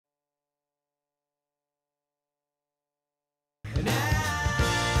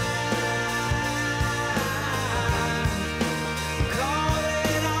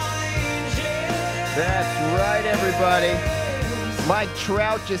everybody. Mike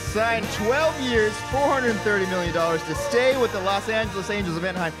Trout just signed 12 years, $430 million to stay with the Los Angeles Angels of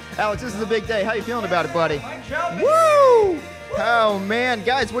Anaheim. Alex, this is a big day. How you feeling about it, buddy? Woo! Oh, man.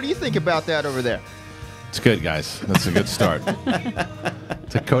 Guys, what do you think about that over there? It's good, guys. That's a good start.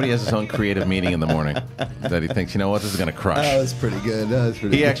 So Cody has his own creative meeting in the morning that he thinks, you know what, this is going to crush. That was pretty good. That was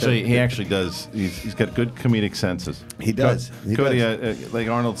pretty He good. actually does. He's got good comedic senses. He does. He Cody, does. like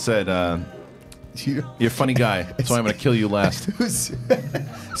Arnold said, you're a funny guy, so I'm going to kill you last. Wait,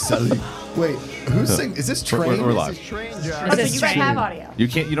 who's singing? Is this Train? We're live. This is Train, John. Oh, so you guys have audio. You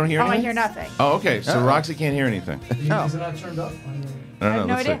don't hear anything? Oh, I hear nothing. Oh, okay. So Roxy can't hear anything. Oh. Is it not turned up? I I don't have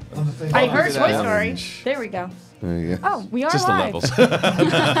know. no idea. Let's see. I heard Toy that. Story. There we go. There you go. Oh, we are Just the live. levels.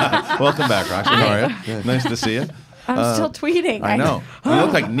 Welcome back, Roxy. How are you? Nice to see you. I'm still tweeting. I know. You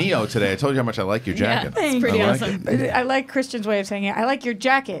look like Neo today. I told you how much I like your jacket. thanks. It's pretty I like awesome. I like Christian's way of saying it. I like your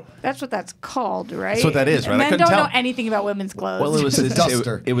jacket. That's what that's called, right? That's what that is, right? I Men couldn't don't tell. know anything about women's clothes. Well, it was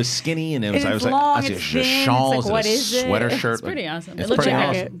duster. it was skinny and it was. And I was it's like, long, I see it's a thin, it's shawl, like, is it what a is it? sweater shirt? It's pretty awesome. It's It looks pretty like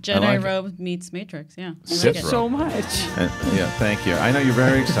awesome. a I Jedi like it. robe meets Matrix. Yeah. I Sith like it. robe. So much. Yeah, thank you. I know you're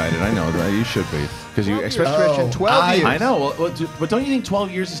very excited. I know that you should be because you, especially Christian, 12 years. I know. But don't you think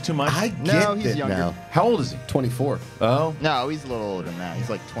 12 years is too much? I No, get he's it younger. now. How old is he? 24. Oh, No, he's a little older than that. He's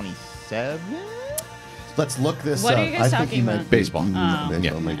like 27. Let's look this What up. are you guys I think he talking meant about? baseball. Baseball,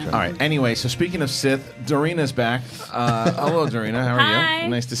 Yeah. make sure. All right. Anyway, so speaking of Sith, Dorina's back. Hello, Dorina. How are Hi. you?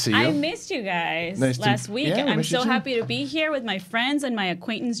 Nice to see you. I missed you guys Nice to- last week. Yeah, we I'm missed you so too. happy to be here with my friends and my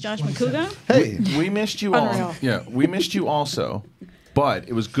acquaintance Josh Macuga. Hey, We missed you all. Unreal. Yeah, we missed you also. But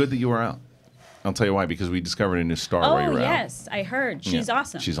it was good that you were out. I'll tell you why, because we discovered a new star while you Oh were out. yes, I heard. She's Yeah,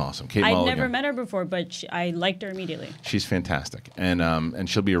 awesome. She's awesome. Kate I'd Mulligan. never met her before, but I liked her immediately. She's fantastic, and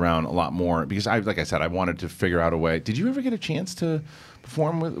she'll be around a lot more because like I said, I wanted to figure out a way. Did you ever get a chance to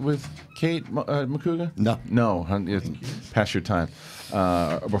perform with Kate Macuga? No. No, it's past your time,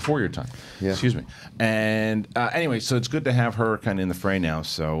 before your time. Yeah. Excuse me. And anyway, so it's good to have her kind of in the fray now.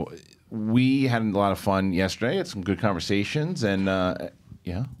 So we had a lot of fun yesterday. Had some good conversations, and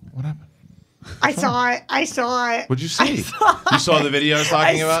yeah, what happened? I saw it. I saw it. What'd you see? You saw the video I was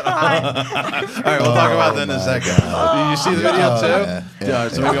talking about? saw it. All right, we'll talk about that in a second. Did you see the video too? yeah.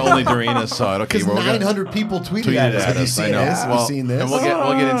 So maybe only Dorina saw it. Okay, because we're gonna- 900 people tweeted tweeted at us. at Have you us. I seen know. this? Have Well, you seen this? And we'll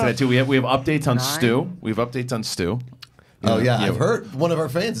get into that too. We have updates on Stu. We have updates on Stu. Oh, yeah. I've heard one of our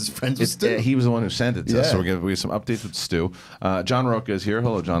fans is friends with Stu. He was the one who sent it to us, Yeah. so we have some updates with Stu. John Rocha is here.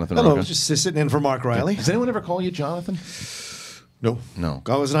 Hello, Jonathan Hello, Rocha. just sitting in for Mark Riley. Does anyone ever call you Jonathan? No. No.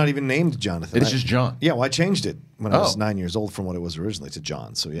 I was not even named Jonathan. It's just John. Yeah, well, I changed it when I was Oh. 9 years old from what it was originally to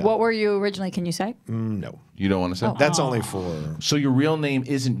John. So, yeah. What were you originally? Can you say? No. You don't want to say? That's only for So your real name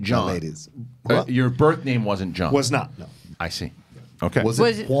isn't John? ladies. Your birth name wasn't John? Was not, no. I see. Okay. Was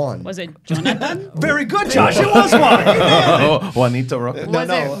Was it it- Juan? Was it Jonathan? Very good, Josh. It was one. Oh, Juanito Rocha? Was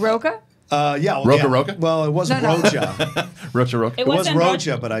no. it Rocha? Yeah. Well, Rocha yeah. Rocha? Well, it wasn't No, no. Rocha. Rocha Rocha? It It was wasn't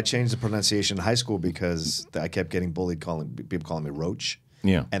Rocha, but I changed the pronunciation in high school because I kept getting bullied, people calling me Roach.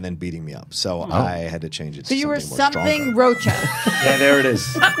 Yeah. And then beating me up. So I had to change it So to you were something more something stronger. Rocha. Yeah, there it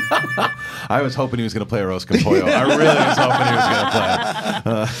is. I was hoping he was going to play a Rose Campoyo. I really was hoping he was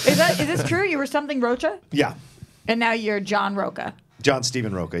going to play. Is this true? You were something Rocha? Yeah. And now you're John Rocha. John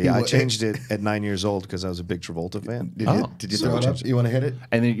Stephen Rocha. Yeah, I wa- changed it at 9 years old because I was a big Travolta fan. Did you throw it up? You want to hit it?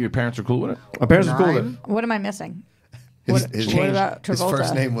 And then your parents were cool with it? My parents were cool with it. What am I missing? His, What- his, what about his Travolta?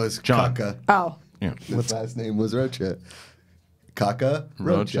 first name was John. Kaka. Oh. Yeah. His last name was Rocha. Kaka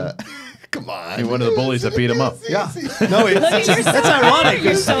Rocha. Rocha. Come on. You're one of the bullies that beat him up. Yeah. No, Look at you're so ironic.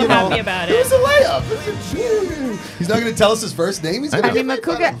 You're so happy about It was it. a layup. He's not going to tell us his first name. He's going I to mean,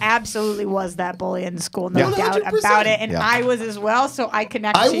 Macuga absolutely was that bully in school, no Yeah. doubt 100%. about it, and Yeah. I was as well. So I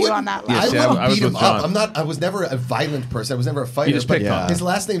connect I to you wouldn't, on that Yeah, level. see, I I wouldn't was beat with him John. up. I was never a violent person. I was never a fighter. You just but picked on him. his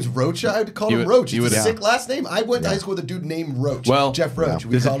last name's Rocha. I'd call You him would- Roach. you It's a would- sick last name. I went to high school with a dude named Roach. Well, Jeff Roach.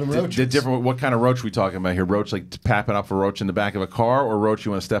 We There's called him Roach. The different. What kind of roach we talking about here? Roach like papping up a roach in the back of a car, or roach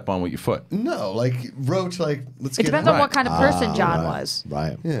you want to step on with your foot? No, like Roach. Like let's It get depends it on right. what kind of person John was.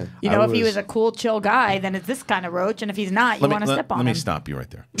 Right. Yeah. You know, if he was a cool, chill guy, then it's this kind of Roach, and if he's not, you want to step on let him. me stop you right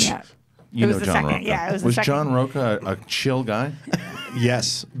there. Yeah. You It know was the John second. Rocha. Yeah, it was the Was second. John Rocha a chill guy?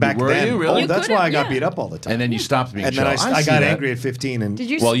 Yes. Back Were then. you really? Oh, that's why I got Yeah. beat up all the time. And then you stopped being And chill. then I see got that. angry at 15. And Did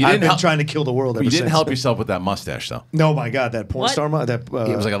you? Well, you I've didn't been help. trying to kill the world ever You didn't since. help yourself with that mustache, though. No, my God, that porn What? star. That It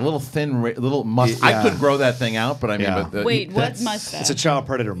was like a little thin, little mustache. Yeah. I couldn't grow that thing out, but I mean, Yeah. but Wait, what it's mustache? a child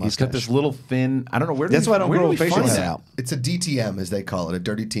predator mustache. he's got this little thin. I don't know where. That's why I don't where grow did we facial find hair that? out. It's a DTM, as they call it, a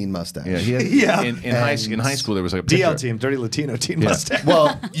dirty teen mustache. Yeah, he had, Yeah. In high school, there was like a DL picture. team, dirty Latino teen Yeah. mustache.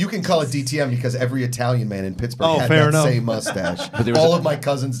 Well, you can call it DTM because every Italian man in Pittsburgh Oh, had fair that enough. same mustache. But there was all of my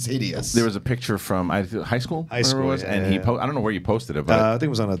cousins. It's hideous. There was a picture from high school. High school, whatever it was, yeah, and yeah, he yeah. I don't know where you posted it, but I think it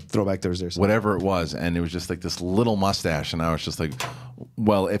was on a Throwback Thursday or something. whatever it was, and it was just like this little mustache, and I was just like,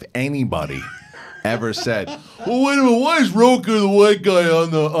 well, if anybody ever said, well, wait a minute, why is Rocha the white guy on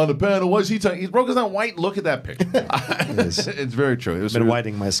the panel? Why is he talking? Rocha's not white. Look at that picture. It's very true. It was I've been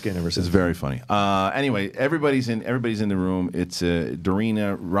whitening my skin ever since. It's very funny. Anyway, everybody's in the room. It's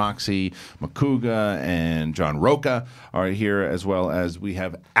Dorina, Roxy, Macuga, and John Rocha are here, as well as we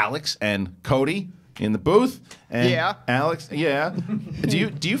have Alex and Cody in the booth. And Yeah. Alex, yeah.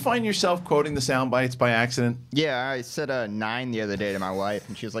 Do you find yourself quoting the sound bites by accident? Yeah, I said 9 the other day to my wife,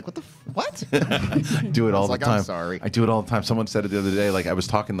 and she was like, what? I do it all the like, time. I'm sorry. I do it all the time. Someone said it the other day. Like I was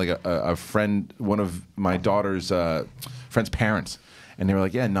talking like a friend, one of my daughter's friend's parents, and they were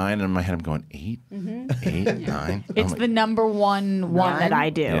like, "Yeah, 9." And in my head, I'm going 8, 8, 9. It's the number one that I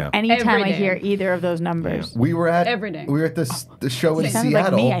do. Yeah. Anytime Every I day. hear either of those numbers. We were at Every day. We were at the show in It sounded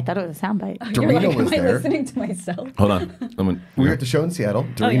Seattle. like me. I thought it was a soundbite. Dorina was Am I there. listening to myself? Hold on. We were at the show in Seattle.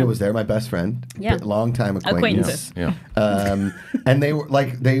 Dorina yeah. was there, my best friend, Yeah. long time acquaintance. Acquaintances. Yeah.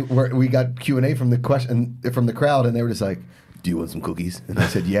 And we got Q&A from the crowd, and they were just like, "Do you want some cookies?" And I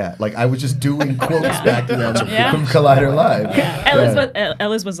said, "Yeah." Like I was just doing quotes back to them Yeah. from Collider Live.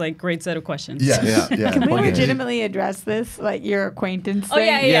 Ellis was like, great set of questions. Yes. Yeah. Yeah. Can we Okay. legitimately address this, like your acquaintance Oh thing?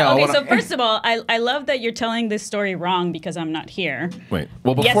 yeah. Yeah, I Okay, wanna- so first of all, I love that you're telling this story wrong because I'm not here. Wait.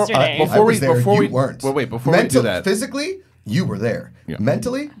 Well, before Yesterday. I before was there, before you we weren't. Well, wait. Before we do that. Physically, you were there. Yeah.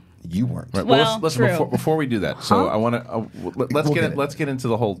 Mentally, you weren't. Right, Well, listen, true. before we do that, so I want to get it. let's get into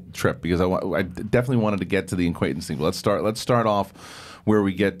the whole trip, because I definitely wanted to get to the acquaintance thing. Let's start off where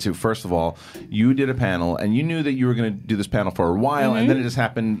we get to. First of all, you did a panel, and you knew that you were going to do this panel for a while, and then it just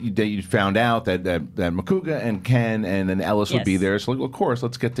happened that you found out that Macuga and Ken and then Ellis would be Yes. there. So of course,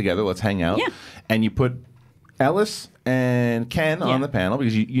 let's get together, let's hang out, Yeah. and you put Ellis and Ken on Yeah. the panel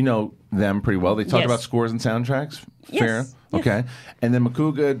because you know them pretty well. They talk Yes. about scores and soundtracks. Yes. Fair, Yes. okay. And then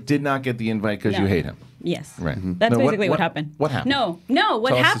Macuga did not get the invite because you No. hate him. Yes. Right. That's No, basically what happened. What happened? No. What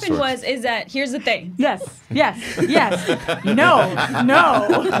Tell us the happened story. is that here's the thing. Yes. No.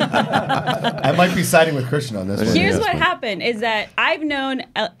 I might be siding with Kristian on this one. Here's Yes, what please. happened is that I've known,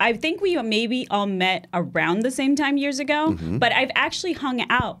 I think we maybe all met around the same time years ago, but I've actually hung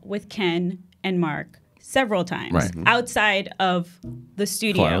out with Ken and Mark several times Right. outside of the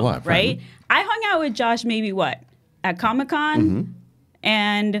studio, Quite a lot, right? I hung out with Josh maybe at Comic-Con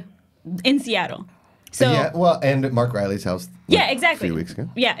and in Seattle. So Yeah, well, and at Mark Riley's house. yeah, exactly. A few weeks ago.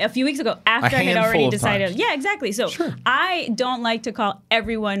 Yeah, a few weeks ago after I had handful already of decided. times. Yeah, exactly. So I don't like to call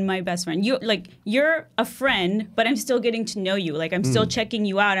everyone my best friend. You're a friend, but I'm still getting to know you. Like I'm still checking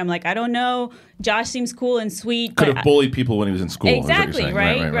you out. I'm like, I don't know. Josh seems cool and sweet. Could but have bullied people when he was in school. is what you're Exactly.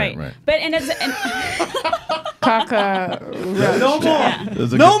 saying. Right. But and it's No more.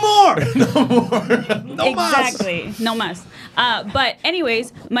 There's a No more. exactly. No mas. But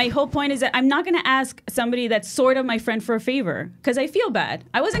anyways, my whole point is that I'm not gonna ask somebody that's sort of my friend for a favor because I feel bad.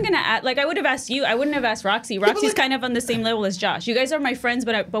 I wasn't gonna ask. Like I would have asked you. I wouldn't have asked Roxy. Roxy's kind of on the same level as Josh. You guys are my friends,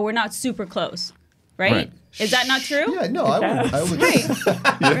 but we're not super close, right? Right. Is that not true? Yeah, no, I would.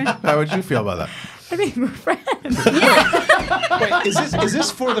 Yeah. How would you feel about that? I mean, we're friends. Wait, is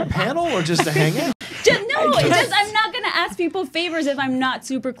this for the panel or just to hang out? I'm not gonna ask people favors if I'm not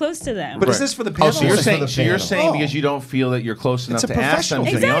super close to them. But is this for the panel? Oh, so you're or is it for saying the so you're panel? saying Oh. because you don't feel that you're close enough a to ask them professional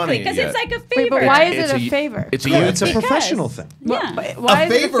to be exactly, on it because yet. it's like a Wait, favor. but why It's is it a- a favor? It's a Yeah, you. it's a professional thing. Yeah. Why A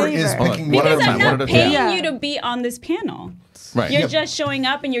is it favor is Hold on. picking One at a Because time, I'm one not at a paying time. Yeah. you to be on this panel. Right. You're just showing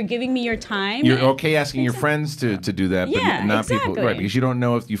up and you're giving me your time. You're okay asking your friends to do that, but Yeah, not people, exactly. right? Because you don't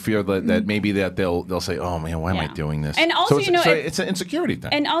know if you feel that maybe that they'll say, "Oh man, why am I Yeah. doing this?" And also, so it's, you know, so it- it's an insecurity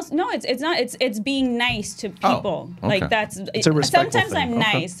thing. And also, no, it's not. It's being nice to people. okay. Like that's. a respectful sometimes thing. I'm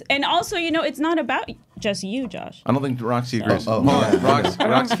nice, and also, it's not about just you, Josh. I don't think Roxy agrees. Oh, Hold on, yeah. Roxy, I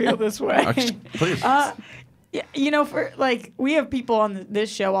don't feel this way. Roxy, please. Yeah, for we have people on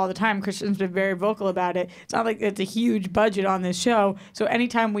this show all the time. Kristian's been very vocal about it. It's not like it's a huge budget on this show. So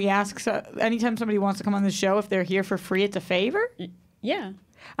anytime anytime somebody wants to come on the show, if they're here for free, it's a favor. Yeah.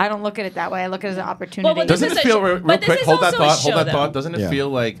 I don't look at it that way. I look at it as an opportunity. But Doesn't this it is a- feel real but this quick? is Hold that also a thought. Hold show, that though. thought. Doesn't it Yeah. feel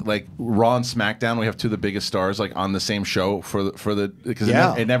like Raw and SmackDown? We have two of the biggest stars on the same show for the because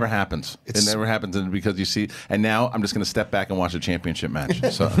Yeah. it never happens. It never happens, and because you see. And now I'm just going to step back and watch a championship match.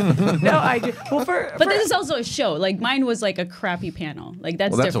 So no, I do. Well, But this is also a show. Like mine was like a crappy panel. Like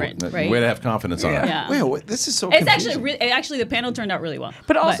that's different, a right? way to have confidence on it. Yeah. Wait, this is so It's confusing. actually the panel turned out really well.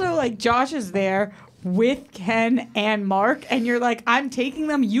 But also, like Josh is there. with Ken and Mark, and you're like, I'm taking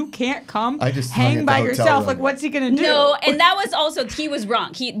them. You can't come. I just hung hang at by the hotel yourself. room. Like, what's he gonna do? No, and that was also he was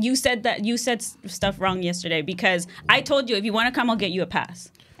wrong. You said stuff wrong yesterday because I told you if you want to come, I'll get you a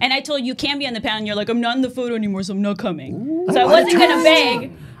pass. And I told you you can't be on the panel, and you're like, I'm not in the photo anymore, so I'm not coming. So I wasn't gonna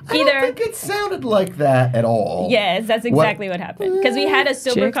beg I either. don't think it sounded like that at all. Yes, that's exactly what happened. Because we had a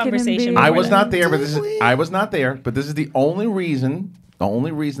sober Chicken and conversation. beans. before I was that. not there, but I was not there, but this is the only reason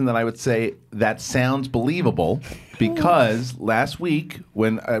that I would say that sounds believable, because last week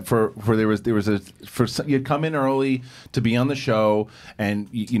when you'd come in early to be on the show, and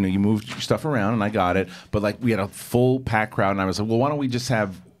you moved your stuff around, and I got it, but like we had a full packed crowd, and I was like, well, why don't we just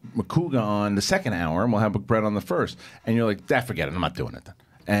have Macuga on the second hour, and we'll have Brett on the first? And you're like, forget it, I'm not doing it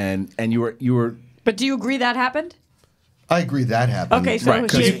then. And you were. But do you agree that happened? I agree that happened. Okay, so Right,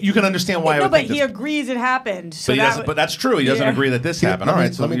 because you can understand why I no, would but think he this. agreed it happened. So But, he doesn't, but that's true. He doesn't Yeah. agree that this happened. All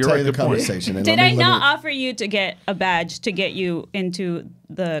right, so let me you're tell right. you the Good point. conversation. and Did let I me- not offer you to get a badge to get you into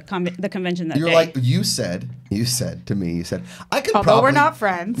the convention that You're day? like you said to me. I could Although probably. we're not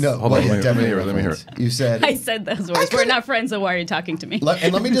friends. No, Hold well, on, yeah, let me definitely hear it, we're let me hear friends. You said. I said those words. We're not friends, so why are you talking to me?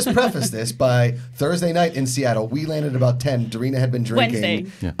 And let me just preface this by Thursday night in Seattle, we landed about 10. Dorina had been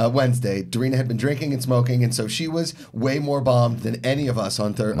drinking. Wednesday. Dorina had been drinking and smoking, and so she was way more bombed than any of us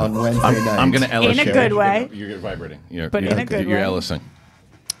on Wednesday night. I'm going to Ellis. In a good way. You're vibrating. But in a good You're way. Ellising.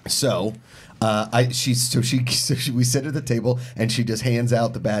 So, we sit at the table and she just hands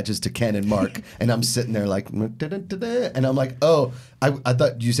out the badges to Ken and Mark, and I'm sitting there like, and I'm like, oh, I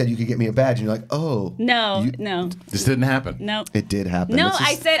thought you said you could get me a badge, and you're like, oh, No, you- no, This didn't happen. no. it did happen. No, This is-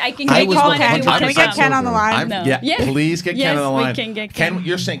 I said I can I get was you Call one if Ken. you I'm want Can to we get come. Ken on the line? No. Yeah, Yes. please get Ken Yes, on the we line. can get Ken.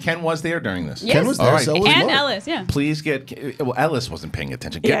 You're saying Ken was there during this? Yes. Ken was there, All right. so was And Mark. Ellis, yeah. Please get. Well, Ellis wasn't paying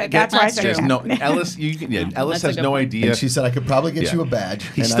attention. Yeah, that's why I said there's Ken. no Ellis. Ellis That's a has good no point. idea. And she said I could probably get Yeah. you a badge.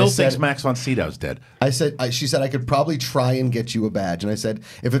 He and still I said, thinks Max von Sydow's dead. she said I could probably try and get you a badge, and I said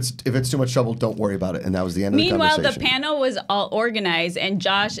if it's too much trouble, don't worry about it. And that was the end Meanwhile, of the the conversation. panel was all organized, and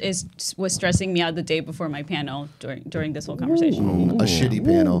Josh was stressing me out the day before my panel during this whole conversation. a shitty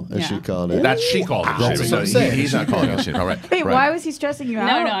panel, as Yeah. she called it. That's she called it. That's shit. what I'm So saying. he's not calling it shit. All right. Wait, right. why was he stressing you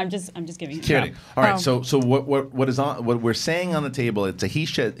out? No, I'm just giving you Kidding. crap. All right. Oh. So what is on what we're saying on the table? It's a he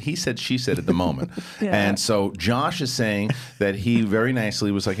said she said at the moment, Yeah. and so Josh is saying that he very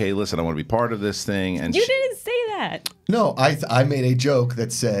nicely was like, hey, listen, I want to be part of this thing, and You didn't say that. No, I made a joke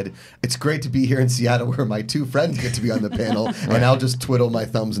that said it's great to be here in Seattle where my two friends get to be on the panel, and I'll just twiddle my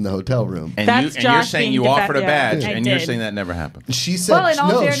thumbs in the hotel room. and That's you're Josh saying being you offered a yeah. badge, I and you're did. saying that never happened. She said, Well, in all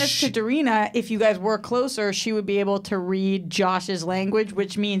no, fairness to Dorina, if you guys were closer, she would be able to read Josh's language,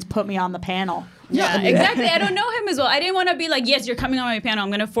 which means put me on the panel. Yeah, exactly. I don't know him as well. I didn't want to be like, yes, you're coming on my panel. I'm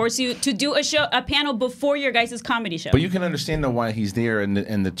going to force you to do a panel before your guys' comedy show. But you can understand though why he's there, and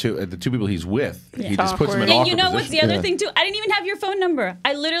the two people he's with, he just puts them in Awkward. awkward and you know what's the other Yeah. thing too? I didn't even have your phone number.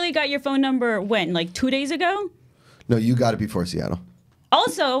 I literally got your phone number when, like 2 days ago. No, you got it before Seattle.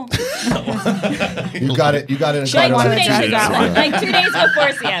 Also, You got it. You got it in like Collider wanted 2 to days drag ago, that one. like 2 days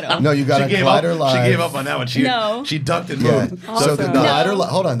before Seattle. No, you got it in Collider Live. She gave up on that one. No. She ducked and Yeah. moved. So the Awesome. Collider,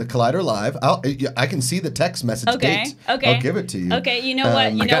 hold on, the Collider Live. I can see the text message Okay. date. Okay. I'll give it to you. Okay. You know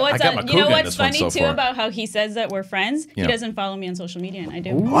what? You I know got what's my you know Cougar in what's this one funny so too far. about how he says that we're friends. Yeah. He doesn't follow me on social media, and I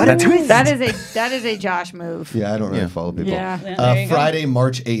do. That is a Josh move. Yeah, I don't really Yeah. follow people. Yeah. Yeah, there you go. Friday,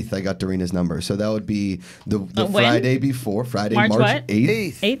 March 8th, I got Dorina's number. So that would be the when? Friday before. Friday, March March what? 8th.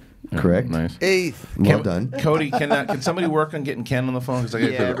 8th. Correct. Nice. 8th. Well done. Cody, can somebody work on getting Ken on the phone? Because I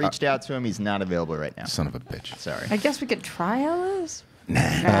Yeah, I reached out to him. He's not available right now. Son of a bitch. Sorry. I guess we could try Ellis.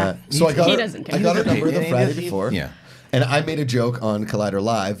 So I got He her, doesn't care. I got her He's number the okay. Friday He- before. yeah. And I made a joke on Collider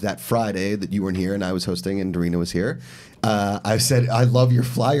Live that Friday that you weren't here and I was hosting and Dorina was here. I said, I love your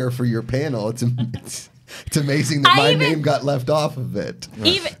flyer for your panel. It's amazing that my name got left off of it.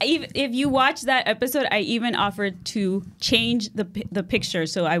 Even if you watch that episode, I even offered to change the picture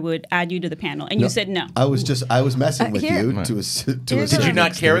so I would add you to the panel, and you said no. I was messing with here- you Right. to a Here's Did you certain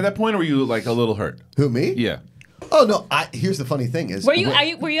not care at extent. that point, or were you like a little hurt? Who, me? Yeah. Oh, no. Here's the funny thing is. Were you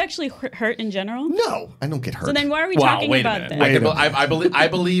actually hurt in general? No, I don't get hurt. So then why are we Wow, talking wait a about minute. this? I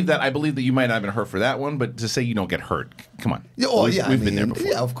believe that you might not have been hurt for that one, but to say you don't get hurt, come on. Yeah, well, We've I been there mean,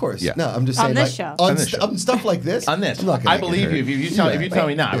 before. Yeah, of course. Yeah. No, I'm just On saying. this like, show. On, On this show. on stuff like this. On this, I'm not gonna I get believe hurt. you. If you tell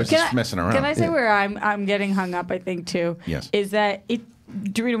me not, I was just messing around. Can I say where I'm getting hung up? I think too. Yes. Is that it?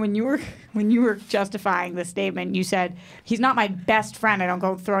 Dorina, when you were justifying the statement, you said he's not my best friend. I don't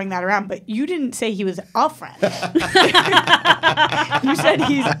go throwing that around, but you didn't say he was a friend. You said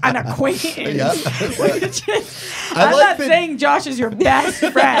he's an acquaintance. Yeah. I'm not saying Josh is your best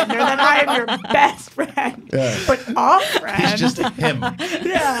friend or that I am your best friend, but a friend. He's just him.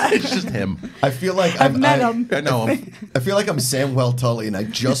 Yeah. It's just him. I feel like I've met him. I know him. I feel like I'm Samwell Tully, and I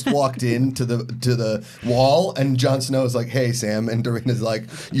just walked into the wall, and Jon Snow is like, "Hey, Sam," and Dorina's like,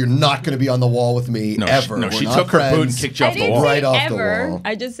 "You're not going to be on the wall with me ever." She We're took not her boot and friends." kicked you off I the didn't wall. say Right off the ever. wall.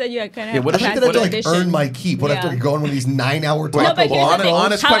 I just said you kind of. Yeah, what I think that I have to like earn my keep. What I have to go on one of these 9-hour No, Taco but here's Bell the thing.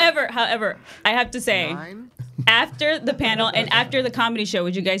 honest However, I have to say, after the panel and after the comedy show,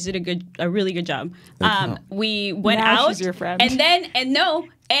 which you guys did a really good job, we went Now out, she's your friend.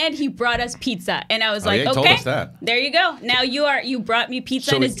 and he brought us pizza, and I was like, yeah, he told okay, us that. there you go. Now you brought me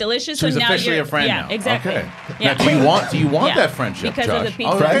pizza and it's delicious. So he's now officially you're a friend yeah, now. exactly. Okay. Yeah. Now, do you want Yeah. that friendship, Because Josh? of the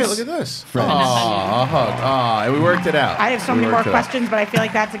pizza. Oh, okay, Friends? look at this. Friends. Aw, a hug. Aw, and we worked it out. I have so We many more worked it out. questions, but I feel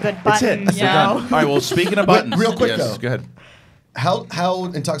like that's a good That's button. it. We're You done. know? All right. Well, speaking of buttons, real quick, yes, though. Go ahead. How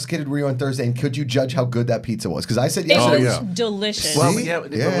intoxicated were you on Thursday, and could you judge how good that pizza was? Because I said It yesterday. was yeah. delicious. Well, See? yeah,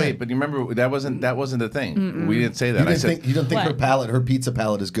 but Yeah. wait. But you remember that wasn't the thing. We didn't say that. You don't think her What? palate, her pizza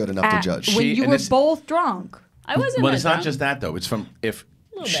palate, is good enough to judge? When She- you and were this- both drunk. I wasn't. Well, that it's not drunk. just that though. It's from if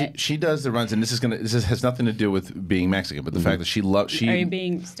Little bit. she does the runs, and this has nothing to do with being Mexican, but the fact that she loves Are you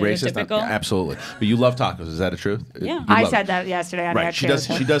being racist? stereotypical? Yeah, absolutely. But you love tacos. Is that a truth? Yeah. You I love said it. that yesterday on Right. Red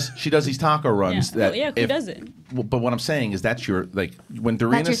She does these taco runs. Yeah. That Well, yeah, who if- doesn't? Well, but what I'm saying is that's your like when your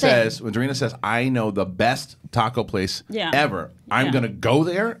Dorina thing. says I know the best taco place ever. I'm Yeah. gonna go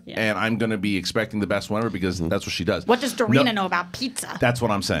there Yeah. and I'm gonna be expecting the best one ever because that's what she does. What does Dorina know about pizza? That's what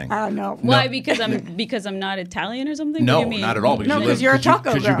I'm saying. I don't know. Why? Because I'm not Italian or something? No, What do you mean? not at all. No, you 'cause you're a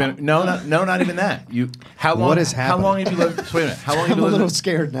taco you've girl. been, no, not even that. How long? What is How long happening? have you lived? Wait a minute. How long have I'm you a lived? little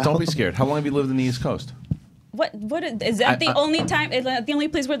scared now. Don't be scared. How long have you lived in the East Coast? What is that the only time? Is that the only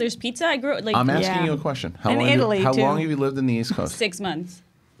place where there's pizza? I grew like I'm asking Yeah. you a question. How In long? Italy, how too. long have you lived in the East Coast? 6 months.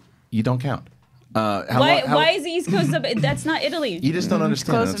 You don't count. Why is the East Coast? That's not Italy. You just don't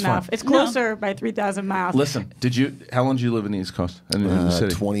understand. Close That's enough. fine. It's closer by 3,000 miles. Listen, how long did you live in the East Coast? In the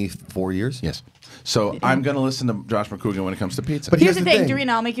city? 24 years. Yes. So I'm going to listen to Josh Macuga when it comes to pizza. But Here's the Here's thing, the thing.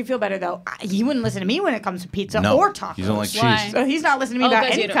 Dorina, I'll make you feel better though. He wouldn't listen to me when it comes to pizza No, or tacos. he doesn't like cheese. Why? So he's not listening to me Oh, about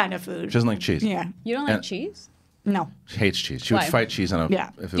 'cause you any don't- kind of food. She doesn't like cheese. Yeah. You don't like And- cheese? No. She hates cheese. She would Why? fight cheese on a. Yeah.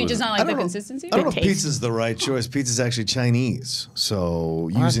 If it You was just a- not I like the don't know. consistency? I don't know if Good taste. pizza's the right choice. Pizza's actually Chinese, so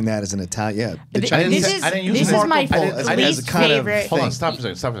using that as an Italian, yeah, the Th- Chinese. This is, I didn't use this it. is my Marco Polo as a least kind of favorite. Hold on. thing. Stop a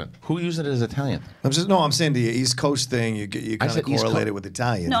second. Stop a second. Who used it as Italian? I'm saying the East Coast thing. You kind I of said East correlate Co- it with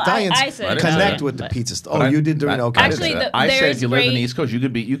Italian. No, Italians I said Italian. connect with the But- pizza. But I- You did during okay. Actually, I said there's if you live in the great- East Coast,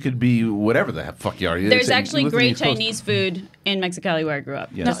 you could be whatever the fuck you are. There's It's- you actually live in the great East Coast. Chinese food in Mexicali where I grew up.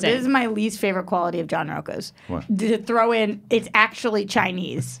 Yeah. No, Just this saying. is my least favorite quality of John Roca's. What? To throw in, it's actually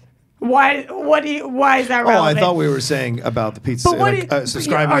Chinese. Why? Why is that Oh, relevant? I thought we were saying about the pizza, But what like, do you-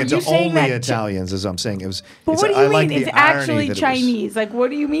 subscribing are it you to saying only that Italians, as I'm saying. It was. But it's- what do I you like mean? the It's irony actually that it was- Chinese. Like, what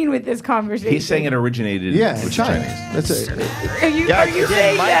do you mean with this conversation? He's saying it originated. Yeah, with in China. Chinese. That's it. Are you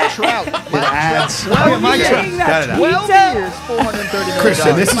saying Mike that? Trout. Mike adds- Trout. Are you Mike saying that 12 pizza- years, $430 million.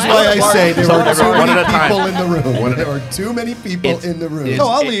 Christian, this is why I say there One were at too a many time. people in the room. There were too many people in the room. No,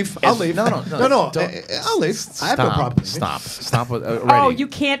 I'll leave. I'll leave. No. No, Don't- I'll leave. I have no problem. Stop with Oh, already. you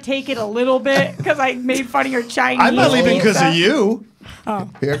can't take it a little bit because I made fun of your Chinese. I'm not leaving because pizza? of you.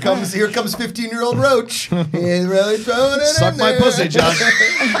 Here comes 15-year-old Roach. He's really throwing it Suck in my there. pussy, John.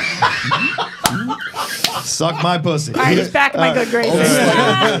 Suck my pussy. All right, he's back in my good graces.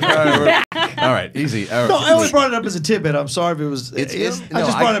 All right, easy. All right. No, I only brought it up as a tidbit. I'm sorry if it was. I just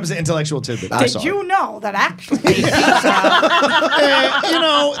brought it up as an intellectual tidbit. I'm Did sorry. you know that actually pizza?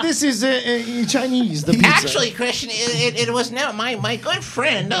 This is Chinese. The pizza. Actually, Christian, it was now my good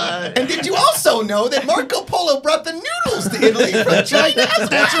friend. And did you also know that Marco Polo brought the noodles to Italy from China?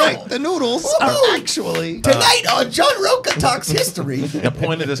 That's right. The noodles are actually. Tonight on John Roca Talks History. The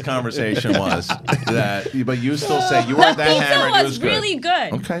point of this conversation was that, but you still say you weren't The that pizza hammered. It was was good. really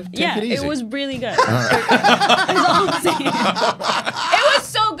good. Okay, take yeah, it easy. was really good. That's all I'm saying. It was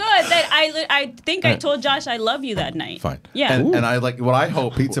so good that I think I told Josh I love you that night. Fine. Yeah. And I like what I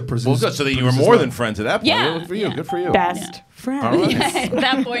hope Pizza Well, produces- good. So that you were produces more love. than friends at that point. Yeah, Good for you. yeah. Good for you. Best friends. All right. At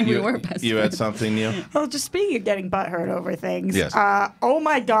that point, we were best You had something new? Well, just speaking of getting butthurt over things, Yes. Oh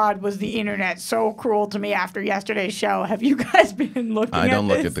my God, was the internet so cruel to me after yesterday's show? Have you guys been looking at I don't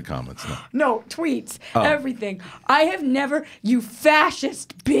look this? at the comments, no. No, tweets, Oh. everything. I have never, you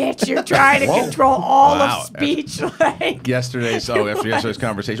fascist bitch, you're trying to control all Wow. of speech. Like, After yesterday's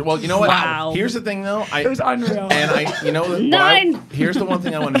conversation. Well, you know what? Wow. Here's the thing, though. it was unreal. Here's the one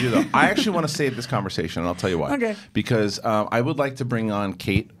thing I want to do, though. I actually want to save this conversation, and I'll tell you why. Okay. Because I would like to bring on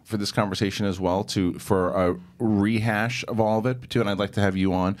Kate for this conversation as well, for a rehash of all of it, too. And I'd like to have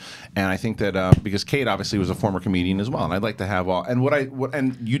you on. And I think that because Kate obviously was a former comedian as well, and I'd like to have all. And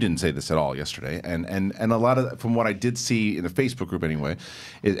and you didn't say this at all yesterday, and a lot of from what I did see in the Facebook group anyway,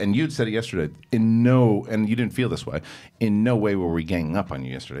 and you'd said it yesterday. And you didn't feel this way. In no way were we ganging up on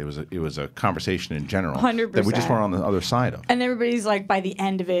you yesterday. It was a conversation in general 100%. that we just weren't on the other side of. And everybody's like, by the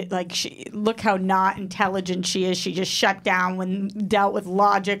end of it, like, look how not intelligent she is. She just shut down when dealt with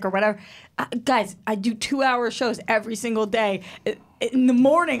logic or whatever. Guys, I do 2-hour shows every single day. In the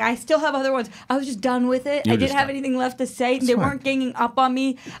morning, I still have other ones. I was just done with it. I didn't have anything left to say. They weren't ganging up on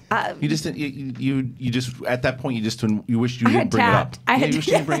me. You just didn't. You just at that point you wished you I didn't had bring tapped. it up. You wished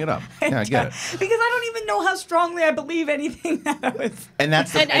you didn't bring it up. Yeah, I get it. Because I don't even know how strongly I believe anything that I was. And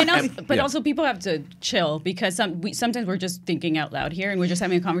that's but also people have to chill because sometimes we're just thinking out loud here and we're just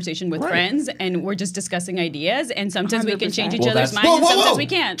having a conversation with friends and we're just discussing ideas and sometimes we can 100%. change each Well, other's that's- minds and sometimes we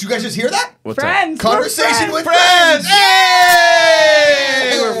can't. Did you guys just hear that? What's Friends. Conversation with friends. friends.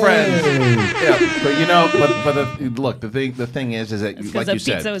 Yay! We're friends. Yeah, but look, the thing is that Because like the you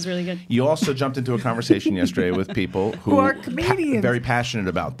said, pizza was really good. you also jumped into a conversation yesterday with people who are comedians. very passionate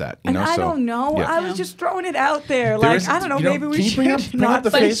about that. You And know, I so, don't know. yeah. I was just throwing it out there. There Like, is- I don't know. you Maybe we can you should bring up not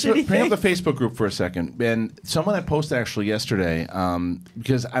the say Facebook, shitty bring up the things. Facebook group for a second. And someone had posted actually yesterday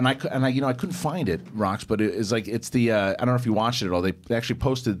because I couldn't find it, Rox, but it's the I don't know if you watched it at all. They actually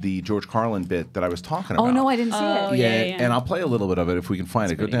posted the George Carlin bit that I was talking about. Oh, no, I didn't see Oh, it. yeah. And I'll play a little bit of it if we can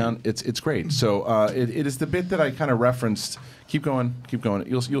find it. Go pretty down. It's great. So it is the bit that I kind of referenced. Keep going.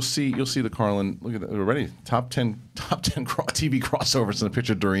 You'll see the Carlin. Look at that already. Top 10 TV crossovers in the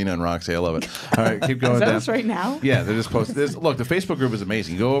picture of Dorina and Roxy. I love it. All right, keep going Is that down. us right now? Yeah, they're just posted. Look, the Facebook group is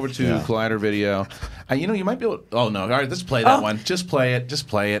amazing. Go over to Collider Video. You might be able. Oh no! All right, let's play that one. Just play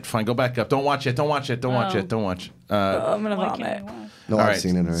it. Fine. Go back up. Don't watch it. Don't watch. I'm gonna Why vomit. can't I watch? No, all I've right.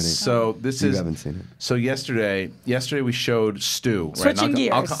 seen it already. So this You is. haven't seen it. So yesterday we showed Stu. Right? Switching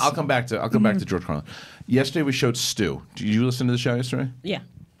And I'll, gears. I'll come back to George Carlin. Yesterday we showed Stu. Did you listen to the show yesterday? Yeah.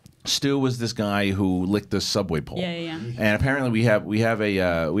 Stu was this guy who licked the subway pole. Yeah. And apparently we have a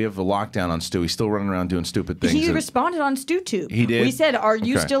lockdown on Stu. He's still running around doing stupid things. He and responded on StewTube. He did? We said, "Are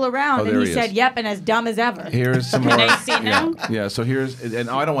you Okay. still around?" Oh, and there he he said, is. "Yep," and as dumb as ever. Here's some more. Can I see it now? Yeah. So here's and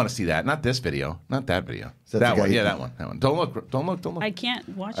I don't want to see that. Not this video. Not that video. that That the one. guy- Yeah, that one. That one. Don't look. I can't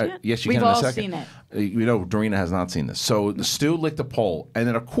watch it. Yes, you We've can in a all second. seen it. You know, Dorina has not seen this. So the Stu licked a pole, and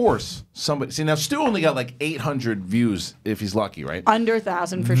then of course somebody. See now, Stu only got like 800 views if he's lucky, right? Under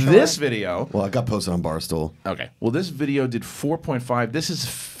 1,000 for sure. This video. Well, it got posted on Barstool. Okay. Well, this video did 4.5.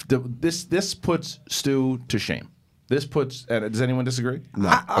 This puts Stu to shame. This puts. Does anyone disagree? No.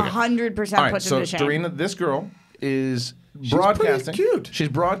 100% All right. puts So him to shame. Dorina, this girl is pretty broadcasting. cute. She's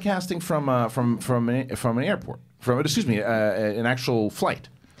broadcasting from an airport. An actual flight.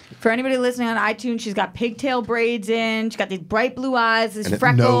 For anybody listening on iTunes, she's got pigtail braids in. She's got these bright blue eyes, these And a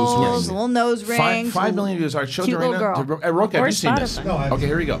freckles, nose ring. little nose rings. 5 million views. All right, show Cute little Dorina. girl. Rocha, have Or you seen this? Spotify. No, I haven't. Okay,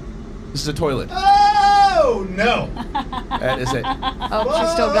 here we go. This is a toilet. Oh no! That is it. Oh,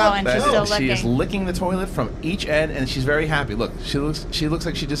 she's still going. She's still She is licking. licking the toilet from each end, and she's very happy. Look, she looks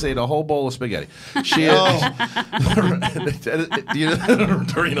like she just ate a whole bowl of spaghetti. She is.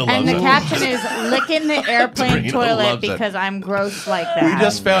 Dorina loves And the it. caption is licking the airplane Dorina toilet loves it. because I'm gross like that. We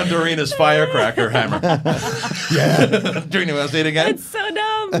just found Dorina's firecracker hammer. Dorina, want to say it again? It's so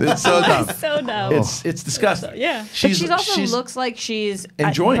dumb. It's so dumb. It's so dumb. It's disgusting. Yeah. But she also looks like she's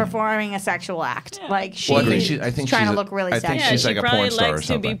enjoying it. performing a sexual act. Like she's Well, I think trying she's to look really I think sexy. Yeah, she's she like a probably porn star or likes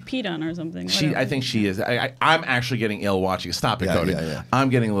to be something. peed on or something. I whatever. think she is. I'm actually getting ill watching. Stop it, Yeah, Cody. yeah. I'm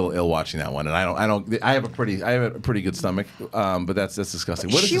getting a little ill watching that one, and I have a pretty good stomach, but that's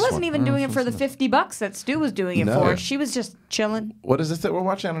disgusting. What is She this wasn't one? even doing it for the $50 that Stu was doing it No. for. She was just chilling. What is this that we're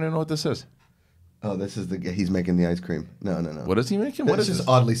watching? I don't even know what this is. Oh, this is he's making the ice cream. No. What is he making? What It's is just this?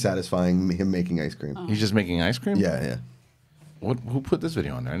 oddly satisfying him making ice cream. He's just making ice cream. Yeah. Who put this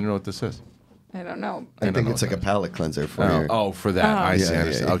video on there? I don't know what this is. I don't know. I don't think know it's what like a that palate cleanser for your. For that. I see. Yeah, I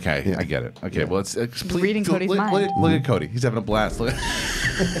understand. yeah. Okay, Yeah. I get it. Okay, well, it's please, reading Cody's look, mind. Look at Cody. He's having a blast. Look,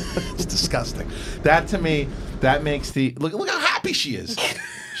 it's disgusting. That to me, that makes the look how happy she is.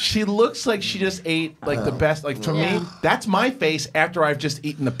 She looks like she just ate like the best. Like to me, that's my face after I've just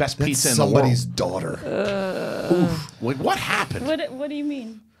eaten the best pizza in the world. Somebody's daughter. Like what happened? What do you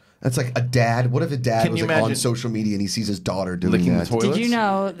mean? That's like a dad. What if a dad Can was you like on imagine social media and he sees his daughter doing licking that? the toilets? Did you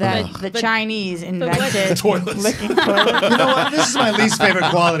know that the Chinese invented Toilets. licking toilets? You know what? This is my least favorite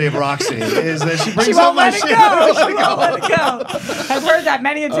quality of Roxy is that she brings She up won't my let it shit. go. She won't let it go. I've heard that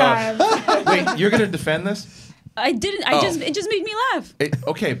many a time. Wait, you're gonna defend this? I didn't. It just made me laugh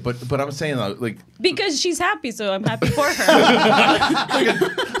Okay, but I'm saying though, like because she's happy, so I'm happy for her.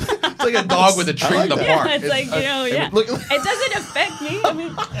 it's like a dog with a treat in the park. Yeah, it's like Look, it doesn't affect me. I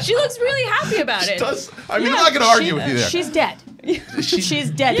mean, she looks really happy about it. I mean, I'm not gonna argue with you there. She's dead. She's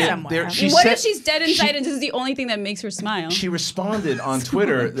dead somewhere. What if she's dead inside and this is the only thing that makes her smile? She responded on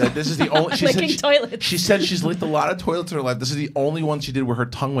Twitter that this is the only. She Licking said toilets. She said she's licked a lot of toilets in her life. This is the only one she did where her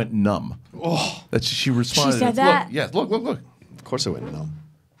tongue went numb. Oh, that she responded. said that? Look, yes, look. Of course, I wouldn't know.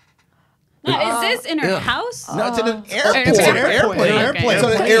 Is this in her house? No, it's in an airport. It's an airplane. airplane. It's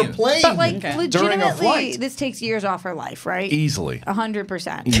on an airplane. But like Okay. During a legitimately, flight. this takes years off her life, right? Easily.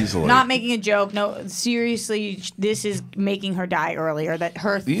 100%. Easily. Not making a joke. No, seriously, this is making her die earlier. That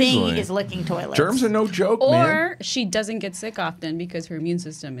her thing Easily. is licking toilets. Germs are no joke, man. Or she doesn't get sick often because her immune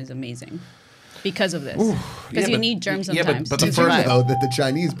system is amazing. Because of this. Because Yeah, you need germs but sometimes. the to Did you first- survive. know that the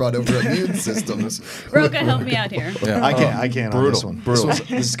Chinese brought over immune systems? Rocha, help me out here. Yeah. I can't on this one. Brutal. This was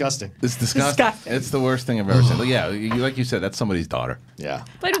disgusting. It's disgusting. Disgusting. It's the worst thing I've ever seen. Yeah, like you said, that's somebody's daughter. Yeah.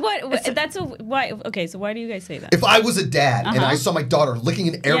 But that's a why? Okay, so why do you guys say that? If I was a dad and I saw my daughter licking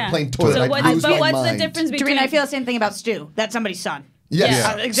an airplane toilet, So I'd lose my what's mind. the difference between? Dorina, I feel the same thing about Stu. That's somebody's son.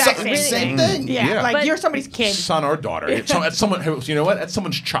 Yes. Yeah. Exact So- same same thing. thing. Yeah, Yeah. like But- you're somebody's kid. Son or daughter. It's someone. You know what? That's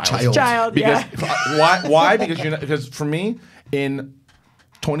someone's child. Child. Because yeah. why? Because for me, in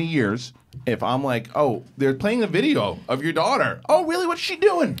 20 years, if I'm like, oh, they're playing a video of your daughter. Oh, really? What's she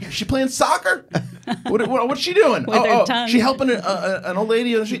doing? Is she playing soccer? What's she doing? With her tongue. She helping an old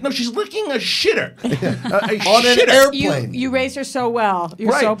lady on the street. No, she's licking a shitter. On an airplane. You raised her so well.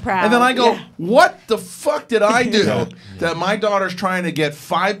 You're Right. so proud. And then I go, Yeah. what the fuck did I do that my daughter's trying to get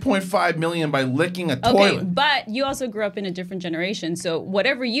 5.5 million by licking a Okay, toilet? but you also grew up in a different generation, so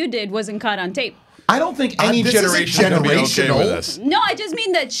whatever you did wasn't caught on tape. I don't think any This isn't generation is going to be okay generational. with this. No, I just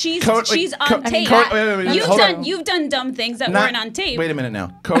mean that she's on tape. Wait, hold You've done dumb things that Not- weren't on tape. Wait a minute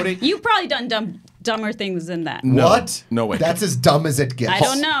now. Cody. You've probably done dumber things than that. No. What? No way. That's as dumb as it gets. I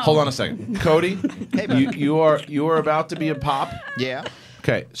don't know. Hold on a second. Cody, you are about to be a pop. Yeah.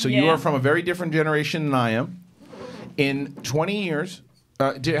 Okay, so you Yeah. are from a very different generation than I am. In 20 years,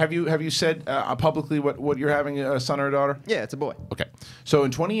 have you said publicly what you're having, a son or a daughter? Yeah, it's a boy. Okay, so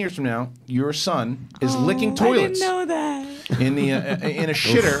in 20 years from now, your son is licking toilets I didn't know that. in the in a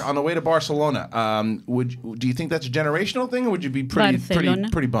shitter on the way to Barcelona. Do you think that's a generational thing, or would you be pretty Barcelona?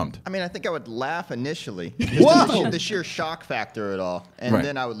 bummed? I mean, I think I would laugh initially. Whoa. The sheer shock factor of it all. And Right.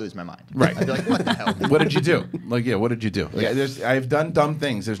 then I would lose my mind. Right. I'd be like, what the hell? What did you do? Like, yeah, what did you do? Yeah, I've done dumb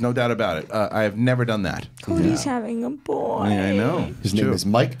things. There's no doubt about it. I have never done that. Cody's having a boy. Yeah, I know. His It's name true. is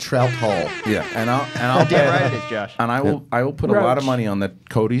Mike Trout Hall. Yeah, and I'll Damn bet, right it is, Josh. and I will put a lot of Roach. money on that.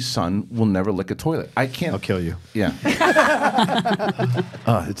 Cody's son will never lick a toilet. I can't. I'll kill you. Yeah.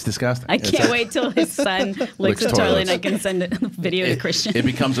 It's disgusting. I can't wait till his son licks a toilet toilets. and I can send a video to Kristian. It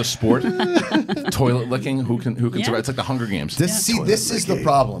becomes a sport. Toilet licking. Who can Yeah. survive? It's like the Hunger Games. This is the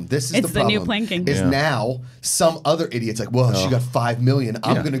problem. This is It's the the problem. new planking. Is Yeah. now some other idiot's like, well, she got 5 million.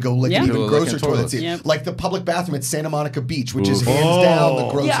 I'm Yeah. going to go lick Yeah. even Go grosser licking toilets. toilets. Here. Yep. Like the public bathroom at Santa Monica Beach, which is Oof. hands down the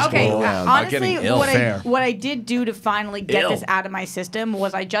grossest Yeah, okay. one around. Honestly, getting ill. what I did do to finally get Ill. this out of my system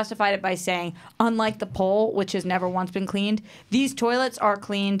was I justified it by saying, unlike the pole, which has never once been cleaned, these toilets are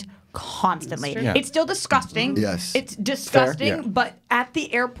cleaned constantly. Yeah. It's still disgusting. Yes. It's disgusting, Yeah. but at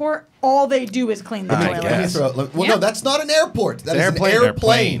the airport, all they do is clean the I toilets. guess. Let me throw it. Well, Yeah. no, that's not an airport. That is airplane. an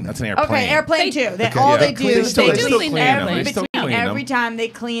airplane. That's an airplane. Okay, airplane They- too. They, Okay, all yeah. they do They is still- they they do still clean clean them. them. They still Between clean them. every time they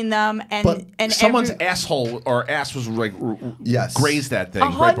clean them, and But and Someone's every, asshole or ass was like Yes. grazed that thing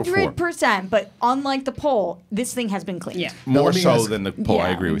right before. 100%. But unlike the pole, this thing has been cleaned. Yeah. Now, More let me so ask- than the pole. I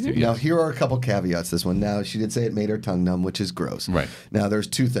Yeah. agree with you. Now, Yes. here are a couple caveats. This one. Now, she did say it made her tongue numb, which is gross. Right. Now, there's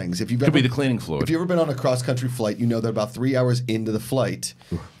two things. If you've Could ever be the cleaning fluid. If you've ever been on a cross-country flight, you know that about 3 hours into the flight,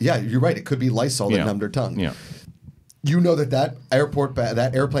 yeah, you're right. It could be Lysol that Yeah. numbed her tongue. Yeah. You know that that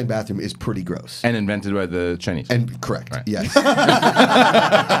airplane bathroom is pretty gross. And invented by the Chinese. And correct, Right. yes.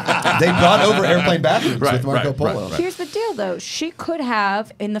 They brought over airplane bathrooms Right, with Marco right, Polo. right. Here's the deal, though, she could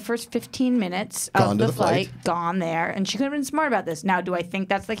have, in the first 15 minutes Gone of to the the flight. flight, gone there, and she could have been smart about this. Now, do I think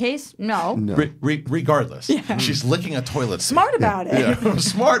that's the case? No. Regardless, she's licking a toilet seat. Smart about it. Yeah.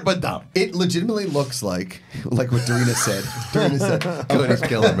 Smart but dumb. It legitimately looks like what Dorina said. Dorina said, Cody's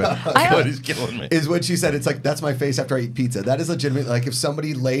killing me. Cody's killing me. is what she said. It's like, that's my face after I eat pizza. That is legitimate. Like if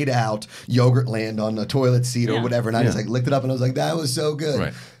somebody laid out yogurt land on a toilet seat or whatever, and I just like licked it up and I was like, that was so good.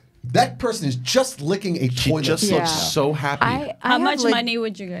 Right. That person is just licking a She toilet just seat. looks so happy. I How have, much like- money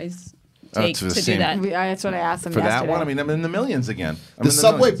would you guys Oh, take to the to do same- that? That's what I asked them For that yesterday. one, I mean, I'm in the millions again. I'm The in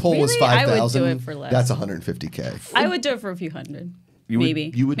subway millions. poll was Really? I would do 5,000. it for less. That's 150K. I would do it for a few hundred. You would-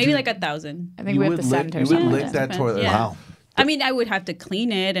 Maybe. you would Maybe do- like 1,000. I think we have to send her You would something. lick that toilet. Yeah. Wow. I mean, I would have to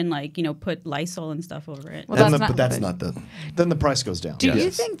clean it and like put Lysol and stuff over it. Well, But that's not the. Then the price goes down. Do you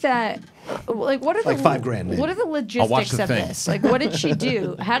Yes. think that, like, what are Like the $5,000 maybe. What are the watch logistics the of thing. this? Like, what did she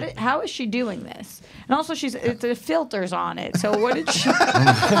do? How is she doing this? And also, the filters on it. So what did she? I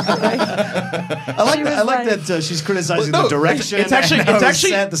like that she's criticizing the direction. It's actually and how it's it was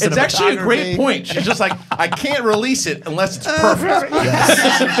actually set, the it's actually a great cinematography. point. She's just like, I can't release it unless it's perfect.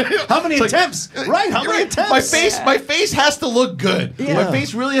 How many attempts? Right? How many attempts? My face has to look good. Yeah. My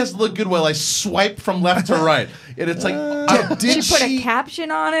face really has to look good while I swipe from left to right. And it's like, Did She put a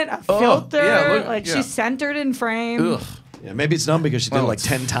caption on it, a filter. yeah, look- like yeah. she's centered in frame. ugh, Yeah, maybe it's numb because she did it Oh, like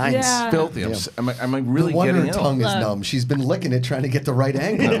 10 times. Yeah. filthy. Am I really No wonder getting her ill? tongue is numb. She's been licking it trying to get the right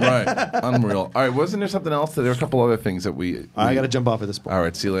angle. Right, unreal. All right, wasn't there something else? There were a couple other things that we. I got to jump off at this point. All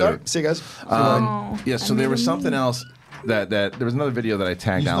right, see you All later. right, see you guys. Yeah, so there was something else that there was another video that I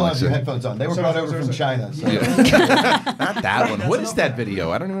tagged You still Alex have your in. headphones on. They were brought over from China. So. Not that one. What is that video?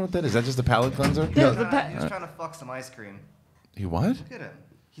 I don't even know what that is. Is that just a palate cleanser? He's trying to fuck some ice cream. You what? Look at him.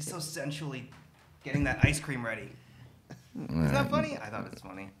 He's so sensually getting that ice cream ready. Isn't that funny? I thought it was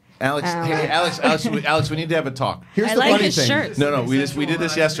funny. Alex, hey, Alex, we need to have a talk. Here's I the like funny his thing. shirt. No, we did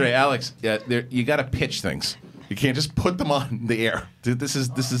this yesterday, Alex. Yeah, you got to pitch things. You can't just put them on the air. Dude, this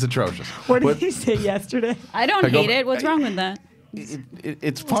is atrocious. What did he say yesterday? I don't I go- hate it. What's wrong with that?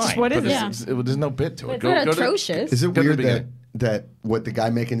 It's fine. what is but it? there's no bit to it. It's not atrocious. Is it Go to the weird that beginning. that what the guy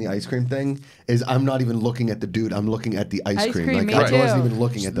making the ice cream thing is? I'm not even looking at the dude. I'm looking at the ice Ice cream. cream, Like me I wasn't too. even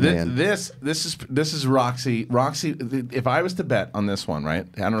looking at the Thi- man. This is Roxy. Roxy, if I was to bet on this one, right?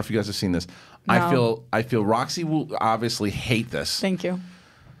 I don't know if you guys have seen this. No. I feel Roxy will obviously hate this. Thank you.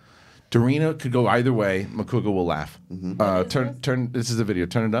 Dorina could go either way. Macuga will laugh. Turn. This is the video.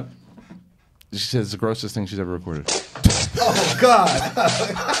 Turn it up. She says it's the grossest thing she's ever recorded. Oh God!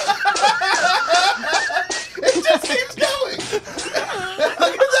 It just keeps going.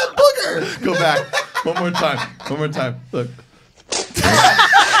 Look at that booger. Go back. One more time. One more time. Look. It's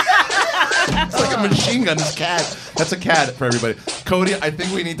like a machine gun. This cat. That's a cat for everybody. Cody, I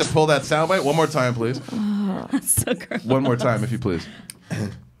think we need to pull that soundbite. One more time, please. That's so gross. One more time, if you please.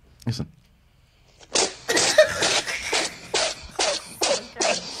 Listen.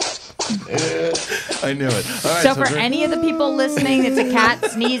 I knew it. All right, So for we're- any of the people listening, it's a cat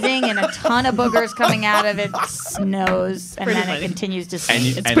sneezing and a ton of boogers coming out of its nose, and Pretty then funny. it continues to And sneeze.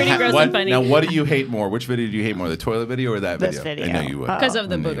 you- It's and pretty gross what, and funny. Now, what do you hate more? Which video do you hate more, the toilet video or that This video? video. I know you would. Because of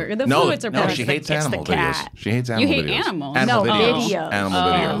the I know you booger. would. The no, fluids are no, gross. she hates It's the animal videos. cat. She hates You animal hate videos. animals? Animal No, videos. videos. Animal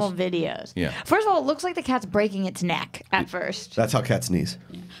Oh. videos. Animal videos. Yeah. First of all, it looks like the cat's breaking its neck at first. That's how cats sneeze.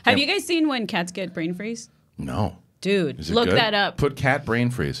 Have you guys seen when cats get brain freeze? No. Dude, Is it look good? that up. Put cat brain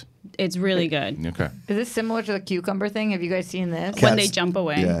freeze. It's really good. Okay. Is this similar to the cucumber thing? Have you guys seen this? When they Cats- jump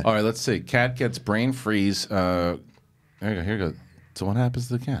away. Yeah. All right, let's see. Cat gets brain freeze. Here you go. Here you go. So what happens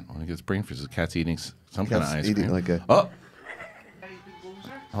to the cat when it gets brain freeze? The cat's eating some kind of Cat's ice eating cream. like a- Oh.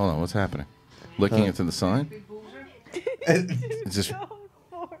 Hold on. What's happening? Licking it to the sign? It's just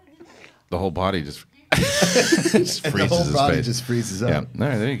the whole body just, just And freezes the whole his body face. just freezes up. Yeah. All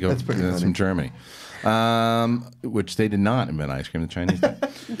right, there you go. That's pretty That's funny. from Germany. Which they did not invent ice cream. The Chinese did.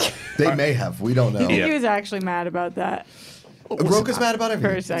 They may have. We don't know. I think he was actually mad about that Rocha's mad about for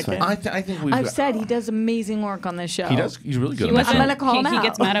everything. a It's fine. second. I think we've. I've said he does amazing work on this show. he does. He's really good. He at wasn't, that. I'm gonna call him he out.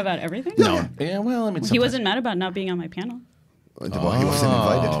 gets mad about everything? No. Yeah. Well, I mean, He sometimes- wasn't mad about not being on my panel. Well, he wasn't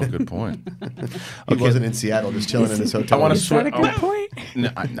Oh, invited. good point. He wasn't in Seattle, just chilling in his hotel. I want to Is that switch. a good point?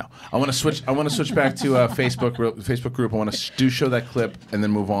 No, I want to switch. I want to switch back to Facebook group. I want to do show that clip and then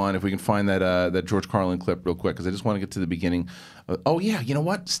move on. If we can find that George Carlin clip real quick, because I just want to get to the beginning. Oh yeah, you know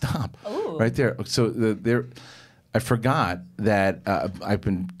what? Stop. Right there. So there. I forgot that I've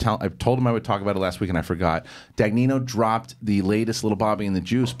told him I would talk about it last week, and I forgot. Dagnino dropped the latest Little Bobby and the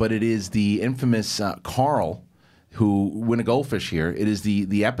Juice, but it is the infamous Carl who win a goldfish here. It is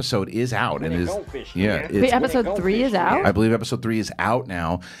the episode is out and is yeah. Wait, It's, episode 3 is out? I believe episode 3 is out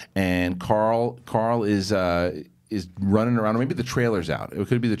now, and Carl is is running around, or maybe the trailer's out. It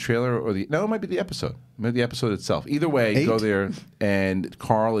could be the trailer or it might be the episode. Maybe the episode itself. Either way, go there, and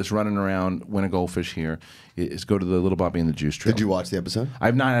Carl is running around. Win a goldfish here. Is go to the Little Bobby and the Juice Trail. Did you watch the episode?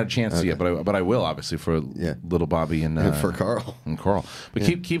 I've not had a chance to yet, but I will obviously for Little Bobby and for Carl and Carl. But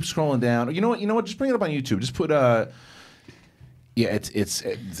keep scrolling down. You know what? Just bring it up on YouTube. Just put it's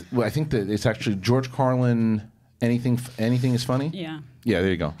well, I think that it's actually George Carlin. Anything is funny. Yeah. Yeah, there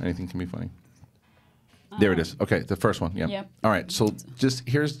you go. Anything can be funny. There it is. Okay, the first one. Yeah. Yep. All right. So just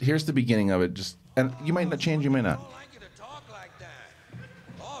here's the beginning of it. And you might not change. You might not. I don't like you to talk like that.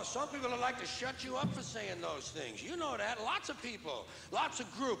 Oh, some people would like to shut you up for saying those things. You know that. Lots of people, lots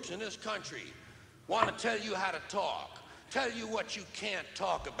of groups in this country want to tell you how to talk, tell you what you can't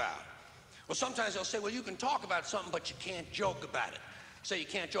talk about. Well, sometimes they'll say, well, you can talk about something, but you can't joke about it. Say you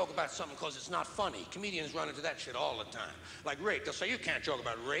can't joke about something because it's not funny. Comedians run into that shit all the time. Like rape, they'll say, you can't joke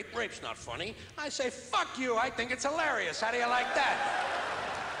about rape. Rape's not funny. I say, fuck you, I think it's hilarious. How do you like that?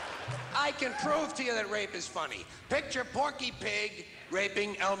 I can prove to you that rape is funny. Picture Porky Pig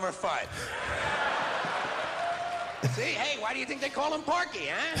raping Elmer Fudd. See, hey, why do you think they call him Porky,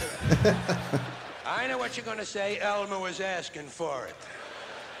 huh? I know what you're gonna say. Elmer was asking for it.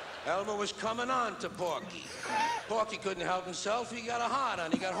 Elmer was coming on to Porky. Porky couldn't help himself. He got a hard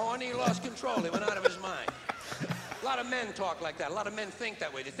on. He got horny. He lost control. He went out of his mind. A lot of men talk like that. A lot of men think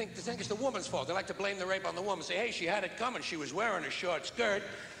that way. They think it's the woman's fault. They like to blame the rape on the woman. Say, hey, she had it coming. She was wearing a short skirt.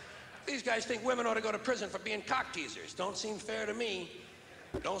 These guys think women ought to go to prison for being cock teasers. Don't seem fair to me.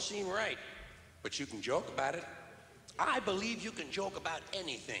 Don't seem right. But you can joke about it. I believe you can joke about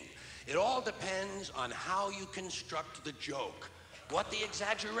anything. It all depends on how you construct the joke. What the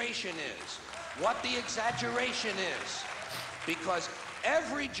exaggeration is. What the exaggeration is. Because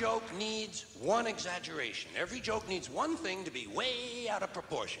every joke needs one exaggeration. Every joke needs one thing to be way out of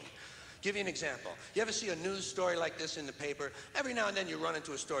proportion. Give you an example. You ever see a news story like this in the paper? Every now and then you run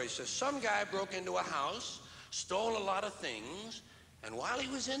into a story that says some guy broke into a house, stole a lot of things, and while he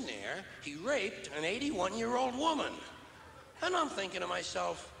was in there, he raped an 81-year-old woman. And I'm thinking to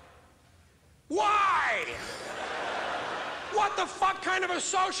myself, why? What the fuck kind of a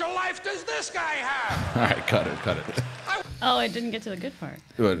social life does this guy have? All right, cut it. Oh, I didn't get to the good part.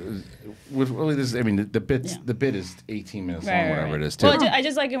 Well, this, I mean, the bit is 18 minutes long, whatever it is. Too. Well, I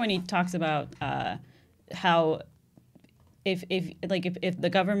just like it when he talks about how if the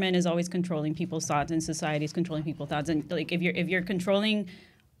government is always controlling people's thoughts and society is controlling people's thoughts, and like if you're controlling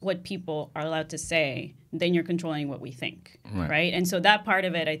what people are allowed to say, then you're controlling what we think, right? And so that part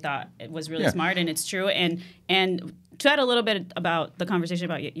of it, I thought it was really smart, and it's true. And to add a little bit about the conversation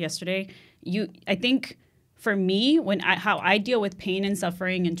about yesterday, I think for me, how I deal with pain and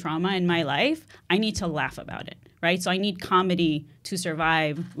suffering and trauma in my life, I need to laugh about it, right? So I need comedy to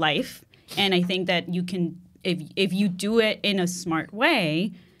survive life, and I think that you can, if you do it in a smart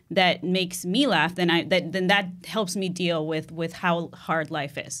way that makes me laugh, then that helps me deal with how hard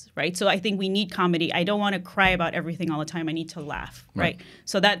life is, right? So I think we need comedy. I don't want to cry about everything all the time. I need to laugh, right?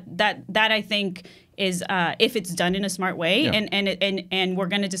 So that I think is if it's done in a smart way, and we're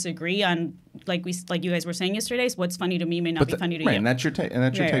going to disagree on like you guys were saying yesterday. So what's funny to me may not be funny to you. And that's your take. And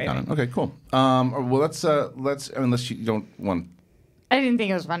that's your take on it. Okay, cool. Well, let's unless you don't want. I didn't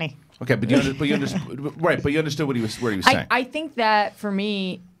think it was funny. Okay, but you understood, right? But you understood what he was saying. I think that for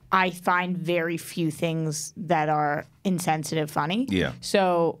me, I find very few things that are insensitive funny. Yeah.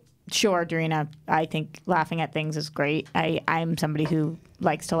 So sure, Dorina, I think laughing at things is great. I'm somebody who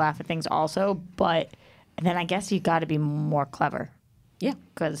likes to laugh at things also, but then I guess you got to be more clever. Yeah.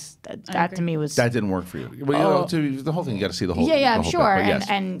 Because that to me was... That didn't work for you. Well, the whole thing, you got to see the whole... Yeah, I'm whole sure. Bit, yes.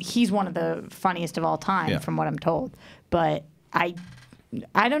 And he's one of the funniest of all time, from what I'm told. But I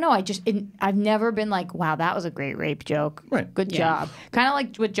don't know. I've never been like, wow, that was a great rape joke. Right. Good job. Kind of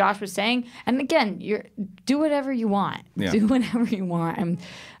like what Josh was saying. And again, do whatever you want. Yeah. Do whatever you want.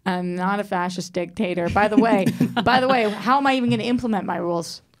 I'm not a fascist dictator. By the way, how am I even going to implement my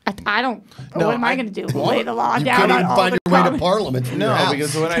rules? I don't. No, what am I going to do? Lay the law You down can't on even all find the your way to comments? Parliament from your house.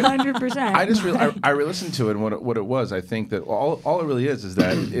 because when I 100%. I re-listened to it, and what it was, I think that all it really is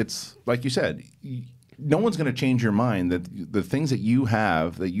that it's like you said. No one's going to change your mind that the things that you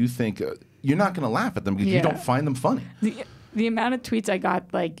have that you think you're not going to laugh at them because you don't find them funny. The amount of tweets I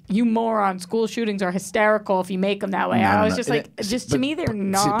got, like, you moron, school shootings are hysterical if you make them that way. No, I was no. just to me, they're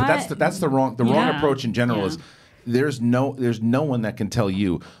not. But that's the wrong approach in general is there's no one that can tell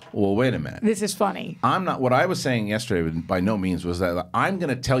you, well, wait a minute. This is funny. I'm not. What I was saying yesterday, by no means, was that I'm going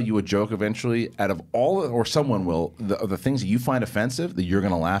to tell you a joke eventually. Out of all, or someone will, the things that you find offensive that you're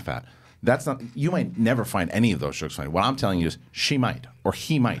going to laugh at. That's not. You might never find any of those jokes funny. What I'm telling you is, she might or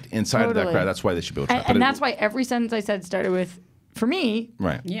he might inside of that crowd. That's why they should be able to. And that's why every sentence I said started with, for me.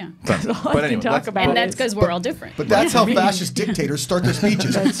 Right. Yeah. But anyway, and that's because we're all different. But that's how fascist dictators start their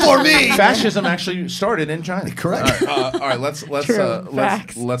speeches. For me, fascism actually started in China. Correct. All right. Let's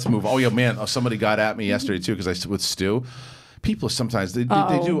move. Oh yeah, man. Somebody got at me yesterday too because with Stu. People sometimes they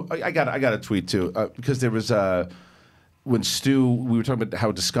do. I got a tweet too because there was when Stu, we were talking about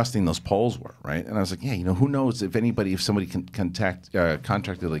how disgusting those polls were, right? And I was like, yeah, who knows if somebody can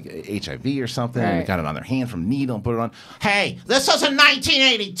contracted like HIV or something, and got it on their hand from needle and put it on. Hey, this was in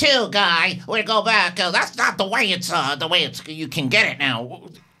 1982, guy. We go back. That's not the way it's you can get it now.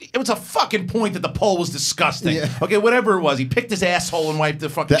 It was a fucking point that the poll was disgusting. Yeah. Okay, whatever it was, he picked his asshole and wiped the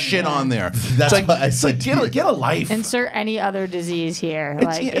fucking shit on there. That's it's like, what I said. Get a life. Insert any other disease here.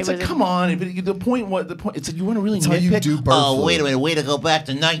 Come on. The point. It's like you want to really nitpick. You do oh, wait a minute. Way to go back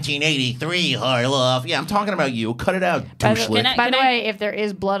to 1983, Harloff. Yeah, I'm talking about you. Cut it out, By douchely. the way, if there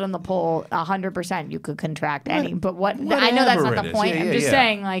is blood on the poll, 100% you could contract any. But I know that's not the point. I'm just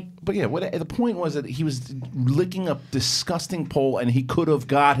saying, like. But yeah, the point was that he was licking a disgusting poll, and he could have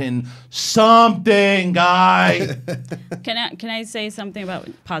gotten something, guy. Can I say something about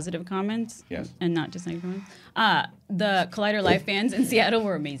positive comments? Yes. And not just negative comments. The Collider Live fans in Seattle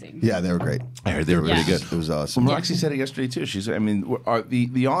were amazing. Yeah, they were great. I heard they were really good. It was awesome. Well, Roxy said it yesterday too.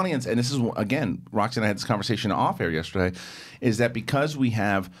 The audience, and this is again, Roxy and I had this conversation off air yesterday, is that because we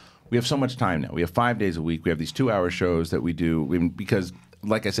have so much time now. We have 5 days a week. We have these 2-hour shows that we do because.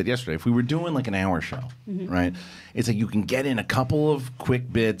 Like I said yesterday, if we were doing like an hour show, right? It's like you can get in a couple of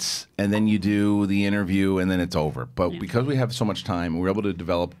quick bits and then you do the interview and then it's over. But because we have so much time, we're able to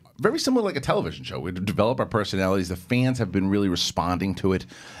develop very similar like a television show. We develop our personalities. The fans have been really responding to it,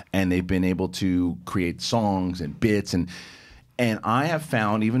 and they've been able to create songs and bits and I have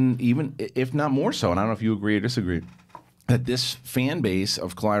found even if not more so, and I don't know if you agree or disagree, that this fan base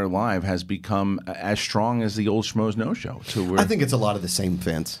of Collider Live has become as strong as the old Schmoes No Show. I think it's a lot of the same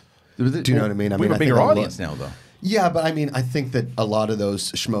fans. Do you know what I mean? We have a bigger audience now, though. Yeah, but I mean, I think that a lot of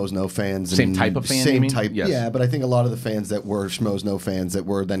those Schmoes No fans, same type of fan, same type, yes. Yeah. But I think a lot of the fans that were Schmoes No fans, that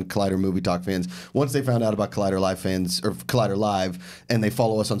were then Collider Movie Talk fans, once they found out about Collider Live fans or Collider Live, and they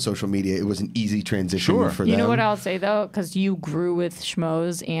follow us on social media, it was an easy transition for them. You know what I'll say though, because you grew with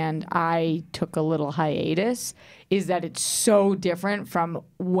Schmoes and I took a little hiatus, is that it's so different from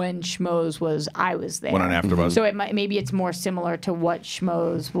when Schmoes I was there. Went on AfterBuzz. So maybe it's more similar to what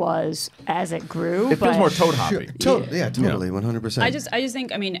Schmoes was as it grew. It feels more toad hoppy. Yeah, totally, 100%. I just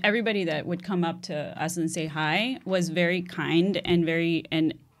think, I mean, everybody that would come up to us and say hi was very kind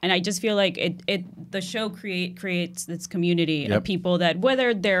and and I just feel like the show creates this community of people that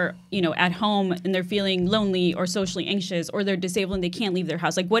whether they're at home and they're feeling lonely or socially anxious or they're disabled and they can't leave their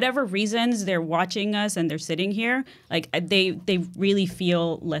house, like whatever reasons they're watching us and they're sitting here, like they really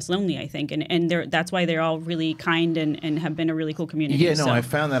feel less lonely, I think, and that's why they're all really kind and have been a really cool community. Yeah, no, I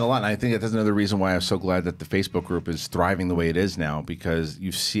found that a lot, and I think that's another reason why I'm so glad that the Facebook group is thriving the way it is now, because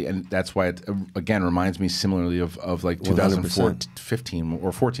you see, and that's why it again reminds me similarly of like 2015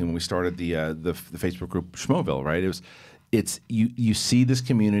 or 14 when we started the Facebook group Schmoeville, right? It's you see this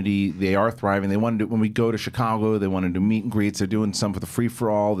community, they are thriving. They want to do, when we go to Chicago, they want to do meet and greets. They're doing some for the free for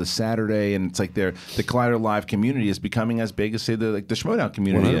all this Saturday, and it's like the Collider Live community is becoming as big as say the Schmoedown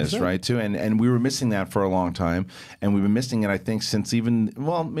community 100%. Is, right? Too, and we were missing that for a long time, and we've been missing it I think since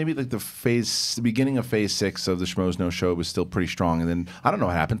maybe like the beginning of phase 6 of the Schmoes No Show was still pretty strong, and then I don't know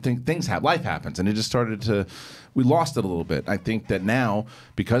what happened. Life happens, and it just started to. We lost it a little bit. I think that now,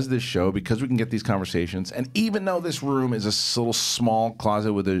 because of this show, because we can get these conversations, and even though this room is a little small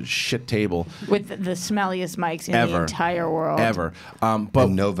closet with a shit table. With the smelliest mics in the entire world. Ever. But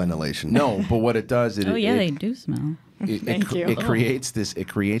no ventilation. No, but what it does... they do smell. Thank you. It creates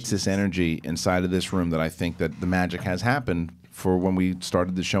this energy inside of this room that I think that the magic has happened for when we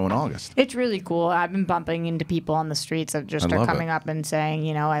started the show in August. It's really cool. I've been bumping into people on the streets that just are coming up and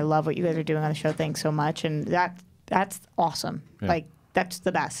saying, I love what you guys are doing on the show. Thanks so much. And that's awesome. Yeah. Like, that's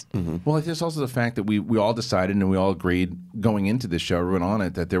the best. Mm-hmm. Well, there's also the fact that we all decided and we all agreed going into this show, everyone on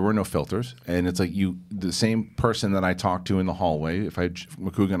it, that there were no filters. And it's like the same person that I talk to in the hallway, if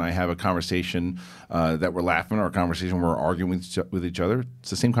Macuga and I have a conversation that we're laughing or a conversation where we're arguing with each other, it's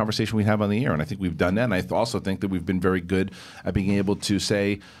the same conversation we have on the air. And I think we've done that. And I also think that we've been very good at being able to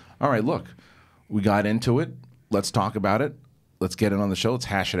say, all right, look, we got into it. Let's talk about it. Let's get it on the show. Let's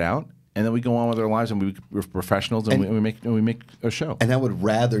hash it out. and then we go on with our lives, and we're professionals, and we make a show. And I would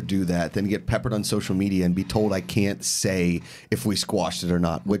rather do that than get peppered on social media and be told I can't say if we squashed it or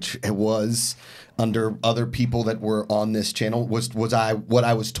not, which it was under other people that were on this channel was what I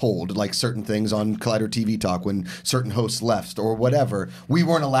was told, like certain things on Collider TV Talk when certain hosts left or whatever. We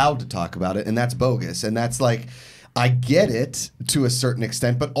weren't allowed to talk about it, and that's bogus. And that's like, I get it to a certain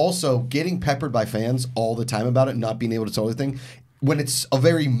extent, but also getting peppered by fans all the time about it and not being able to tell everything. When it's a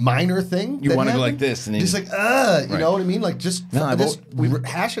very minor thing, you want to go like this, and just like, you know what I mean? Like, just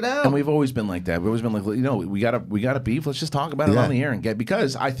hash it out. And we've always been like that. We've always been like, we gotta beef. Let's just talk about it on the air and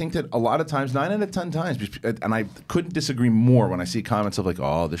because I think that a lot of times, 9 out of 10 times, and I couldn't disagree more when I see comments of like,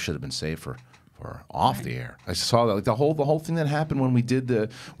 oh, this should have been saved for off the air. I saw that, like the whole thing that happened when we did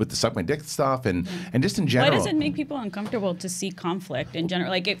with the suck my dick stuff and just in general. Why does it make people uncomfortable to see conflict in general?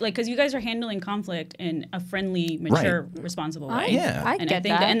 Like because you guys are handling conflict in a friendly, mature, responsible way. I get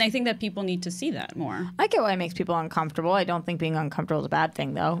that. And I think that people need to see that more. I get why it makes people uncomfortable. I don't think being uncomfortable is a bad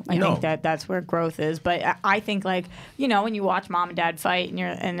thing, though. I think that's where growth is. But I think, like, when you watch mom and dad fight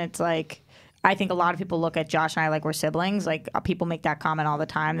and it's like, I think a lot of people look at Josh and I like we're siblings. Like people make that comment all the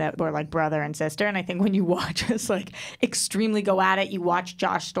time that we're like brother and sister. And I think when you watch us like extremely go at it, you watch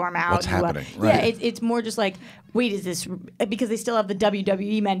Josh storm out. What's happening? Yeah, it's more just like, wait, is this because they still have the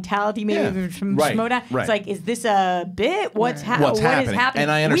WWE mentality maybe from Schmoedown? It's like, is this a bit? What is happening?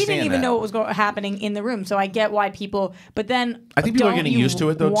 And I understand we didn't even know what was happening in the room. So I get why people. But then I think people are getting used to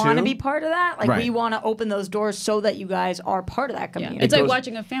it though too. Want to be part of that? Like we want to open those doors so that you guys are part of that community. It's like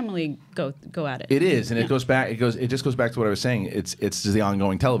watching a family go at it. It is, and it goes back. It just goes back to what I was saying. It's the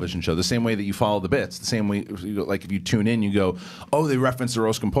ongoing television show. The same way that you follow the bits. The same way, like if you tune in, you go, oh, they referenced the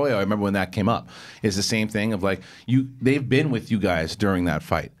roast con pollo. I remember when that came up. It's the same thing of like they've been with you guys during that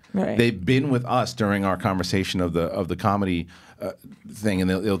fight. Right. They've been with us during our conversation of the comedy thing, and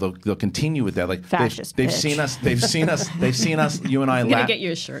they'll continue with that. Like they've seen us. They've seen us. You and I. I'm gonna get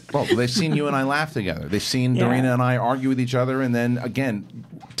you a shirt. Well, they've seen you and I laugh together. They've seen Dorina and I argue with each other, and then again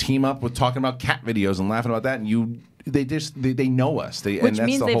team up with talking about cat videos and laughing about that. And they know us. Which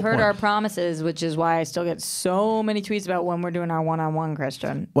means they've heard our promises, which is why I still get so many tweets about when we're doing our one-on-one,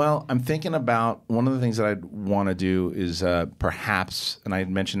 Kristian. Well, I'm thinking about one of the things that I'd want to do is perhaps, and I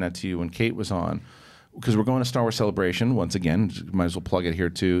had mentioned that to you when Kate was on, because we're going to Star Wars Celebration once again. Might as well plug it here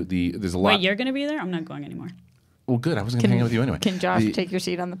too. There's a lot. Wait, you're going to be there? I'm not going anymore. Well, good. I was going to hang out with you anyway. Can Josh take your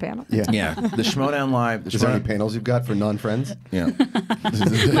seat on the panel? Yeah. The Schmoedown Live. Is there any panels you've got for non-friends? Yeah.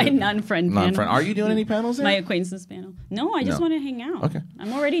 My non-friend panel. Are you doing any panels there? My acquaintances panel. No, I just want to hang out. Okay.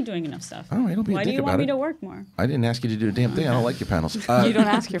 I'm already doing enough stuff. All right, don't be a Why dick do you want about me it. to work more? I didn't ask you to do a damn thing. I don't like your panels. You don't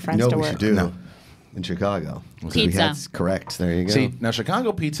ask your friends to we work. should do in Chicago. Pizza. Correct. There you go. See, now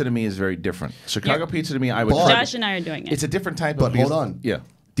Chicago pizza to me is very different. Chicago pizza to me, I would. Josh and I are doing it. It's a different type But of. hold on. Yeah.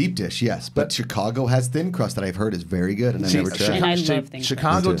 Deep dish, yes, but Chicago has thin crust that I've heard is very good, and I never tried. And I love things.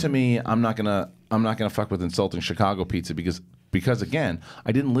 Chicago to me, I'm not gonna fuck with insulting Chicago pizza because again,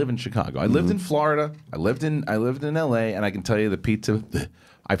 I didn't live in Chicago. I lived in Florida. I lived in LA, and I can tell you the pizza.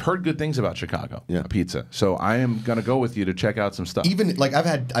 I've heard good things about Chicago pizza, so I am gonna go with you to check out some stuff. Even like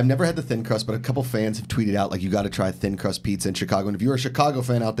I've never had the thin crust, but a couple fans have tweeted out like you got to try thin crust pizza in Chicago. And if you're a Chicago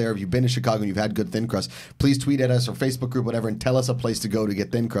fan out there, if you've been to Chicago and you've had good thin crust, please tweet at us or Facebook group, whatever, and tell us a place to go to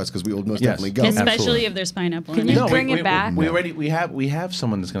get thin crust because we will most definitely go. Especially if there's pineapple. Can you bring it back? We have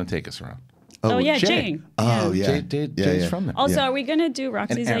someone that's gonna take us around. Oh yeah, Jay. Oh yeah, Jay's from there. Also, are we gonna do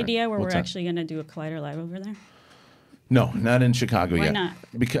Roxy's Aaron, idea where we're what's that? actually gonna do a Collider Live over there? No, not in Chicago Why yet. not?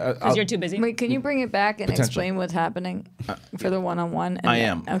 Because you're too busy. Wait, can you bring it back and explain what's happening for the one-on-one? I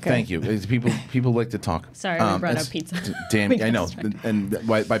am. Okay. Thank you. People like to talk. Sorry, I brought up pizza. Damn, I know. And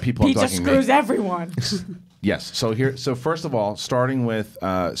by people, Pizza I'm talking screws everyone. Yes. So first of all, starting with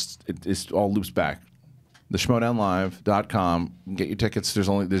it all loops back. The Schmoedownlive.com. Get your tickets.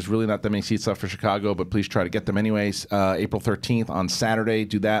 There's really not that many seats left for Chicago, but please try to get them anyways. April 13th on Saturday.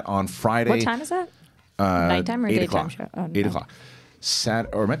 Do that on Friday. What time is that? Nighttime or 8 daytime o'clock. show? Oh, 8 no. o'clock.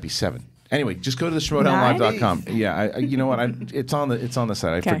 Or it might be 7. Anyway, just go to the Schmoedownlive.com. Yeah, you know what? It's on the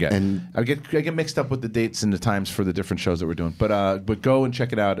site. I forget. And I get mixed up with the dates and the times for the different shows that we're doing. But go and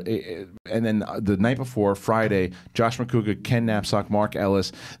check it out. And then the night before, Friday, Josh Macuga, Ken Knapsack, Mark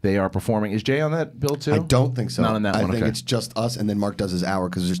Ellis, they are performing. Is Jay on that bill too? I don't think so. Not on that one. I think okay. it's just us, and then Mark does his hour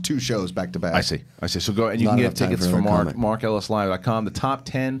because there's 2 shows back to back. I see. So go and you Not can enough get time tickets for for another comic. MarkEllisLive.com. The top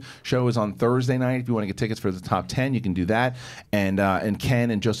 10 show is on Thursday night. If you want to get tickets for the top 10, you can do that. And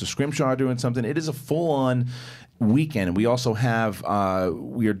Ken and Joseph Scrimshaw are doing something. It is a full-on weekend. We also have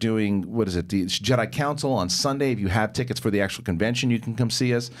we are doing the Jedi Council on Sunday. If you have tickets for the actual convention, you can come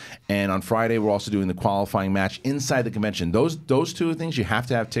see us. And on Friday, we're also doing the qualifying match inside the convention. Those two things you have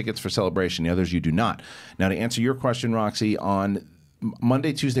to have tickets for Celebration. The others you do not. Now to answer your question, Roxy, on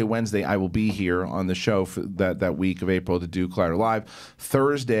Monday, Tuesday, Wednesday, I will be here on the show for that week of April to do Collider Live.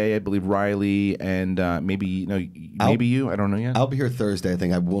 Thursday, I believe Riley and maybe you. I don't know yet. I'll be here Thursday. I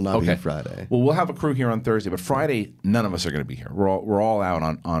think I will not be here Friday. Well, we'll have a crew here on Thursday, but Friday, none of us are going to be here. We're all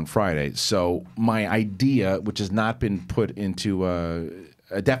out on Friday. So my idea, which has not been put into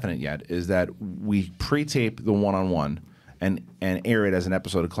a definite yet, is that we pre-tape the one-on-one. And air it as an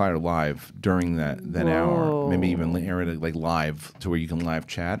episode of Collider Live during that hour. Maybe even air it like live to where you can live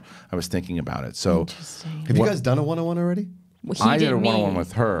chat. I was thinking about it. So, have you guys done a one-on-one already? I did a one-on-one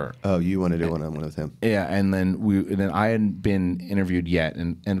with her. Oh, you want to do one-on-one with him? Yeah, and then I hadn't been interviewed yet,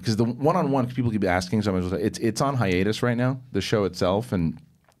 and because the one-on-one people keep asking, so it's on hiatus right now. The show itself, and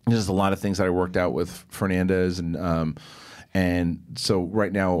there's a lot of things that I worked out with Fernandez and so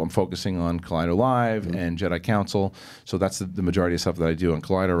right now I'm focusing on Collider Live and Jedi Council. So that's the majority of stuff that I do on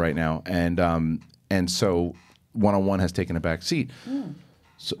Collider right now. And so one-on-one has taken a back seat.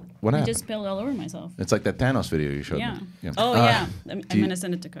 So what happened? I just spilled all over myself. It's like that Thanos video you showed me. Yeah. Oh, yeah. I'm going to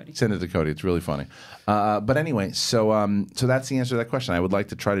send it to Cody. Send it to Cody. It's really funny. But anyway, so that's the answer to that question. I would like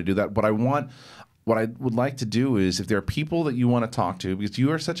to try to do that. What I would like to do is if there are people that you want to talk to, because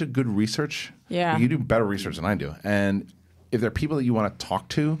you are such a good research. Yeah. You do better research than I do. And if there are people that you want to talk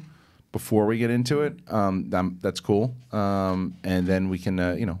to before we get into it, that's cool. And then we can,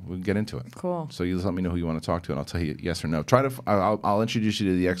 we can get into it. Cool. So you just let me know who you want to talk to, and I'll tell you yes or no. I'll introduce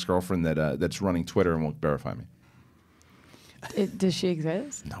you to the ex-girlfriend that's running Twitter and will verify me. Does she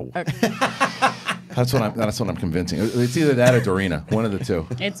exist? No. Okay. That's what I'm convincing. It's either that or Dorina. One of the two.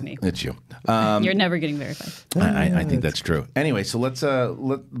 It's me. It's you. You're never getting verified. I think that's true. Anyway, so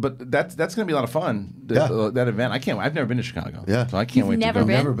but that's going to be a lot of fun. That event. I've never been to Chicago. Yeah. So I can't wait to go.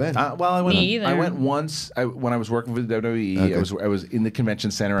 Never been. Well, I went once when I was working for the WWE. Okay. I was in the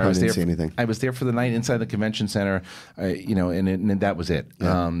convention center. I was there. See anything. I was there for the night inside the convention center. And that was it.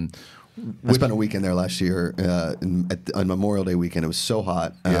 Yeah. I spent a weekend there last year on Memorial Day weekend. It was so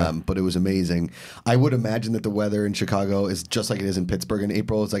hot, but it was amazing. I would imagine that the weather in Chicago is just like it is in Pittsburgh in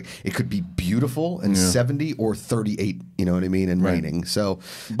April. It's like it could be beautiful and 70 or 38. You know what I mean, and raining. So,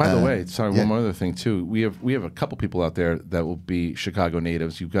 by the way, sorry, one more other thing too. We have a couple people out there that will be Chicago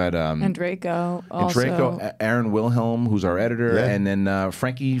natives. You've got Draco, Aaron Wilhelm, who's our editor, and then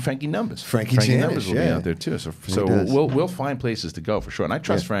Frankie Numbers. Frankie Numbers will be out there too. So we'll find places to go for sure. And I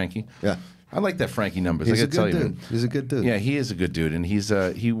trust Frankie. Yeah, I like that Frankie Numbers. He's I got to tell you, dude. He's a good dude. Yeah, he is a good dude, and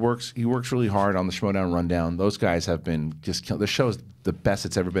he works really hard on the Schmoedown Rundown. Those guys have been just the show's the best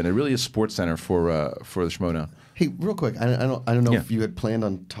it's ever been. It really is Sports Center for the Schmoedown. Hey, real quick, I don't know if you had planned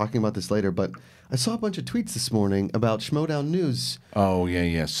on talking about this later, but I saw a bunch of tweets this morning about Schmoedown News. Oh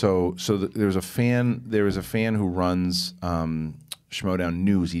yeah. So there's a fan. There is a fan who runs Schmoedown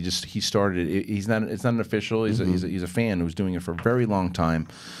News. He started it. It's not an official. He's a fan who's doing it for a very long time.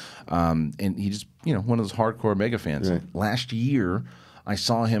 And he just, one of those hardcore mega fans. Right. Last year, I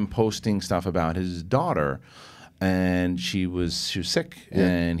saw him posting stuff about his daughter, and she was sick,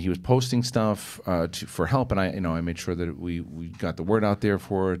 and he was posting stuff for help. And I made sure that we got the word out there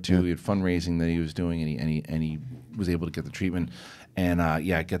for her too. He had fundraising that he was doing, and he was able to get the treatment. And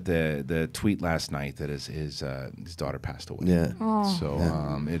I got the tweet last night that his daughter passed away. Yeah. Oh.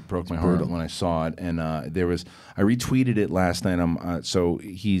 So it broke my heart when I saw it, and I retweeted it last night. So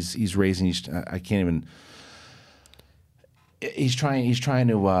he's raising. I can't even. He's trying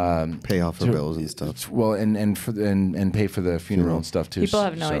to pay off her bills and stuff. Well, and pay for the funeral and stuff too. People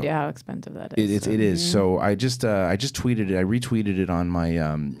have no idea how expensive that is. It is. So I just tweeted it. I retweeted it on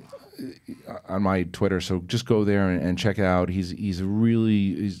my Twitter. So just go there and check it out. He's a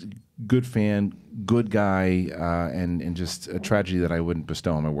good fan, good guy, and just a tragedy that I wouldn't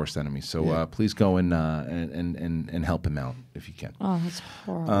bestow on my worst enemy. So please go and help him out if you can. Oh, that's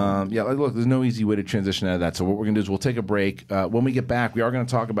horrible. Look, there's no easy way to transition out of that. So what we're gonna do is we'll take a break. When we get back, we are gonna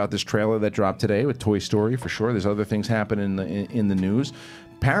talk about this trailer that dropped today with Toy Story for sure. There's other things happening in the news.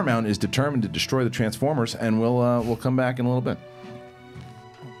 Paramount is determined to destroy the Transformers, and we'll come back in a little bit.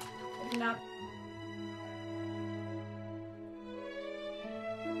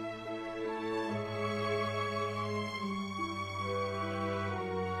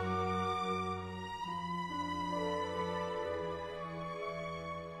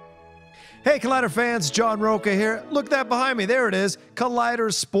 Hey, Collider fans, John Rocha here. Look that behind me. There it is,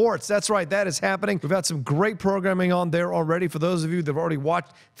 Collider Sports. That's right, that is happening. We've got some great programming on there already. For those of you that have already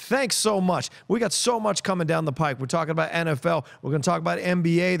watched, thanks so much. We got so much coming down the pike. We're talking about NFL. We're going to talk about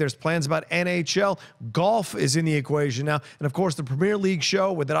NBA. There's plans about NHL. Golf is in the equation now. And, of course, the Premier League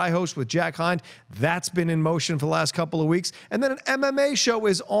show that I host with Jack Hind, that's been in motion for the last couple of weeks. And then an MMA show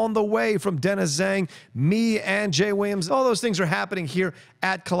is on the way from Dennis Zhang, me, and Jay Williams. All those things are happening here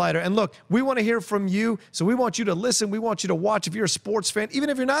at Collider. And look, we want to hear from you, so we want you to listen. We want you to watch. If you're a sports fan, even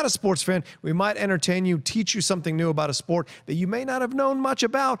if you're not a sports fan, we might entertain you, teach you something new about a sport that you may not have known much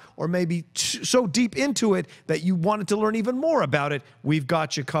about, or maybe so deep into it that you wanted to learn even more about it. We've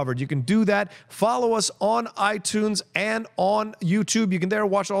got you covered. You can do that. Follow us on iTunes and on YouTube. You can there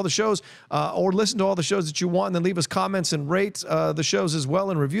watch all the shows or listen to all the shows that you want, and then leave us comments and rate the shows as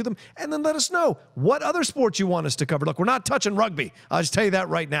well and review them, and then let us know what other sports you want us to cover. Look, we're not touching rugby. I'll just tell you that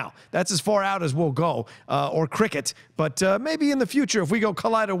right now. That's as far out as we'll go, or cricket. But maybe in the future, if we go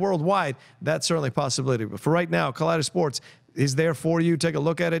Collider worldwide, that's certainly a possibility. But for right now, Collider Sports is there for you. Take a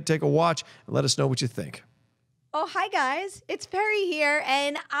look at it, take a watch, and let us know what you think. Oh, hi guys, it's Perry here,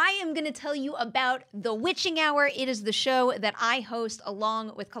 and I am going to tell you about The Witching Hour. It is the show that I host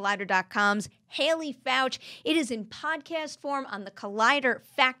along with Collider.com's Haley Fouch. It is in podcast form on the Collider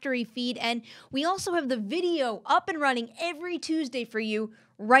Factory feed, and we also have the video up and running every Tuesday for you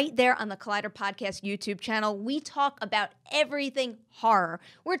right there on the Collider Podcast YouTube channel. We talk about everything horror.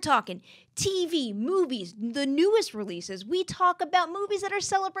 We're talking TV, movies, the newest releases. We talk about movies that are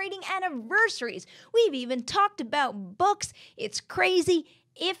celebrating anniversaries. We've even talked about books. It's crazy.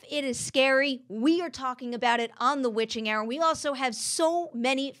 If it is scary, we are talking about it on The Witching Hour. We also have so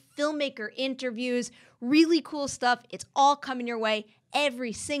many filmmaker interviews, really cool stuff. It's all coming your way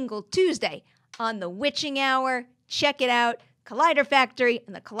every single Tuesday on The Witching Hour. Check it out. Collider Factory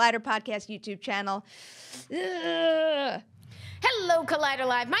and the Collider Podcast YouTube channel. Hello, Collider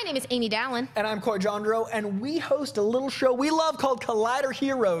Live. My name is Amy Dallin. And I'm Coy Jandro, and we host a little show we love called Collider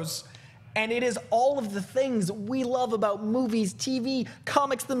Heroes. And it is all of the things we love about movies, TV,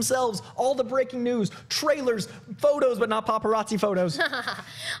 comics themselves, all the breaking news, trailers, photos, but not paparazzi photos.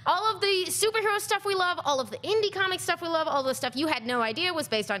 All of the superhero stuff we love, all of the indie comic stuff we love, all the stuff you had no idea was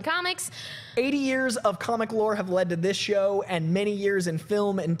based on comics. 80 years of comic lore have led to this show, and many years in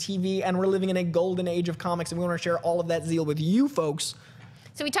film and TV, and we're living in a golden age of comics, and we want to share all of that zeal with you folks.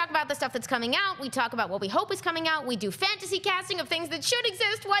 So we talk about the stuff that's coming out, we talk about what we hope is coming out, we do fantasy casting of things that should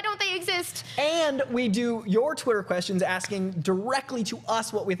exist, why don't they exist? And we do your Twitter questions asking directly to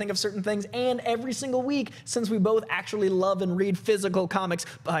us what we think of certain things, and every single week, since we both actually love and read physical comics,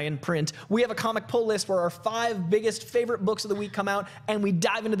 buy and print, we have a comic pull list where our 5 biggest favorite books of the week come out, and we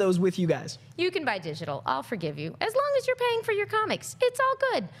dive into those with you guys. You can buy digital, I'll forgive you, as long as you're paying for your comics. It's all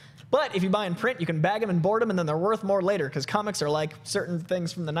good. But if you buy in print, you can bag them and board them, and then they're worth more later, because comics are like certain things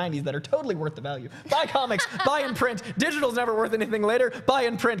from the 90s that are totally worth the value. Buy comics, buy in print. Digital's never worth anything later. Buy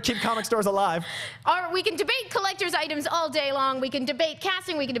in print, keep comic stores alive. Or we can debate collector's items all day long. We can debate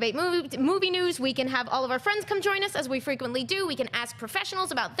casting, we can debate movie news. We can have all of our friends come join us, as we frequently do. We can ask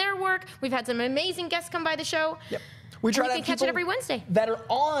professionals about their work. We've had some amazing guests come by the show. Yep. We try to can catch it every Wednesday. That are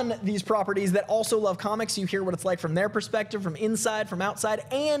on these properties that also love comics. You hear what it's like from their perspective, from inside, from outside,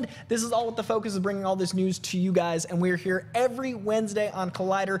 and this is all with the focus of bringing all this news to you guys. And we're here every Wednesday on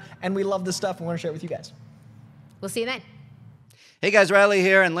Collider, and we love this stuff and want to share it with you guys. We'll see you then. Hey guys, Riley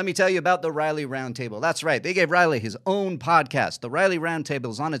here, and let me tell you about the Riley Roundtable. That's right, they gave Riley his own podcast. The Riley Roundtable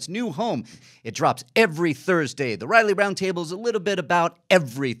is on its new home. It drops every Thursday. The Riley Roundtable is a little bit about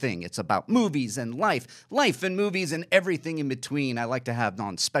everything. It's about movies and life and movies and everything in between. I like to have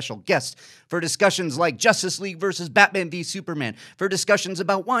on special guests for discussions like Justice League versus Batman v Superman, for discussions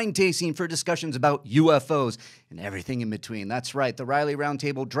about wine tasting, for discussions about UFOs, and everything in between. That's right, the Riley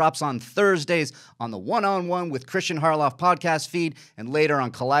Roundtable drops on Thursdays on the One-on-One with Kristian Harloff podcast feed, and later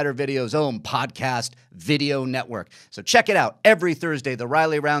on Collider Video's own podcast video network. So check it out every Thursday, the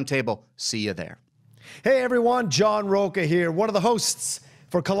Riley Roundtable. See you there. Hey everyone, John Rocha here, one of the hosts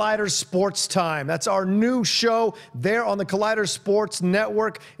for Collider Sports Time. That's our new show there on the Collider Sports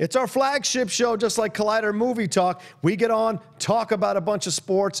Network. It's our flagship show, just like Collider Movie Talk. We get on, talk about a bunch of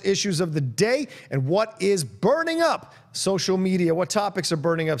sports issues of the day and what is burning up social media, what topics are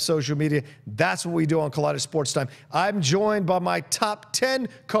burning up social media. That's what we do on Collider Sports Time. I'm joined by my top 10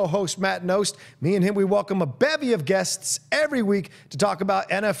 co-host, Matt Nost. Me and him, we welcome a bevy of guests every week to talk about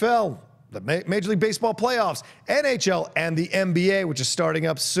NFL, the Major League Baseball playoffs, NHL, and the NBA, which is starting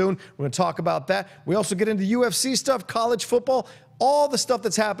up soon. We're going to talk about that. We also get into UFC stuff, college football, all the stuff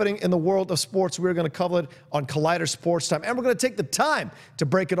that's happening in the world of sports. We're going to cover it on Collider Sports Time, and we're going to take the time to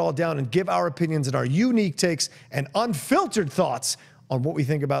break it all down and give our opinions and our unique takes and unfiltered thoughts on what we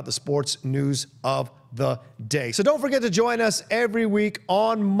think about the sports news of the day. So don't forget to join us every week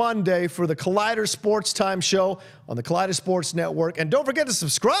on Monday for the Collider Sports Time show on the Collider Sports Network. And don't forget to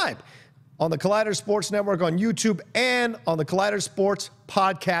subscribe on the Collider Sports Network on YouTube and on the Collider Sports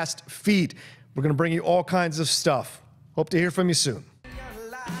podcast feed. We're going to bring you all kinds of stuff. Hope to hear from you soon.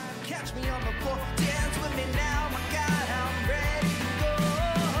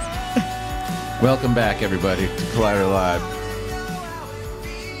 Welcome back, everybody, to Collider Live.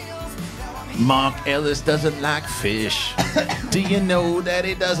 Mark Ellis doesn't like fish. Do you know that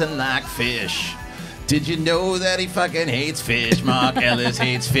he doesn't like fish? Did you know that he fucking hates fish? Mark Ellis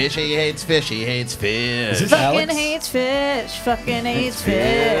hates fish. He hates fish. He hates fish. Fucking hates fish. Fucking hates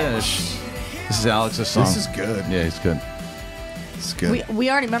fish. This is Alex's song. This is good. Yeah, it's good. It's good.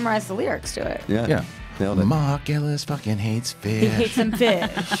 We already memorized the lyrics to it. Yeah. Nailed it. Mark Ellis fucking hates fish. He hates some fish.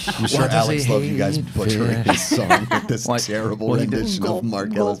 I'm sure Alex loved you guys butchering his song with this Like, terrible well, he did- rendition of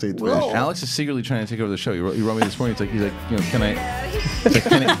Mark Ellis hates fish. Alex is secretly trying to take over the show. He wrote me this morning. He's like, you know, can I?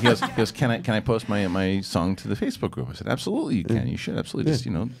 He's like, he goes, can I post my song to the Facebook group? I said, absolutely, you can. You should absolutely just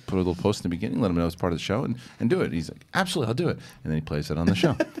put a little post in the beginning, let him know it's part of the show, and do it. He's like, absolutely, I'll do it. And then he plays it on the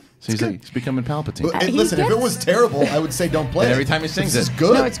show. So he's like, he's becoming Palpatine. Well, listen, if it was terrible, I would say don't play And it. every time he sings This it. is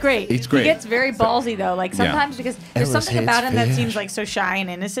good. No, it's great. It's great. He gets very ballsy though. Like sometimes because there's Ellis something about hates him that fish. seems like so shy and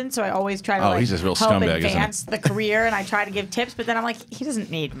innocent. So I always try to Oh, he's this real help scumbag, isn't he? advance the career, and I try to give tips. But then I'm like, he doesn't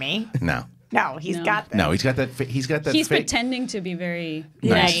need me. No. No, he's got this. No, he's got that. He's got that. He's fake. pretending to be very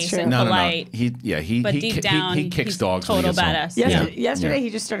Nice. nice and No. polite. But deep down, he kicks he's dogs. when he total gets home. badass. Yesterday he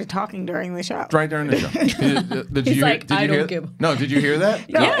just started talking during the show. Right during the show. Did He's you like, did you I hear don't give. No, did you hear that?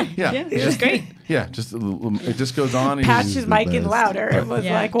 Yeah. Yeah. It was great. Yeah, just a little, it just goes on. And Patched his mic in louder and was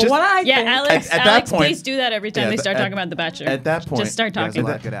like, well, what I think. Alex, At that Alex, point- please do that every time they start talking about The Bachelor. At that point, just start There's talking. a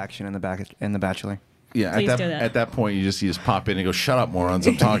lot of good action in The Bachelor. Yeah, Please do that. at that point, you just pop in and go, "Shut up, morons!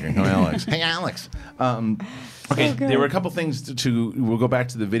 I'm talking." Come on, Alex. Hey, Alex. Okay, there were a couple things to. We'll go back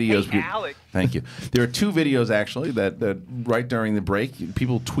to the videos. Hey, Alex. Thank you. There are two videos actually that right during the break,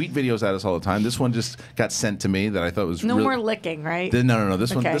 people tweet videos at us all the time. This one just got sent to me that I thought was No really, more licking, right? No.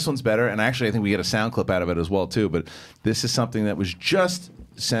 This Okay. one's better, and actually, I think we get a sound clip out of it as well too. But this is something that was just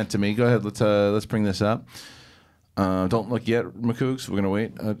sent to me. Go ahead. Let's bring this up. Don't look yet, Macuga. We're gonna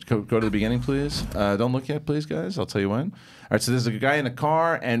wait. Go to the beginning, please. Don't look yet, please, guys. I'll tell you when. All right. So there's a guy in a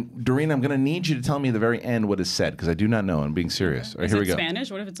car, and Dorina, I'm gonna need you to tell me at the very end what is said because I do not know. I'm being serious. All right, Is here it we go.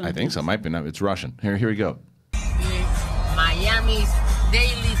 Spanish? What if it's I think so. Might be. No, it's Russian. Here we go. Miami's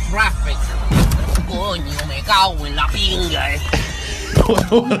daily traffic. Coño, me cago en la pinga.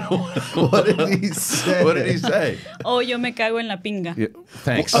 What did he say? What did he say? Oh, yo me cago en la pinga. Yeah,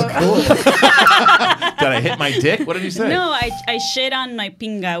 thanks. Oh, cool. Did I hit my dick? What did he say? No, I shit on my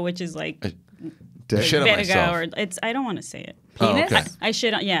pinga, which is like Shit on verga, myself. or it's. I don't want to say it. Oh, okay. I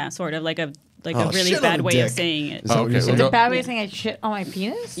shit on, yeah, sort of like a Oh, really shit on bad the way dick. of saying it. Is that what you're Okay, saying? we'll The go- bad way of saying I shit on my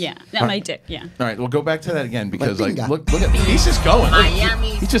penis? Yeah, not my dick. Yeah. All right, we'll go back to that again because like pinga. look at he's just going. Look,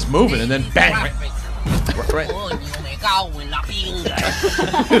 Miami's he's just moving and then bang. traffic. Right. Coño, me cago en la pinga.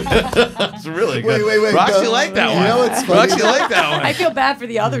 It's really good. Wait. Roxy go. liked that You one. know what's funny? Roxy liked that one. I feel bad for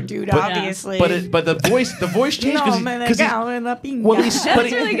the other dude, obviously. But the voice changed No, because me because cago en la pinga. well, he's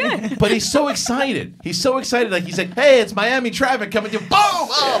That's really good. But he's so excited. He's so excited. Like he's like, "Hey, it's Miami traffic coming to boom!"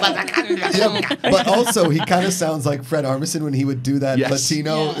 Oh, Yeah, but also he kind of sounds like Fred Armisen when he would do that Yes.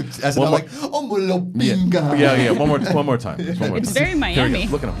 Latino as One I'm more- like, oh, my little pinga. yeah. One more time. Just one more It's time. very Here we Miami.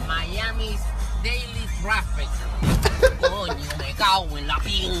 go. Look at him. Miami's daily traffic. Coño, me cago en la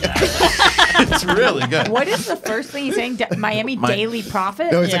pinga. It's really good. What is the first thing he's saying? Miami Daily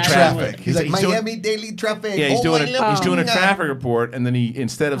Profit? No, it's Yeah, like I traffic. He's like, He's doing- Miami daily traffic. Yeah, he's Oh, doing my a little he's doing a pinga. traffic report, and then he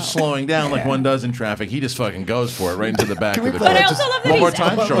instead of slowing down like one does in traffic, he just fucking goes for it right into the back of the play car. that? But I also love that One more he's-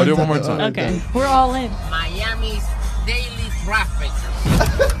 time. Sure, I'll do it one more time. Okay. We're all in. Miami's daily traffic.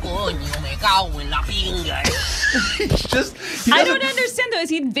 Coño, me cago en la pinga. He's just. He I doesn't- don't understand though. Is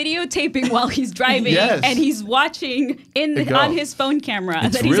he videotaping while he's driving Yes. and he's watching It goes. on his phone camera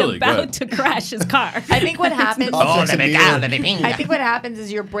It's that he's really about good. to crash his car? I think what happens. Oh, me cago en la pinga. I think what happens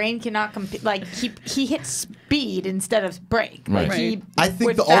is your brain cannot compete. Like he hits speed instead of brake. Like Right. he I think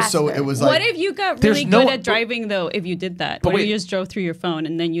went that also faster. it was like. What if you got There's really no- good at driving though? If you did that, But what if wait. you just drove through your phone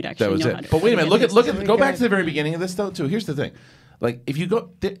and then you'd actually That was know how it. to. But wait a minute. Look at really go back good. to the very beginning of this though too. Here's the thing, like if you go,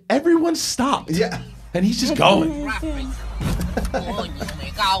 everyone stopped. Yeah. And he's just going. Traffic.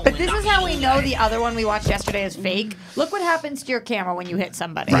 But this is how we know the other one we watched yesterday is fake. Look what happens to your camera when you hit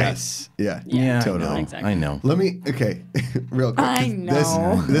somebody. Yes. Yeah. Totally. I know. Let me. Okay. Real quick. I 'cause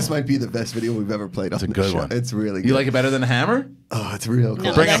know. This might be the best video we've ever played on the good show. one. It's really good. You like it better than the hammer? Oh, it's real cool.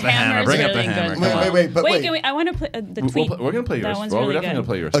 No, Bring up the hammer. Bring up the really hammer. good. Come on. Wait. But Wait, I want to play the tweet. We're gonna play yours. That one's Well, really we're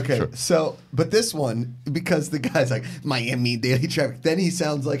definitely good. gonna play yours. Okay, Sure. so, but this one, because the guy's like, Miami Daily Traffic, then he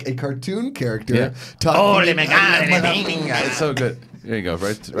sounds like a cartoon character. Yeah. Talking It's so good. There you go.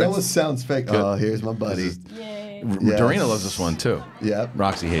 Right. That almost sounds fake. Good. Oh, here's my buddy. Yes. Dorina loves this one too. Yep.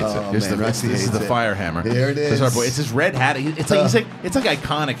 Roxy hates Oh, it. Here's man, Roxy this is hates the it. fire hammer. Here it This is. our boy. It's his red hat. It's like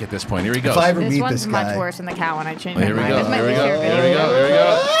iconic at this point. Here he goes. If I ever This meet one's this much guy. worse than the cow one. I changed Here we my go. mind. This Here we might go. be your Here we video. go. Here we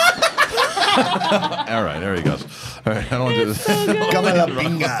go. All right, there he goes. All right, I don't want to do this. Come on, la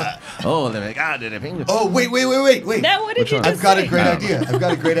pinga. Oh, let me God, did it pinga. Oh, wait. Now, what did Which you one? just I've got say? a great idea. I've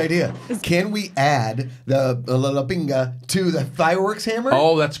got a great idea. Can we add the la pinga to the fireworks hammer?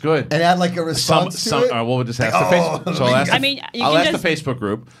 Oh, that's good. And add like a response to it? We'll just ask the Facebook. So I'll ask the Facebook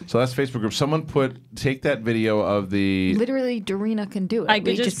group. So that's the Facebook group. Someone take that video of the. Literally, Dorina can do it. I could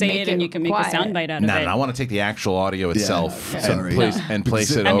We just say make it and you can make quiet. a soundbite out of No, it. I want to take the actual audio itself sorry. and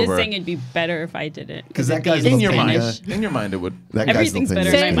place it I'm over. just saying it'd be better if I did it. Because that guy's in La your mind. Pinga. In your mind, it would. That guy's Everything's La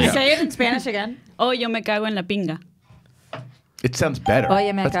better Pinga. in my mind. Say it in Spanish again. Oh, yo me cago en la pinga. It sounds better.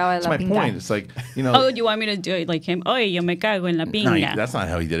 Oye, me cago en That's la my pinga. point. It's like Oh, you want me to do it like him? Oye, yo me cago en la No, pinga. that's not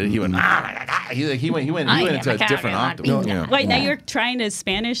how he did it. He went. He went into a different octave. No. Yeah. Wait, now you're trying to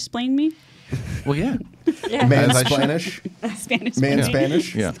Spanish explain me? Well, yeah. Man As I should. Spanish? Spanish. Man explain.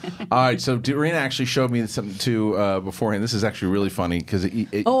 Spanish? Yeah. All right. So Dorina actually showed me something too beforehand. This is actually really funny because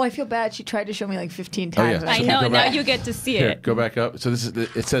Oh, I feel bad. She tried to show me like 15 Oh, yeah. times. I So know. go Now back. you get to see Here, it. go back up. So this is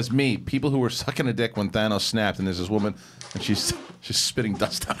it says me, people who were sucking a dick when Thanos snapped, and there's this woman, and she's spitting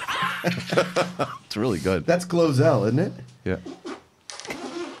dust out. It's really good. That's Glozell, isn't it? Yeah.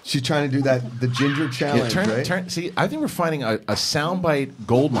 She's trying to do the ginger challenge, right? Turn. See, I think we're finding a soundbite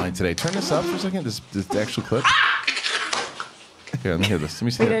gold mine today. Turn this up for a second. This actual clip. Here, let me hear this. Let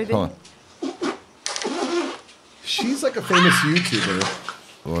me see Wait, it. Hold on. She's like a famous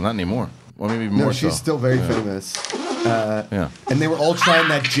YouTuber. Well, not anymore. Well, maybe No, more. she's so. still very famous. Yeah. And they were all trying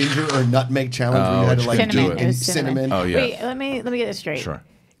that ginger or nutmeg challenge where you had to like Cinnamon. do It it was in cinnamon. Oh yeah. Wait, let me get this straight. Sure.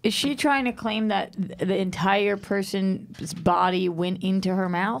 Is she trying to claim that the entire person's body went into her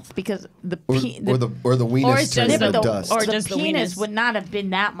mouth because the Or the weenus it's turned just into the- dust. or the just the penis weenus. would not have been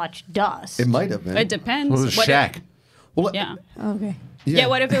that much dust. It might have been. It depends. Well, it was What Shaq. Well, yeah. Okay. Yeah.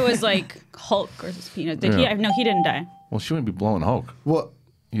 What if it was like Hulk or his penis? Did Yeah. he? No, he didn't die. Well, she wouldn't be blowing Hulk. Well,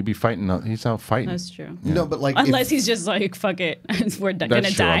 He'd be fighting. He's out fighting. That's true. no, but like Unless if, he's just like, fuck it, we're That's gonna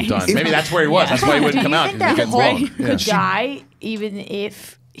true. die. I'm done. Maybe that's where he was. That's why he wouldn't come out. Do you 'cause think he that gets Hulk long. could die even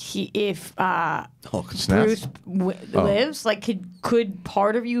if Hulk snaps. Bruce lives? Like, could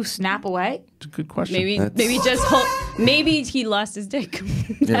part of you snap away? It's a good question. Maybe just Hulk. Maybe he lost his dick.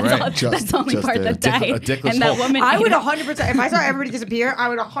 Yeah, right. That's the only Just part a that dick- died. a dickless and that Hulk. woman. I ate would it. 100%. If I saw everybody disappear, I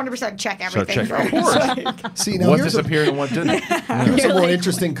would 100% check everything. check. first. see now what here's a, disappeared and what didn't? here's a more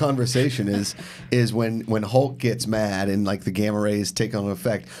interesting conversation is when Hulk gets mad and like the gamma rays take on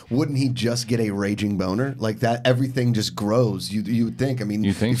effect, wouldn't he just get a raging boner like that? Everything just grows. You would think. I mean,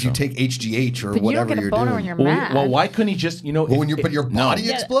 You think if you so. take HGH or But you whatever don't get a you're boner doing. when you're Well, mad. well, why couldn't he just, Well, when but your body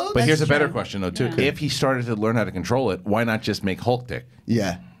Yeah, explodes. But here's a better true. question, though, too. Yeah. If he started to learn how to control it, why not just make Hulk dick?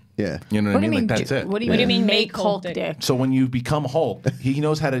 Yeah. You know what I mean? Like, that's it. What do you What do you mean mean make make Hulk Hulk dick? So when you become Hulk, he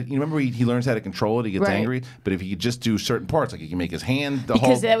knows how to. You remember he learns how to control it. He gets Right. angry, but if he could just do certain parts, like he can make his hand the Because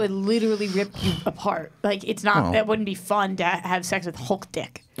Hulk. that would literally rip you apart. Like, it's not. Oh. That wouldn't be fun to have sex with Hulk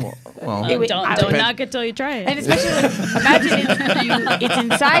dick. Well, It would- Don't I would- knock it till you try it. And especially, imagine it's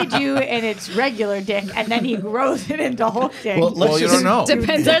inside you and it's regular dick, and then he grows it into Hulk dick. well, you don't know.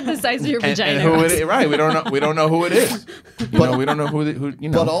 Depends on the size of your vagina. And who it is, right? We don't know. We don't know who it is. You know, we don't know who. You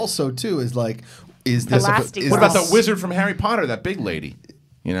know. But also too is like, is this? Elastic Is what about this- the wizard from Harry Potter? That big lady.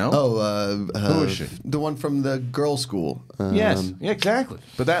 You know. Oh, Who is she? The one from the girls' school. Yes. Yeah. Exactly.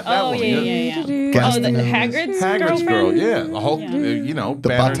 But that Oh one. yeah, you know, yeah. Oh, the Gaston- Hagrid's Hagrid's girl. girlfriend? Yeah. The Hulk. You know. The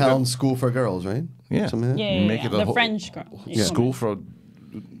banner- Batown School for Girls, right? Yeah. Something like that? Yeah, You make it the whole- French girl. Yeah. School for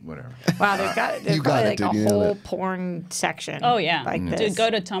whatever. Wow, there's You got probably it, like dude. a You nailed whole it. porn section. Oh yeah. like Dude, this. go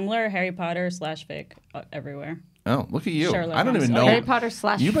to Tumblr, Harry Potter /fic everywhere. Oh, look at you! Sherlock I don't even Holmes. know. Oh, yeah. Harry Potter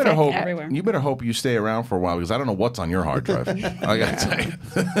 / You better fic hope. everywhere. You better hope you stay around for a while because I don't know what's on your hard drive. I gotta tell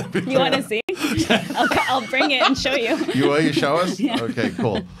you. You want to see? I'll bring it and show you. Will you show us? Yeah. Okay,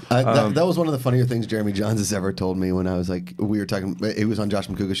 cool. That was one of the funnier things Jeremy Johns has ever told me when I was like, we were talking, it was on Josh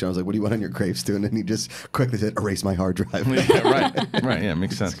McCouga's show. I was like, what do you want on your gravestone? And he just quickly said, erase my hard drive. Yeah, right, yeah,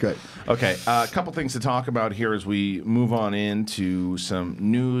 makes sense. Great. Okay, a couple things to talk about here as we move on into some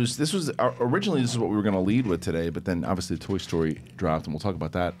news. This was originally this is what we were going to lead with today, but then obviously Toy Story dropped, and we'll talk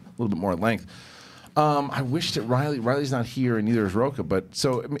about that a little bit more at length. I wish that Riley's not here, and neither is Rocha. But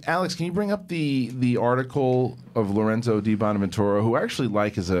so, I mean, Alex, can you bring up the article of Lorenzo Di Bonaventura, who I actually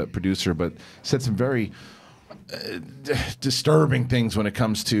like as a producer, but said some very disturbing things when it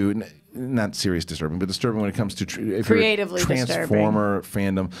comes to not serious disturbing, but disturbing when it comes to creatively Transformer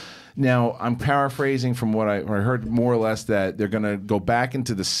fandom. Now, I'm paraphrasing from what I heard, more or less that they're going to go back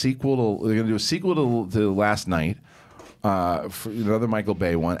into the sequel. They're going to do a sequel to Last Night. For another Michael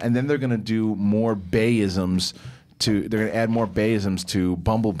Bay one, and then they're going to do more Bayisms they're going to add more Bayisms to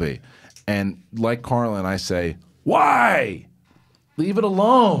Bumblebee. And like Carlin, I say, why? Leave it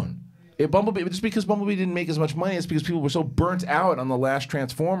alone. Bumblebee, just because Bumblebee didn't make as much money, it's because people were so burnt out on the last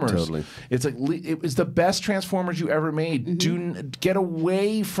Transformers. Totally. It's like it was the best Transformers you ever made. Get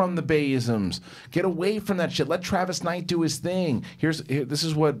away from the Bayisms. Get away from that shit. Let Travis Knight do his thing. This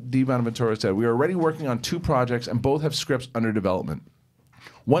is what Di Bonaventura said. We are already working on 2 projects, and both have scripts under development.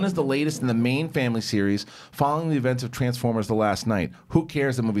 One is the latest in the main family series, following the events of Transformers: The Last Night. Who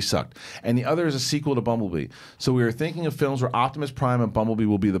cares? The movie sucked. And the other is a sequel to Bumblebee. So we are thinking of films where Optimus Prime and Bumblebee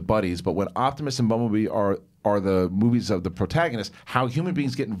will be the buddies, but when Optimus and Bumblebee are the movies of the protagonists, how human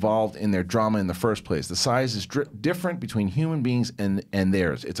beings get involved in their drama in the first place. The size is different between human beings and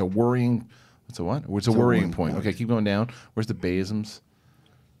theirs. It's a worrying. It's a what? It's a worrying point. Okay, keep going down. Where's the Bayisms?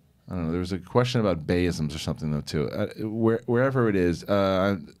 I don't know. There was a question about Bayisms or something though too. Wherever it is,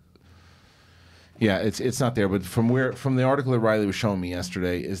 yeah, it's not there. But from the article that Riley was showing me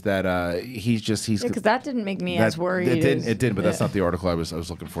yesterday is that he's because that didn't make me as worried. It did, but that's not the article I was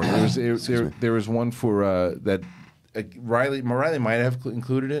looking for. There was one for that Riley might have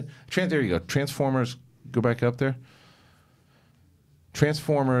included it. There you go. Transformers. Go back up there.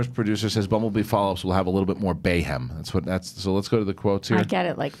 Transformers producer says Bumblebee follow-ups will have a little bit more bayhem. So let's go to the quotes here. I get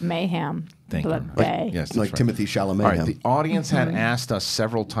it, like mayhem. Thank you. Bay. Yes, like right. Timothy Chalamet. All right, the audience had asked us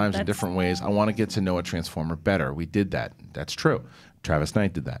several times in different ways, I want to get to know a Transformer better. We did that. That's true. Travis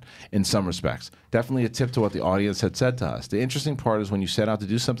Knight did that in some respects. Definitely a tip to what the audience had said to us. The interesting part is when you set out to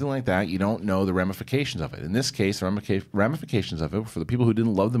do something like that, you don't know the ramifications of it. In this case, the ramifications of it, for the people who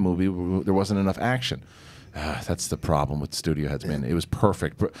didn't love the movie, there wasn't enough action. That's the problem with studio heads, man. It was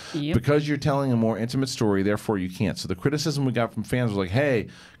perfect. Because you're telling a more intimate story, therefore you can't. So the criticism we got from fans was like, hey,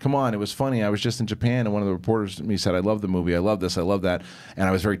 come on, it was funny. I was just in Japan, and one of the reporters to me said, I love the movie. I love this. I love that. And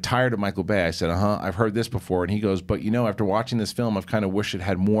I was very tired of Michael Bay. I said, I've heard this before. And he goes, but after watching this film, I've kind of wished it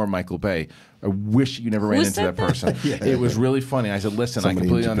had more Michael Bay. I wish you never ran into that person. It was really funny. I said, listen, I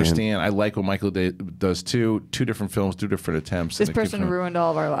completely understand. I like what Michael does too. 2 different films, 2 different attempts. This person ruined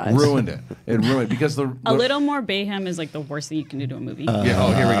all of our lives. Ruined it. It ruined it because a little more bayhem is like the worst thing you can do to a movie.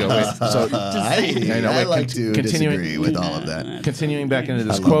 Yeah. Here we go. Wait. So I like to disagree with all of that. Continuing back into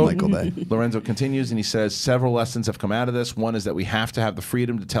this quote, Lorenzo continues and he says, several lessons have come out of this. One is that we have to have the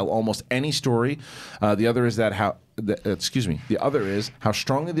freedom to tell almost any story. The other is the other is how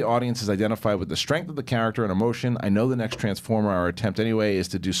strongly the audience is identified with the strength of the character and emotion. I know the next Transformer, our attempt anyway, is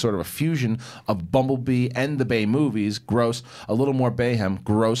to do sort of a fusion of Bumblebee and the Bay movies, gross, a little more Bayhem,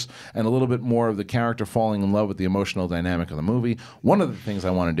 gross, and a little bit more of the character falling in love with the emotional dynamic of the movie. One of the things I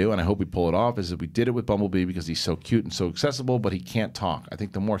want to do, and I hope we pull it off, is that we did it with Bumblebee because he's so cute and so accessible, but he can't talk. I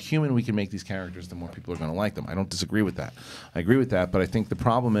think the more human we can make these characters, the more people are going to like them. I don't disagree with that. I agree with that, but I think the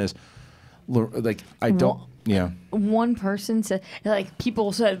problem is, like, I don't... Yeah. One person said, like,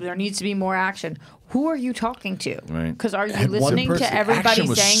 people said there needs to be more action. Who are you talking to? Right. Because are you listening to everybody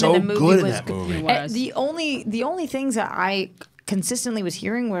saying that the movie was good? The only things that I consistently was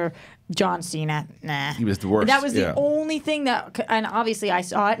hearing were John Cena. Nah. He was the worst. That was the only thing that, and obviously I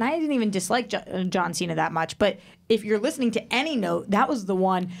saw it, and I didn't even dislike John Cena that much. But if you're listening to any note, that was the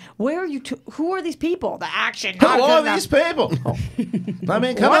one. Where are you? Who are these people? The action. Who are these people? I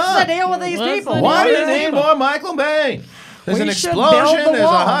mean, come on. What's the deal with these people? Why do you need more Michael Bay? There's an explosion. There's a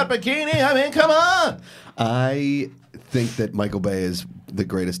hot bikini. I mean, come on. I think that Michael Bay is the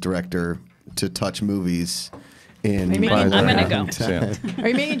greatest director to touch movies. I'm gonna go. Are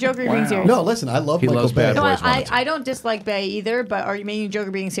you making a joke or are you being serious? No, listen, I love Michael Bay. No, I don't dislike Bay either, but are you making a joke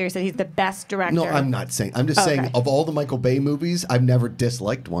or being serious that he's the best director? No, I'm not saying. I'm just saying of all the Michael Bay movies, I've never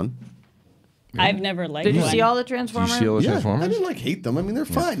disliked one. I've never liked Did you one. see all the Transformers? Did you see all the Yeah, Transformers? I didn't hate them. I mean, they're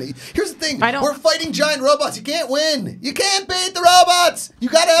fine. Here's the thing: I don't- we're fighting giant robots. You can't win. You can't beat the robots. You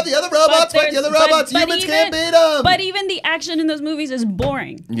gotta have the other robots fight the other robots. Humans can't beat them. But even the action in those movies is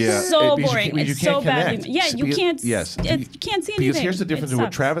boring. Yeah, So because boring. you It's can't so badly. connect. Yeah, you Because- can't. Yes, you can't see anything. Because here's the difference It with what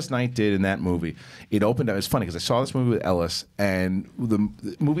sucks. Travis Knight did in that movie. It opened up. It's funny because I saw this movie with Ellis, and the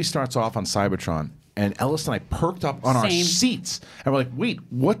movie starts off on Cybertron. And Ellis and I perked up on our Same. seats. And we're like, wait,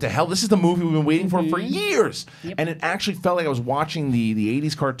 what the hell? This is the movie we've been waiting for years. And it actually felt like I was watching the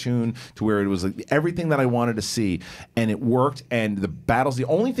 80s cartoon to where it was like everything that I wanted to see. And it worked. And the battles, the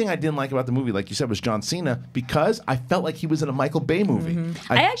only thing I didn't like about the movie, like you said, was John Cena, because I felt like he was in a Michael Bay movie.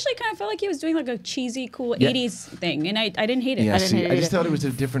 I actually kind of felt like he was doing like a cheesy, cool Yeah. 80s thing. And I didn't hate it. Yeah, I didn't hate I it just either. thought it was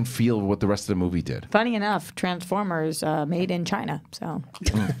a different feel of what the rest of the movie did. Funny enough, Transformers made in China. So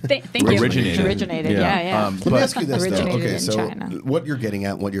Thank you. Originated. Yeah. Let me ask you this though. Originated Okay, in so China. what you're getting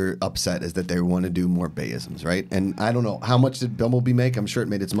at, what you're upset is that they want to do more Bayisms, right? And I don't know how much did Bumblebee make. I'm sure it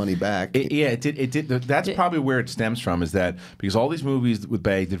made its money back. Yeah, it did. It did. That's probably where it stems from. Is that because all these movies with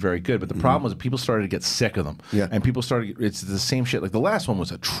Bay did very good, but the problem was that people started to get sick of them. Yeah. And people started. It's the same shit. Like the last one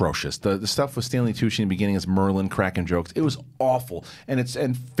was atrocious. The stuff with Stanley Tucci in the beginning as Merlin cracking jokes. It was awful. And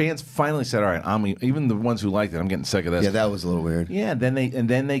fans finally said, all right, even the ones who liked it, I'm getting sick of this. Yeah, that was a little weird. Yeah, then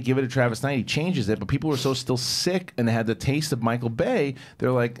they give it to Travis Knight. He changes it, but people were so still sick and had the taste of Michael Bay.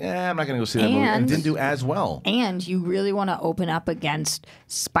 They're like, I'm not going to go see that movie. And it didn't do as well. And you really want to open up against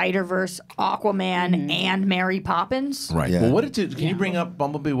Spider-Verse, Aquaman, and Mary Poppins? Right. Yeah. Well, what did it? Can you bring up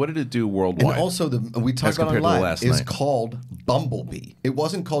Bumblebee? What did it do worldwide? And also, we talked as about it compared to the live, last is night? called Bumblebee. It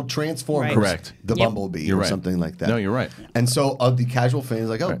wasn't called Transformers. Right. Correct. The Yep. Bumblebee You're or right. something like that. No, you're right. And so the casual fan is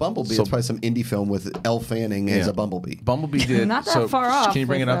like, oh, Right. Bumblebee. So- it's probably some indie film with Elle Fanning as a Bumblebee. Bumblebee did. Not that so, far off. Can you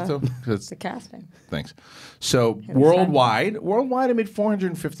bring it with, up though? 'Cause- the casting. Thanks. So worldwide, it made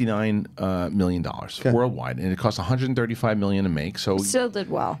 $459 million worldwide, and it cost $135 million to make. So Still did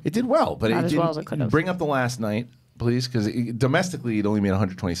well. it did well, but Not it as didn't well as it could have. bring up the last night, please, because domestically it only made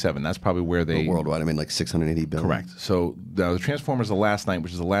 127. That's probably where they Worldwide, I mean, like 680 billion. correct. So the Transformers: The Last Night,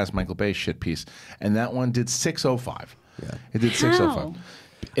 which is the last Michael Bay shit piece, and that one did 605. Yeah, it did 605.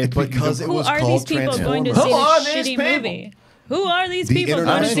 Because it Who was are called these people going to see Transformers. this shitty movie? Who are these The people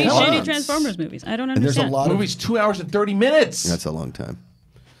going to see international shitty ones. Transformers movies? I don't And there's a understand. lot of movie's 2 hours and 30 minutes. That's a long time.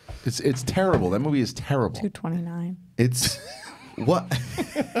 It's terrible. That movie is terrible. 229. It's what?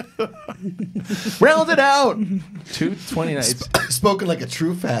 Round it out. 229. It's Spoken like a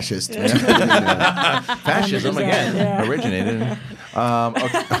true fascist. fascism again. Yeah. Originated. Okay.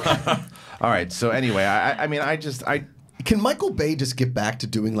 All right. So anyway, I mean, Can Michael Bay just get back to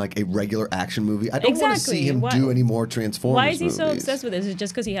doing like a regular action movie? I don't want to see Exactly. him Why- do any more Transformers Why is he movies. so obsessed with this? Is it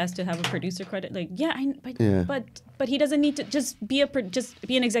just because he has to have a producer credit? Like, yeah, Yeah. but he doesn't need to just be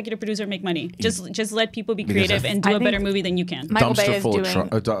an executive producer and make money. Just let people be Because creative I- and do I a better think movie than you can. Michael Bay dumpster is full of doing.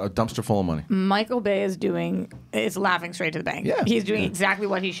 a dumpster full of money. Michael Bay is laughing straight to the bank. Yeah. He's doing exactly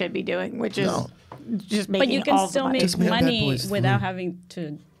what he should be doing, which is just making But you can all the still money. make Just make Bad money Boys without 3. having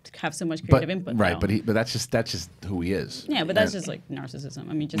to have so much But creative input. right, though. but that's just who he is. Yeah, but that's just like narcissism.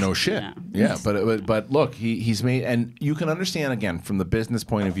 I mean, just No shit. Yeah, but look, he's made, and you can understand again from the business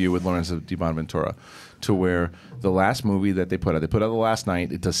point of view with Lorenzo Di Bonaventura, to where the last movie that they put out the last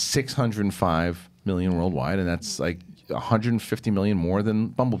night, it does 605 million worldwide, and that's like 150 million more than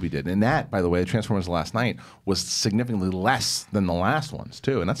Bumblebee did. And that, by the way, the Transformers Last Night was significantly less than the last ones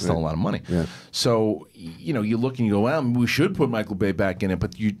too, and that's still a lot of money. Yeah. So you look and you go, well, we should put Michael Bay back in it,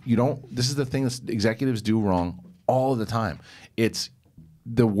 but you don't. This is the thing that executives do wrong all the time. It's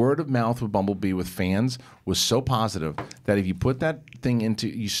the word of mouth with Bumblebee with fans was so positive that if you put that thing into,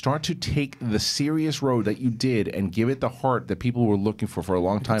 you start to take the serious road that you did and give it the heart that people were looking for a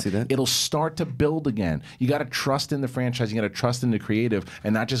long time, it'll start to build again. You got to trust in the franchise. You got to trust in the creative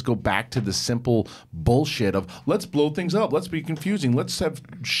and not just go back to the simple bullshit of let's blow things up. Let's be confusing. Let's have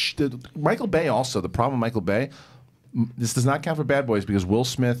Michael Bay also. The problem with Michael Bay, this does not count for Bad Boys because Will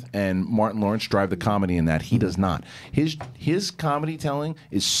Smith and Martin Lawrence drive the comedy in that. He does not. His comedy telling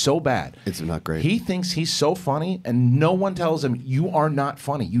is so bad. It's not great. He thinks he's so funny, and no one tells him, you are not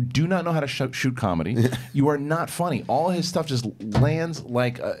funny. You do not know how to shoot comedy. You are not funny. All his stuff just lands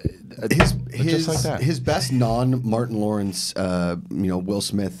like just like that. His best non-Martin Lawrence, Will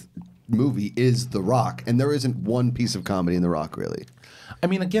Smith movie is The Rock, and there isn't one piece of comedy in The Rock really. I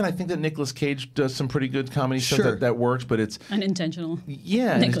mean, again, I think that Nicolas Cage does some pretty good comedy stuff that works, but it's unintentional.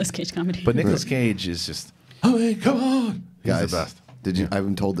 Yeah, Nicolas Cage comedy. But Nicolas Cage is just, oh, hey, come on, he's Guys, the best. Did you? I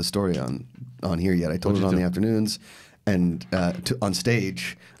haven't told the story on here yet. I told it on the afternoons, and on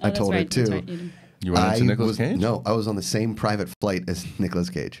stage I that's told right, it too. that's right, you did. You went into Nicolas Cage? No, I was on the same private flight as Nicolas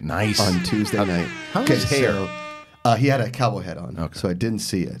Cage. Nice. On Tuesday night. How's his hair? He had a cowboy hat on, so I didn't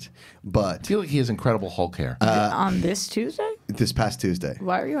see it. But I feel like he has incredible Hulk hair. On this Tuesday? This past Tuesday.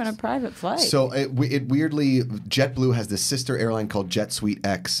 Why are you on a private flight? So it weirdly, JetBlue has this sister airline called Jet Suite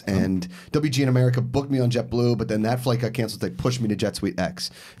X, and WG in America booked me on JetBlue, but then that flight got canceled. They pushed me to Jet Suite X.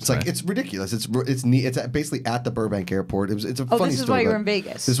 It's like it's ridiculous. It's neat. It's basically at the Burbank Airport. It's a funny story. This is why you were in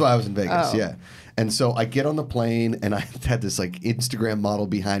Vegas. This is why I was in Vegas. Oh. Yeah. And so I get on the plane, and I had this like Instagram model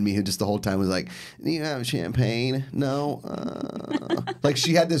behind me who just the whole time was like, "Do you have champagne? No." Like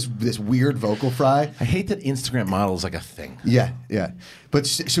she had this weird vocal fry. I hate that Instagram model is like a thing. Yeah, yeah. But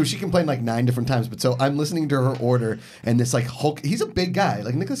so she complained like 9 different times. But so I'm listening to her order, and this like Hulk. He's a big guy.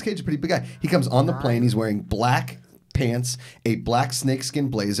 Like Nicolas Cage is a pretty big guy. He comes on the plane. He's wearing black pants, a black snakeskin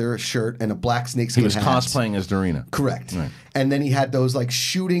blazer, shirt, and a black snakeskin He was hat. cosplaying as Dorina. Correct. Right. And then he had those like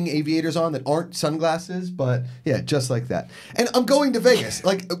shooting aviators on that aren't sunglasses, but yeah, just like that. And I'm going to Vegas.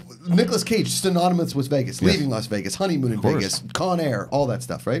 Like Nicolas Cage, synonymous with Vegas, leaving Las Vegas, honeymoon in Vegas, Con Air, all that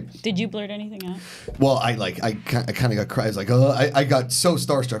stuff, right? Did you blurt anything out? Well, I kind of got cries like, oh, I got so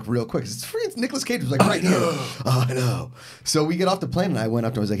starstruck real quick. It's Nicolas Cage was like right here. Oh, I know. So we get off the plane, and I went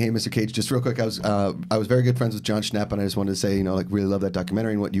up to him. I was like, hey, Mr. Cage, just real quick, I was very good friends with John Schnapp, and I just wanted to say, you know, like really love that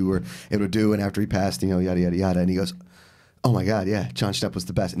documentary and what you were able to do. And after he passed, you know, yada yada yada. And he goes, oh my God, yeah, John Schnapp was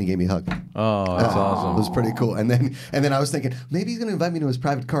the best, and he gave me a hug. Oh, that's awesome. It was pretty cool. And then I was thinking, maybe he's going to invite me to his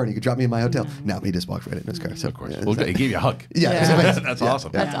private car, and he could drop me in my hotel. No, he just walked right in his car. So, of course. Well, he gave you a hug. Yeah, it's amazing. That's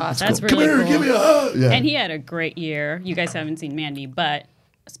awesome. That's awesome. That's That's cool. really Come here, cool. give me a hug. Yeah. And he had a great year. You guys haven't seen Mandy, but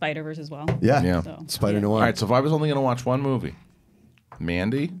Spider-Verse as well. Yeah, So, Spider Noir. All right, so if I was only going to watch one movie,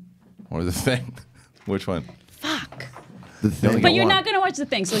 Mandy or The Thing, which one? Fuck. The Thing. But you're not going to watch The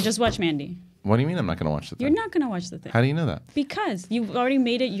Thing, so just watch Mandy. What do you mean I'm not going to watch The Thing? You're not going to watch The Thing. How do you know that? Because you've already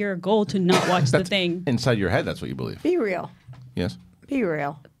made it your goal to not watch The Thing. Inside your head, that's what you believe. Be real. Yes. Be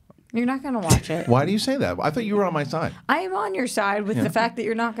real. You're not going to watch it. Why do you say that? I thought you were on my side. I am on your side with the fact that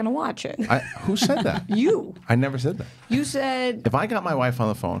you're not going to watch it. Who said that? You. I never said that. You said If I got my wife on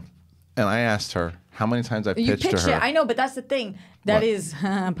the phone and I asked her how many times I you pitched to pitched her. it. I know, but that's the thing. That What? is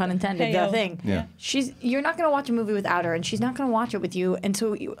pun intended. Heyo. The thing. Yeah. You're not going to watch a movie without her, and she's not going to watch it with you. And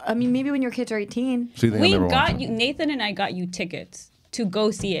so, I mean, maybe when your kids are 18. So you think I'll We never watch got it? you, Nathan and I got you tickets to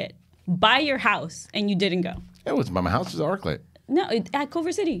go see it by your house, and you didn't go. It was by my house. It was ArcLight. No, at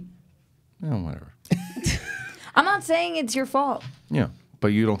Culver City. Oh, whatever. I'm not saying it's your fault. Yeah, but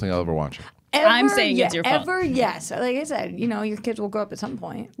you don't think I'll ever watch it? I'm saying it's your fault. Ever, yes. Like I said, you know, your kids will grow up at some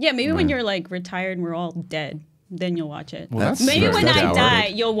point. Yeah, maybe when you're like retired and we're all dead, then you'll watch it. Well, that's maybe when that's I hourly. die,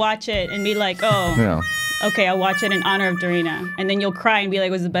 you'll watch it and be like, oh, Yeah. okay, I'll watch it in honor of Dorina. And then you'll cry and be like,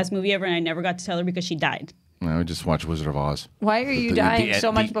 it was the best movie ever, and I never got to tell her because she died. No, I just watched Wizard of Oz. Why are you The- dying the-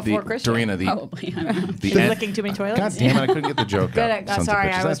 so much before Christmas? Dorina, the Probably. I don't know. the She's end- licking too many toilets? God damn it! I couldn't get the joke Good, out. Sons of sorry,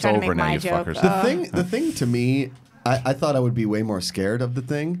 bitches. I was That's trying to over make now, my you joke. fuckers. The thing to me, I thought I would be way more scared of the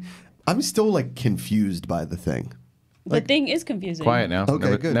thing. I'm still like confused by the thing. The thing is confusing. Quiet now. Okay,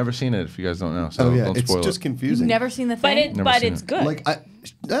 never, good. never seen it. If you guys don't know, so Oh yeah, don't it's spoil just it. confusing. You've never seen the But thing? Never seen it's it. good. Like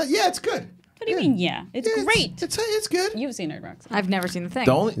yeah, it's good. What do you mean? Yeah, it's great. It's good. You've seen it, Roxy. I've never seen the thing.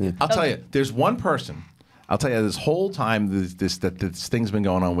 The only, I'll tell you, there's one person. I'll tell you, this whole time this thing's been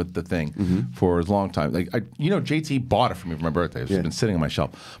going on with the thing for a long time. Like JT bought it for me for my birthday. It's been sitting on my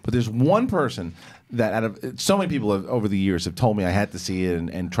shelf. But there's one person that out of so many people over the years have told me I had to see it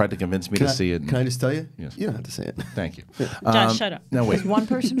and tried to convince me to see it. Can I just tell you? Yes. You don't have to say it. Thank you. Josh, shut up. No, wait. There's one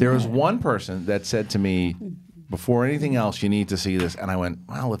person? There was one person that said to me, before anything else, you need to see this. And I went,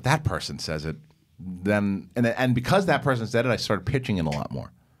 well, if that person says it, then and because that person said it, I started pitching it a lot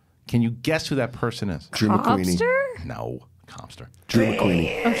more. Can you guess who that person is? Drew McQueenie. Cobster? No, Comster. Drew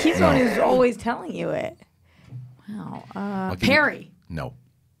McQueenie. Oh, he's the one who's always telling you it. Wow. I'll give you- Perry. No.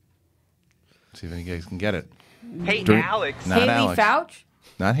 See if any guys can get it. Hey, Drew- Alex. Not Haley Alex. Fouch?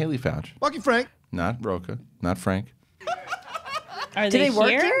 Not Haley Fouch. Lucky Frank. Not Rocha. Not Frank. Are Do they work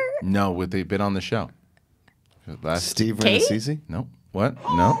here? here? No, they've been on the show. Steve Kate? Ranasisi? No. What?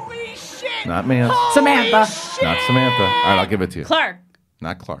 No. Not man. Samantha. Not Samantha. All right, I'll give it to you. Clark.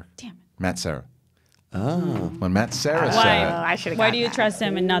 Not Clark. Damn it. Matt Sarah. Oh. When Matt Sarah Why? said I should have Why do you trust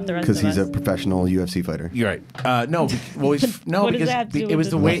him and not the rest of Because us? he's a professional UFC fighter. You're right. No, well, no, What does because that have to do it with was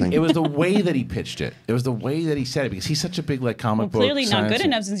the this? way Nothing. it was the way that he pitched it. It was the way that he said it because he's such a big like comic book. Clearly not science good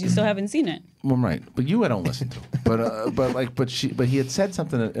enough since you still haven't seen it. Well, right, but you I don't listen to. But he had said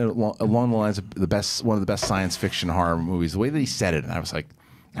something along the lines of one of the best science fiction horror movies. The way that he said it, and I was like,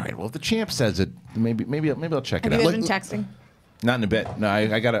 all right, well, if the champ says it, maybe I'll check it Have out. you guys been texting? Not in a bit. No,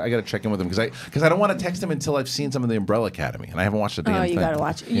 I gotta check in with him because I don't want to text him until I've seen some of the Umbrella Academy, and I haven't watched the damn thing. You gotta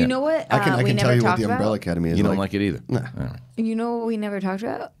watch it. Yeah. You know what? I can we tell never you what talked the about? Umbrella Academy is. You don't like it either. Nah. You know what we never talked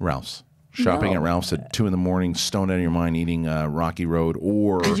about? Ralph's. Shopping No. at Ralph's at 2 a.m, stoned out of your mind, eating Rocky Road,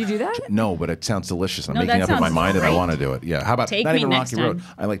 or Did you do that? No, but it sounds delicious. I'm No, making that up in my sounds mind that I great. want to do it. Yeah, how about Take not me even next Rocky Road? time.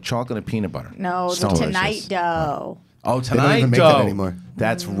 I like chocolate and peanut butter. No, the So Tonight delicious. Dough. Oh, They don't tonight even make dough. that anymore.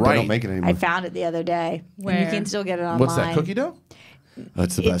 That's They right. don't make it anymore. I found it the other day. And Where? you can still get it online. What's that? Cookie dough?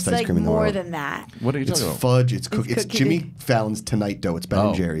 That's the It's best ice like cream in the more world. than that. What are you It's talking about? fudge. It's cookie Jimmy dough. Fallon's Tonight Dough. It's Ben Oh,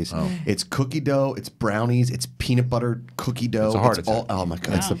 and Jerry's. oh. It's cookie dough. It's brownies. It's peanut butter cookie dough. It's a heart attack. oh my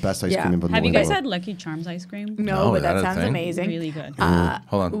god! It's the best ice Yeah. cream in the world. Have you guys had Lucky Charms ice cream? No, No, but that that is a sounds thing? amazing. Really good. Hold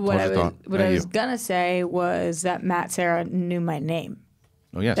on. What Pause your thought. I was gonna say was that Matt Sarah knew my name.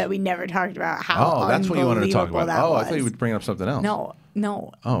 Oh yes. That we never talked about. How Oh, that's what you wanted to talk about. unbelievable Oh, that I thought you was. would bring up something else.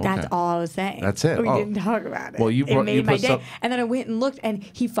 No. Oh, That's okay. all I was saying. That's it. We Oh. didn't talk about it. Well, you it brought- made you my put day. some- And then I went and looked, and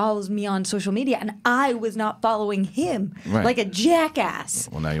he follows me on social media, and I was not following him Right. like a jackass.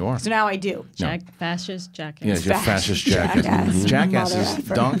 Well, now you are. So now I do. Fascist jackass. Yeah, you're fascist jackass. Jackass. Jackass is Mother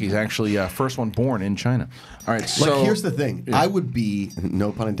effer. donkeys. Actually, first one born in China. All right, so Like, here's the thing. I would be,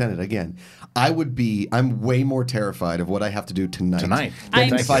 no pun intended, again, I'm way more terrified of what I have to do tonight. Tonight. Than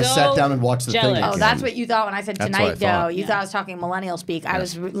I'm if I so sat down and watched the jealous. thing. Oh, again. that's what you thought when I said That's what I tonight dough. thought. You thought I was talking millennial speak. I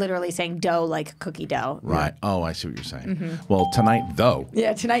was literally saying dough like cookie dough. Right. Oh, I see what you're saying. Well, tonight though.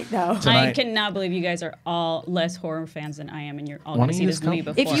 Yeah, tonight dough. I Tonight- cannot believe you guys are all less horror fans than I am, and you're all Why going to don't see you this just come- movie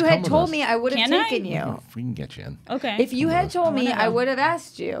before. If you come had with told us. me, I would have Can I? taken you. We can get you in. Okay. If you had told me, I would have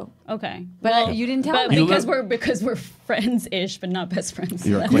asked you. Okay. But you didn't tell but me. because we're friends-ish, but not best friends.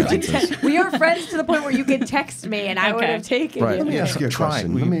 You're acquaintances. We are friends to the point where you could text me and I would Okay. have taken Right. you. Let me ask you a Try.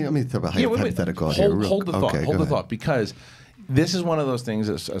 question. Let me throw a Yeah, wait, wait. hypothetical out here. Hold the thought. Okay, Hold go the thought, ahead. because this is one of those things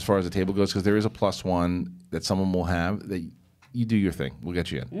as far as the table goes. Because there is a +1 that someone will have that you do your thing. We'll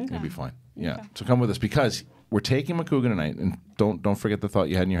get you in. You'll be fine. Yeah. So come with us because we're taking Macuga tonight, and don't forget the thought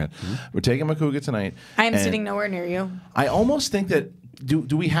you had in your head. We're taking Macuga tonight. I am and sitting nowhere near you. I almost think that.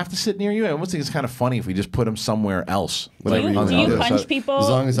 Do we have to sit near you? I almost think it's kind of funny if we just put him somewhere else. Do you, on the do you other punch side. people As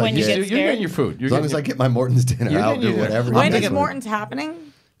long as I when you get- get You're scared? getting your food. You're As long getting as I get my Morton's dinner You're out, getting do your- whatever. When I'm is thinking- Morton's happening?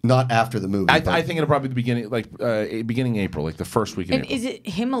 Not after the movie. but- I think it'll probably be beginning beginning April, like the first week in And April. is it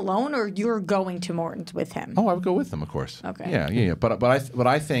him alone or you're going to Morton's with him? Oh, I would go with them, of course. Okay. Yeah. But I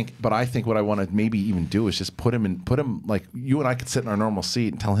think what I want to maybe even do is just put him like you and I could sit in our normal seat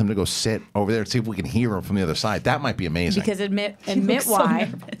and tell him to go sit over there and see if we can hear him from the other side. That might be amazing. Because admit so why.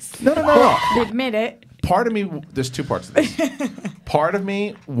 nervous. No. Admit it. Part of me, there's two parts of this. Part of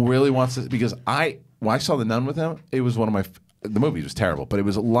me really wants to, because when I saw The Nun with him, it was one of my. The movie was terrible, but it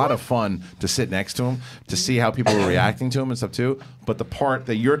was a lot of fun to sit next to him, to see how people were reacting to him and stuff too. But the part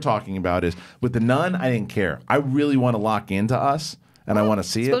that you're talking about is with The Nun, I didn't care. I really want to lock into us, and I want to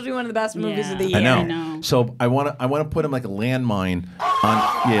see It's it. supposed to be one of the best movies of the year. I know. So I want to put him like a landmine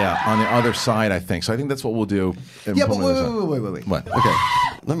on the other side. I think. So I think that's what we'll do. and Yeah, put but him on the other side. wait. What? Okay,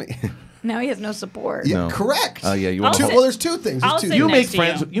 let me. Now he has no support. Yeah, No. correct. Oh yeah, you want I'll to. sit- Well, there's two things. There's I'll two sit things. You next make to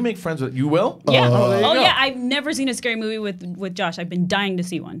friends. you. You make friends with. You will. Yeah. Oh, there you Oh go. yeah. I've never seen a scary movie with Josh. I've been dying to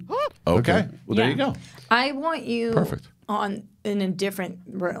see one. Okay. Well, there Yeah. you go. I want you Perfect. in a different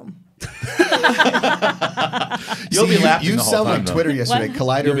room. You'll See, be laughing. You the whole sound time, like though. Twitter yesterday.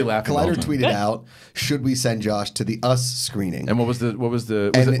 What? You'll be Collider, laughing the whole Collider time. tweeted out, "Should we send Josh to the Us screening?" And what was the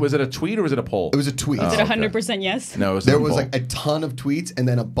And was it a tweet or was it a poll? It was a tweet. Is it okay. 100% yes? No, it was There a was poll. like a ton of tweets and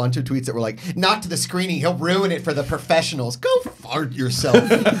then a bunch of tweets that were like, "Not to the screening. He'll ruin it for the professionals." Go fart yourself.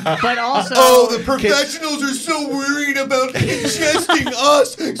 But also, Oh, the professionals are so worried about ingesting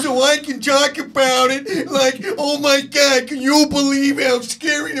us, so I can talk about it. Like, oh my God, can you believe how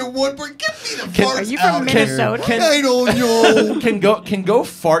scary the one part? Give me the farts are you from out Minnesota? here. I don't know. Can go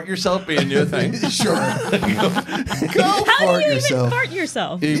fart yourself be a new thing. Sure. Go How fart do you yourself. even fart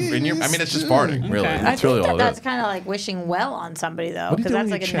yourself? I mean, it's just farting, really. Okay. I That's really think all that's it is. kind of like wishing well on somebody, though, What do you because do that's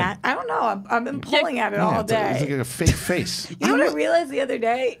with like your a chin? I don't know. I've been pulling at it Yeah, all it's day. like a fake face. You know what I realized the other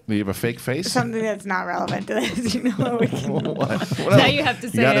day? Do you have a fake face? Something that's not relevant to this. You know what we can. What Now else? you have to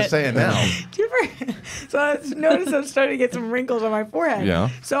say You gotta it. say it now. Do you ever? So I noticed I'm starting to get some wrinkles on my forehead. Yeah.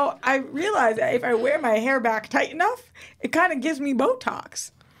 So I realized that if I wear my hair back tight enough, it kind of gives me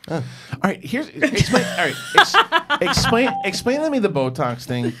Botox. All right, explain to me the Botox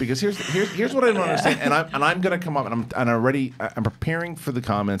thing, because here's what I don't understand, and I'm gonna come up and I'm preparing for the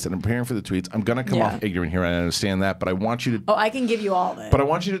comments and I'm preparing for the tweets. I'm gonna come off ignorant here. I understand that, but I want you to. Oh, I can give you all of it. But I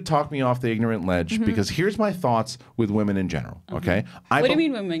want you to talk me off the ignorant ledge, because here's my thoughts with women in general. Okay. What do you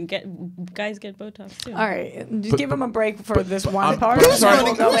mean women guys get Botox too? All right, just give them a break for this one part. Who's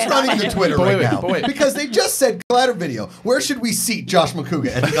running the Twitter right now? Wait. Because they just said Collider video. Where should we seat Josh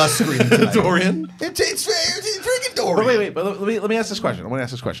Macuga and us screaming tonight? Dorian? It's freaking Dorian. But let me ask this question. I want to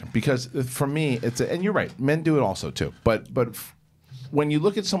ask this question because for me, and you're right, men do it also too. But when you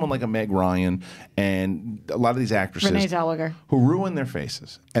look at someone like a Meg Ryan and a lot of these actresses Renee Zellweger, who ruin their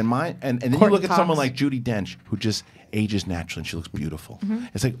faces, and then you look at someone like Judi Dench who just ages naturally and she looks beautiful.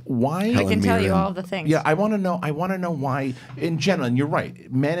 It's like, why? I can tell you all of the things. Yeah, I want to know why, in general, and you're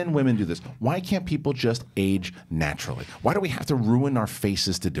right, men and women do this. Why can't people just age naturally? Why do we have to ruin our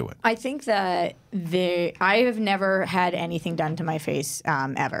faces to do it? I think that I have never had anything done to my face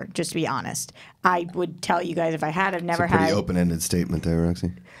ever, just to be honest. I would tell you guys if I had, I've never It's a pretty had. open-ended statement there,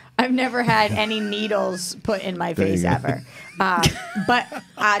 Roxy. I've never had any needles put in my face ever. But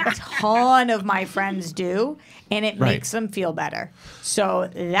a ton of my friends do, and it makes them feel better. So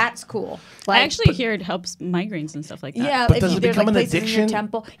that's cool. I actually hear it helps migraines and stuff like that. Yeah, but does it become an places in addiction? your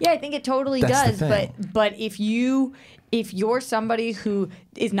temple. Yeah, I think it totally That's the does. thing. But if you're somebody who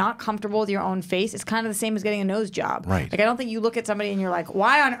is not comfortable with your own face, it's kind of the same as getting a nose job. Right. Like, I don't think you look at somebody and you're like,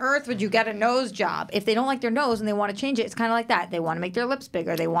 why on earth would you get a nose job? If they don't like their nose and they want to change it, it's kind of like that. They want to make their lips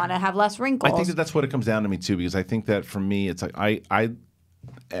bigger. They want to have less wrinkles. I think that's what it comes down to me too, because I think that for me, it's like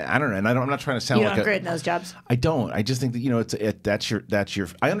I don't know, and I'm not trying to sound you like don't agree with nose jobs. I don't. I just think that that's your.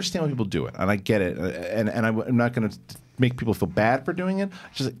 I understand why people do it, and I get it, and I'm not going to make people feel bad for doing it.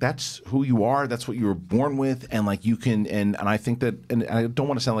 It's just like, that's who you are. That's what you were born with, and like you can. And I think that, and I don't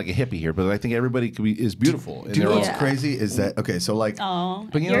want to sound like a hippie here, but I think everybody is beautiful. Do you know what's crazy is that so like. Oh,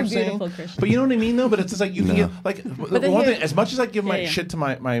 but you know you're what I'm beautiful, saying? Christian. But you know what I mean, though. But it's just like you can get like the one thing. As much as I give my shit to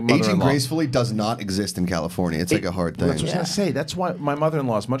my mother-in-law, Aging gracefully does not exist in California. It's like a hard thing. That's what I was gonna say. That's why my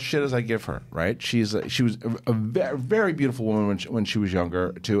mother-in-law, as much shit as I give her, right? She was a very, very beautiful woman when she was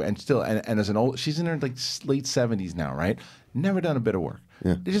younger too, and still, and as an old, she's in her like late 70s now, right? Never done a bit of work.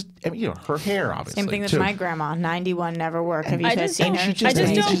 Yeah. They just, her hair, obviously. Same thing with too. my grandma. 91 never worked. Have you I guys just seen don't-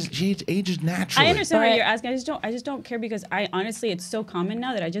 her? She ages naturally. I understand what you're asking. I just don't care because I honestly, it's so common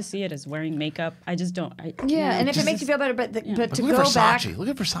now that I just see it as wearing makeup. I just don't. And if it makes you feel better, but to look go at back, Versace. Look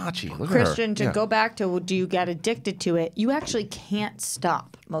at Versace. Look Christian, at her. to go back to do you get addicted to it? You actually can't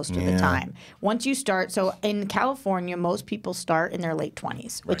stop most of the time. Once you start, so in California, most people start in their late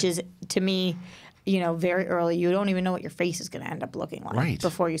 20s, which is to me, very early. You don't even know what your face is going to end up looking like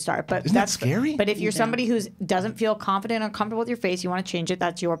before you start. But Isn't that scary? But if you're somebody who doesn't feel confident or comfortable with your face, you want to change it.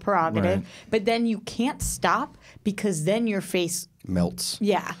 That's your prerogative. Right. But then you can't stop because then your face melts.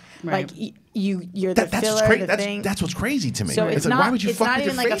 Yeah, Right. like you're the That's filler. crazy. The thing. That's what's crazy to me. So it's not. like, why would you it's fuck not with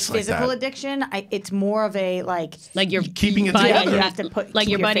even your like a face like physical that? addiction. It's more of a like you're keeping it body- together. You have to keep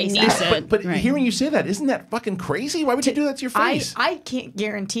your body face needs out. it. But hearing you say that, isn't that fucking crazy? Why would you do that to your face? I can't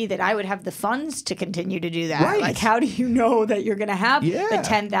guarantee that I would have the funds to continue to do that. Right. Like, how do you know that you're going to have the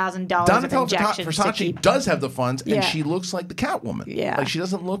 $10,000 of Donatella injections to Versace keep? does have the funds, and Yeah. she looks like the Catwoman. Yeah. Like she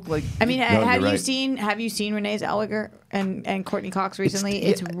doesn't look like. I mean, No, have you're you right. seen Renee Zellweger and Courtney Cox recently?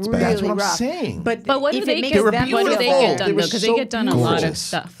 It's really That's what I'm rough. saying. But what do if they it get? makes were them What do they beautiful. get done They were though? Because so they get done a lot of gorgeous.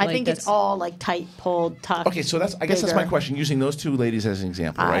 stuff. I Like, think it's all like tight, pulled, tough. Okay, so I guess that's my bigger. question. Using those two ladies as an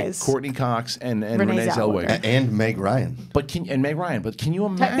example, right? Eyes. Courtney Cox and Renee Renee Zellweger. And Meg Ryan. And Meg Ryan. But can you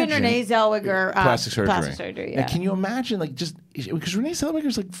Type imagine in Renee Zellweger plastic surgery? Plastic surgery. Now, Yeah. can you imagine because Renee Zellweger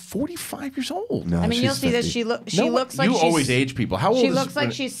is like 45 years old? No, I mean, she's you'll see 50. this. She looks like you she's, always age people. How old She is looks like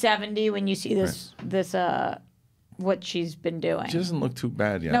Renee? she's 70 when you see this what she's been doing. She doesn't look too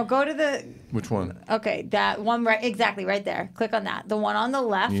bad yet. No, go to the. Which one? Okay, that one exactly right there. Click on that. The one on the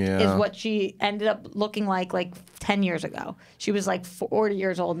left Yeah. is what she ended up looking like 10 years ago. She was like 40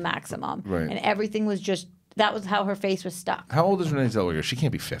 years old maximum. Right. And everything was just, that was how her face was stuck. How old is Renee Zellweger? She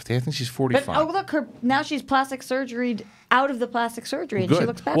can't be 50. I think she's 45. But look, now she's plastic surgeryed out of the plastic surgery and Good. she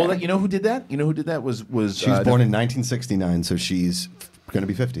looks better. Well, you know who did that? You know who did that was She was born in 1969, so she's going to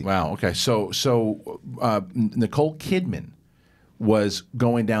be 50. Wow. Okay. So Nicole Kidman was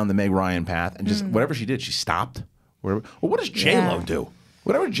going down the Meg Ryan path, and just whatever she did, she stopped. Well, what does J Lo do?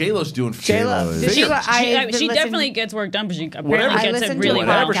 Whatever J-Lo's doing for J-Lo. She definitely gets work done, but she apparently gets it really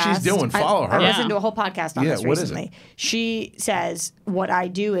well. Whatever she's doing, follow her. I listened to a whole podcast on this what is recently. it? She says, what I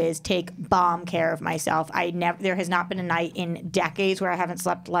do is take bomb care of myself. There has not been a night in decades where I haven't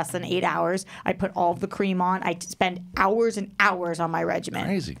slept less than 8 hours. I put all of the cream on. I spend hours and hours on my regimen.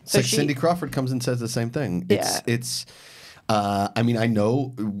 Crazy. It's like Cindy Crawford comes and says the same thing. I mean, I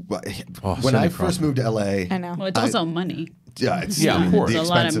know when I first moved to LA. I know. Well, it's also money. Yeah, it's of course. A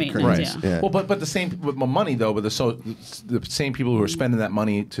lot of maintenance. Well, but the same with my money though. But the same people who are spending that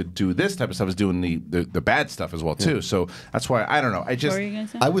money to do this type of stuff is doing the bad stuff as well too. So that's why I don't know. I just What were you gonna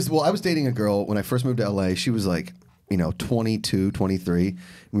say? I was dating a girl when I first moved to LA. She was like 22, 23.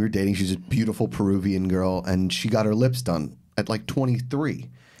 We were dating. She's a beautiful Peruvian girl, and she got her lips done at like 23.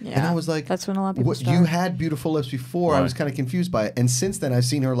 Yeah, and I was like, that's when a lot of people start. You had beautiful lips before. I was kind of confused by it. And since then, I've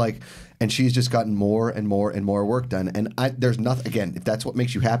seen her and she's just gotten more and more and more work done. And there's nothing, again, if that's what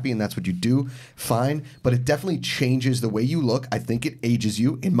makes you happy and that's what you do, fine. But it definitely changes the way you look. I think it ages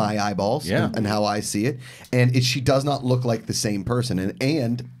you in my eyeballs and how I see it. And she does not look like the same person.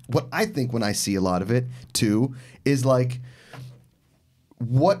 And what I think when I see a lot of it, too, is like,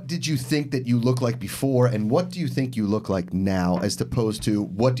 what did you think that you look like before, and what do you think you look like now, as opposed to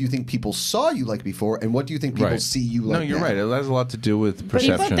what do you think people saw you like before, and what do you think people see you like now? No, you're right. It has a lot to do with But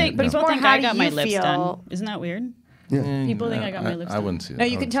perception. people think I got my lips feel? done. Isn't that weird? Yeah. People think I got my lips done. I wouldn't see that. No,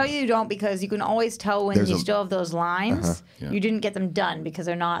 you can tell you don't, because you can always tell when you still have those lines. Yeah. You didn't get them done because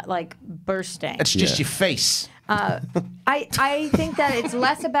they're not like bursting. It's just your face. I think that it's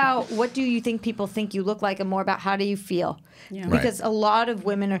less about what do you think people think you look like and more about how do you feel. Yeah. Because a lot of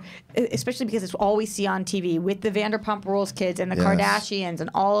women are, especially because it's all we see on TV with the Vanderpump Rules kids and the Kardashians and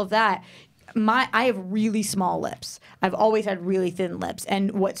all of that. I have really small lips. I've always had really thin lips,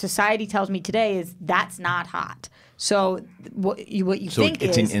 and what society tells me today is that's not hot. So what you think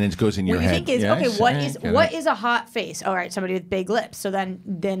is, and it goes in your what you head. think is, Yeah, okay, what is a hot face? All right, somebody with big lips. So then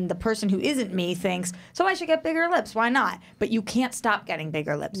the person who isn't me thinks, so I should get bigger lips. Why not? But you can't stop getting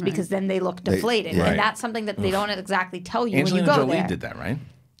bigger lips because then they look deflated, and that's something that they don't exactly tell you Angelina when you go there. Jolie did that, right?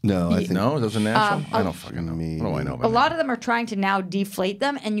 No, I think No, those are natural. I don't fucking know. What do I know about a lot of them are trying to now deflate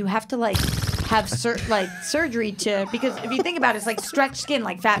them, and you have to have surgery to, because if you think about it, it's like stretched skin,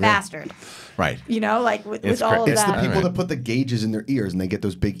 like Fat Bastard. Right. With all of it's that. the people that put the gauges in their ears and they get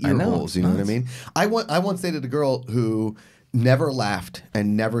those big ear holes. You know what I mean? I once dated a girl who never laughed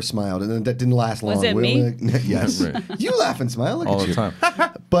and never smiled, and that didn't last long. Was it me? Yes. Right. You laugh and smile. Look all at the time.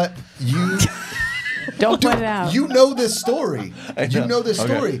 But you. Don't put it out. You know this story. You know this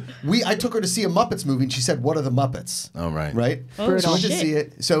Okay. story. I took her to see a Muppets movie, and she said, "What are the Muppets?" Oh, right. Right. Oh, so I went to shit. see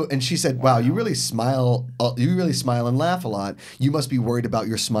it. And she said, "Wow, you really smile. You really smile and laugh a lot. You must be worried about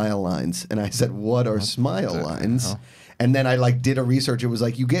your smile lines." And I said, "What are smile lines?" hell? And then I did a research. It was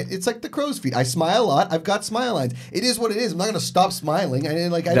like it's like the crow's feet. I smile a lot. I've got smile lines. It is what it is. I'm not going to stop smiling. I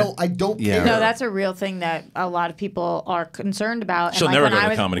don't care. No, that's a real thing that a lot of people are concerned about. She'll and never when go to I the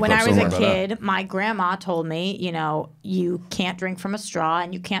was, comedy when club, I so was don't a worry about kid, my grandma told me, you can't drink from a straw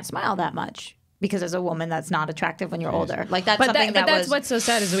and you can't smile that much. Because as a woman, that's not attractive when you're older. Like that's something But that's was what's so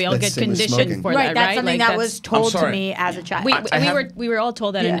sad is we all That's get same with conditioned smoking. for right. that, That's right? something Like, that was told to sorry. me as a child. We were all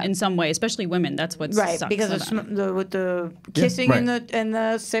told that in some way, especially women. That's what right sucks because about it. with the kissing right. and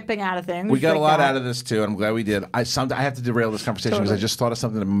the sipping out of things. We got a like lot that. out of this too, and I'm glad we did. I have to derail this conversation because I just thought of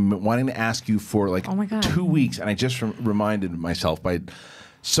something I'm wanting to ask you for Oh my God. 2 weeks, and I just reminded myself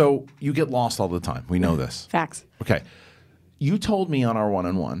So you get lost all the time. We know this. Facts. Okay. You told me on our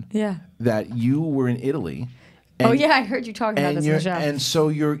one-on-one Yeah. that you were in Italy. Oh yeah, I heard you talking about this in the show. And so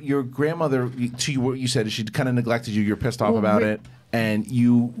your grandmother, to you, what you said, she kind of neglected you. You're pissed off about it, and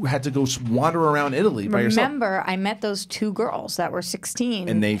you had to go wander around Italy by yourself. Remember, I met those two girls that were 16,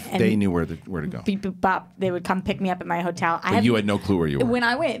 And they knew where to go. Beep, boop, bop. They would come pick me up at my hotel. But you had no clue where you were. When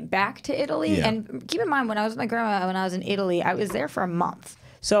I went back to Italy, Yeah. and keep in mind, when I was with my grandma, when I was in Italy, I was there for a month.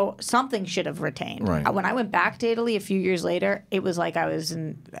 So something should have retained. Right. When I went back to Italy a few years later, it was like I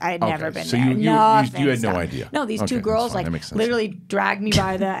had never been So there. you had no idea. No, these Okay, two girls that's fine. That makes sense. literally dragged me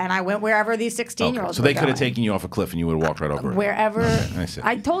by and I went wherever these 16-year-olds So were they could have going. taken you off a cliff and you would have walked right over it. Wherever. I see.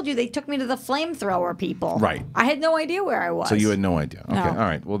 I told you they took me to the flamethrower people. Right. I had no idea where I was. So you had no idea. Okay. No. All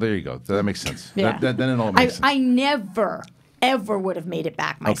right. Well, there you go. That makes sense. Yeah. Then it all makes sense. I never ever would have made it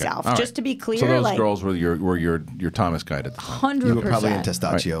back myself. all right. Just to be clear, So those like girls were your Thomas guide at the time. 100%. You were probably in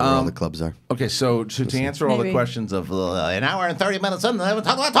Testaccio, where all the clubs are. Okay, so to answer all the Maybe. questions of An hour and 30 minutes in, then we'll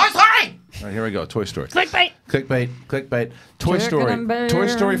talk about Toy Story! all right, here we go. Toy Story. Clickbait. Clickbait. Toy Story. Chicken Toy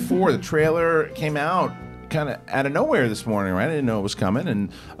Story 4. The trailer came out kind of out of nowhere this morning, right? I didn't know it was coming.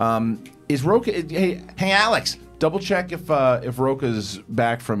 And is Rocha? Hey, Hey, Alex, Double check if Rocha's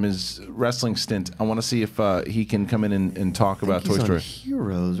back from his wrestling stint. I want to see if he can come in and talk about Toy Story.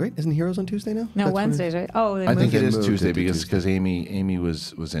 Heroes, right? Isn't Heroes on Tuesday now? No, Wednesdays, right? Oh, they I think it moved is Tuesday because Amy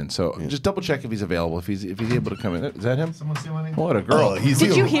was in. So just double check if he's available. If he's able to come in. Is that him? Someone see my name? What a girl!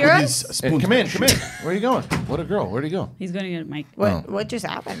 Did you hear us? Come in. Where are you going? What a girl! Where'd he go? He's going to get a mic. What just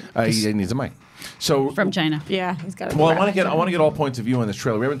happened? He needs a mic. So From China. Yeah, he's got. Well, I want to get all points of view on this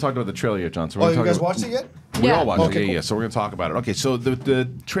trailer. We haven't talked about the trailer yet, John. So we're you gonna guys talk watched it yet? We Yeah. all watched Okay, it. cool. Yeah. So we're going to talk about it. Okay. So the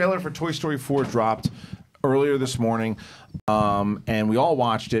trailer for Toy Story 4 dropped earlier this morning, and we all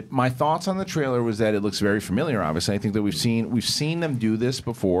watched it. My thoughts on the trailer was that it looks very familiar. Obviously, I think that we've seen them do this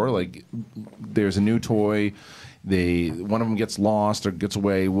before. Like, there's a new toy. One of them gets lost or gets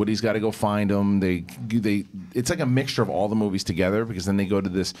away. Woody's got to go find them. It's like a mixture of all the movies together because then they go to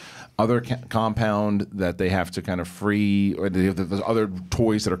this other compound that they have to kind of free, or they have those other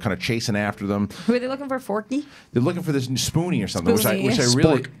toys that are kind of chasing after them. Who are they looking for? Forky? They're looking for this new Spoonie or something, Spoonie. which I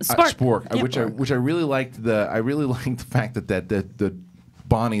really Spork. Spork, which I really liked. I really liked the fact that the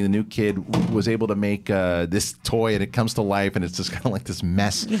Bonnie, the new kid, was able to make this toy, and it comes to life, and it's just kind of like this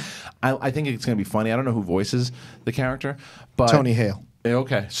mess. I think it's going to be funny. I don't know who voices the character, but Tony Hale.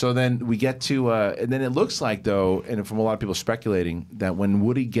 Okay, so then we get to, and then it looks like, though, and from a lot of people speculating, that when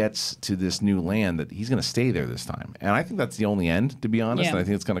Woody gets to this new land, that he's going to stay there this time. And I think that's the only end, to be honest. Yeah. And I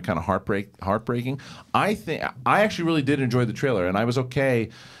think it's going to kind of heartbreaking. I actually really did enjoy the trailer, and I was okay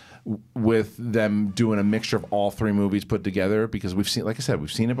with them doing a mixture of all three movies put together because we've seen, like I said,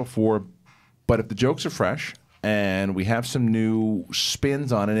 we've seen it before. But if the jokes are fresh and we have some new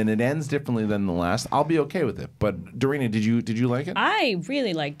spins on it and it ends differently than the last, I'll be okay with it. But Dorina, did you like it? I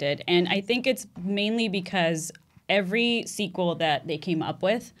really liked it, and I think it's mainly because every sequel that they came up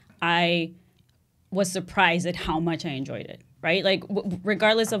with, I was surprised at how much I enjoyed it. Right? Like,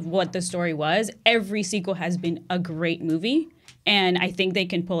 regardless of what the story was, every sequel has been a great movie. And I think they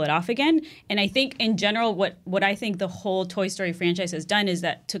can pull it off again. And I think in general, what I think the whole Toy Story franchise has done is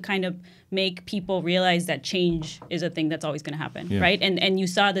that to kind of make people realize that change is a thing that's always going to happen, right? And you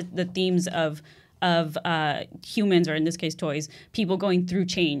saw the themes of humans, or in this case toys, people going through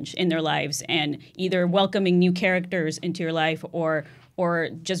change in their lives and either welcoming new characters into your life or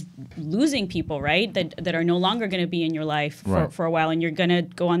just losing people, right? That are no longer going to be in your life for a while, and you're going to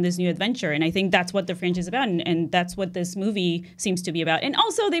go on this new adventure. And I think that's what the franchise is about, and that's what this movie seems to be about. And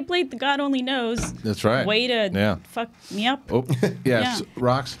also, they played the God Only Knows. That's right. Way to fuck me up. Oh, yes.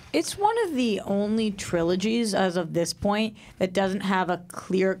 Rox? It's one of the only trilogies as of this point that doesn't have a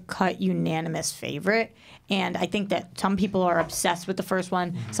clear-cut unanimous favorite. And I think that some people are obsessed with the first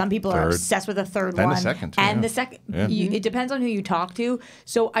one. Some people are obsessed with the third one. And the second, too. And the second. It depends on who you talk to.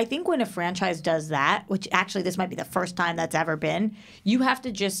 So I think when a franchise does that, which actually this might be the first time that's ever been, you have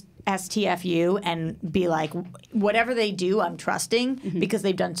to just STFU and be like, whatever they do, I'm trusting because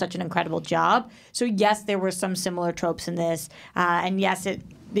they've done such an incredible job. So yes, there were some similar tropes in this. And yes, it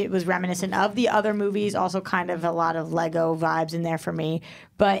was reminiscent of the other movies, also kind of a lot of Lego vibes in there for me.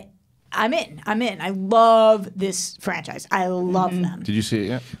 But I'm in. I love this franchise. I love them. Did you see it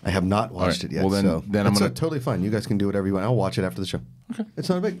yet? I have not watched it yet. Well, then I'm it's gonna totally fine. You guys can do whatever you want. I'll watch it after the show. Okay. It's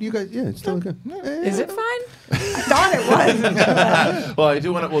not a big. You guys, it's totally good. Is it fine? I thought it was. Well, I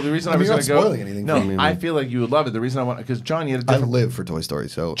do want to. Well, the reason I was you're going to not go. spoiling anything No, for me, I man. feel like you would love it. The reason I want, because John, you had a I different. live for Toy Story,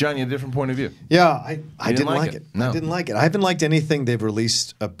 so John, you had a different point of view. Yeah, I didn't didn't like like it. it. No. I didn't like it. I haven't liked anything they've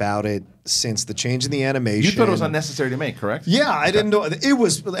released about it since the change in the animation. You thought it was unnecessary to make, correct? Yeah, I didn't know. It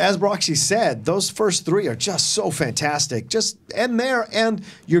was, as Roxy said, those first three are just so fantastic. Just end there, and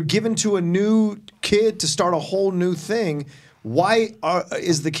you're given to a new kid to start a whole new thing. Why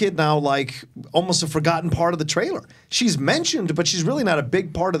is the kid now like almost a forgotten part of the trailer? She's mentioned, but she's really not a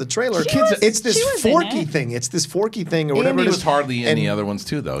big part of the trailer. It's this Forky thing. It's this Forky thing, or whatever Andy it is. was hardly in the other ones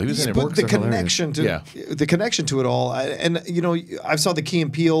too, though. He was in it. But the connection to the connection to it all, and you know, I saw the Key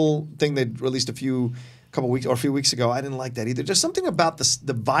and Peele thing they released a few weeks ago. I didn't like that either. There's something about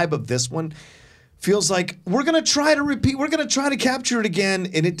the vibe of this one. Feels like we're going to try to repeat, we're going to try to capture it again,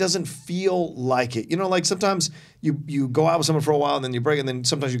 and it doesn't feel like it. You know, like sometimes you go out with someone for a while, and then you break, and then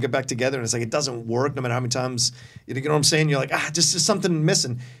sometimes you get back together, and it's like it doesn't work no matter how many times, you know what I'm saying? You're like, just something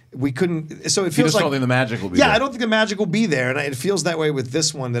missing. We couldn't, so it feels You just like... don't think the magic will be there. there. I don't think the magic will be there, and it feels that way with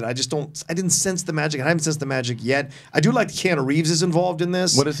this one, that I didn't sense the magic, and I haven't sensed the magic yet. I do like Keanu Reeves is involved in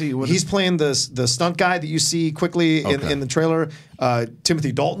this. What is he? He's playing the stunt guy that you see quickly in the trailer.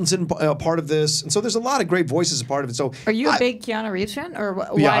 Timothy Dalton's in part of this, and so there's a lot of great voices a part of it. So, are you a big Keanu Reeves fan, or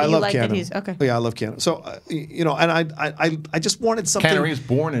why do I you love like Keanu. that he's okay? Yeah, I love Keanu. So you know, and I just wanted something. Keanu Reeves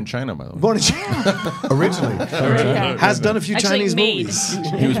born in China, by the way. Born in China originally. Has done a few Actually Chinese made. movies.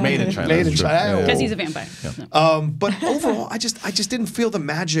 He was made in China. Made in that's true. China. Because he's a vampire. But overall, I just didn't feel the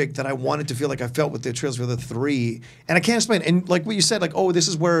magic that I wanted to feel like I felt with the trailers for the 3. And I can't explain. And like what you said, like, oh, this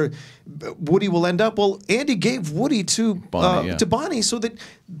is where Woody will end up. Well, Andy gave Woody to Bonnie so that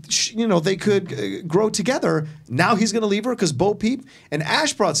they could grow together. Now he's going to leave her because Bo Peep and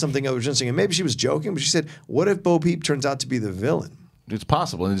Ash brought something that was interesting. And maybe she was joking, but she said, "What if Bo Peep turns out to be the villain?" It's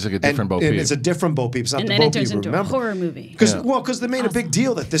possible. And it's like a different Bo Peep. And it's a different Bo Peep. It's not And the then Bo it turns Peep into a remember. horror movie. Because they made a big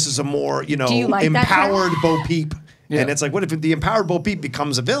deal that this is a more you like that, empowered Trout? Bo Peep. And it's like, what if the empowered Bo Peep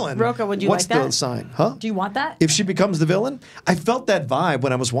becomes a villain? Rocha, would you What's like that? the sign? Huh? Do you want that? If she becomes the villain? I felt that vibe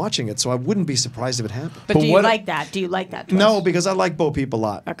when I was watching it, so I wouldn't be surprised if it happened. But do you like that? Do you like that? Twist? No, because I like Bo Peep a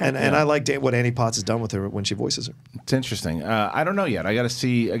lot. Okay. And I like what Annie Potts has done with her when she voices her. It's interesting. I don't know yet. I got to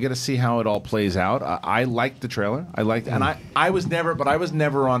see how it all plays out. I liked the trailer. I liked, and I was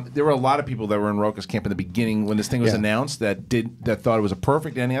never on. There were a lot of people that were in Rocha's camp in the beginning when this thing was announced that thought it was a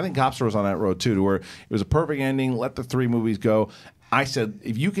perfect ending. I think Copster was on that road too, to where it was a perfect ending. Let the 3 movies go. I said,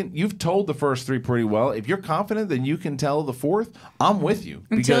 if you've told the first 3 pretty well. If you're confident, then you can tell the 4th. I'm with you.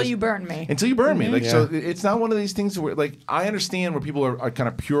 Until you burn me. Until you burn me. Like so, it's not one of these things where like I understand where people are kind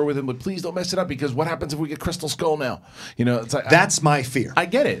of pure with it, but please don't mess it up because what happens if we get Crystal Skull now? It's like That's my fear. I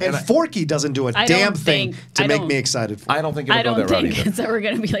get it. And Forky doesn't do a damn thing to make me excited for it. I don't think it'll go that route either. it's ever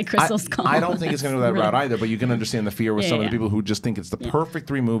going to be like Crystal Skull. I don't think it's going to go that route either. But you can understand the fear with some of the people who just think it's the perfect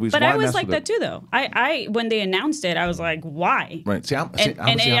 3 movies. But Why I was mess like with that too, though. I when they announced it, I was like, why? Right. See,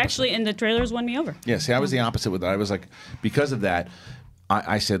 and it actually in the trailers won me over. Yeah, see, I was the opposite with that. I was like, because of that,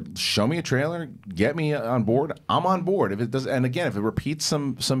 I said, show me a trailer, get me on board. I'm on board. If it does, and again, if it repeats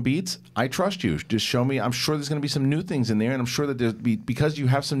some beats, I trust you. Just show me. I'm sure there's going to be some new things in there, and I'm sure that because you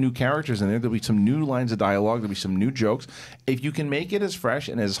have some new characters in there, there'll be some new lines of dialogue, there'll be some new jokes. If you can make it as fresh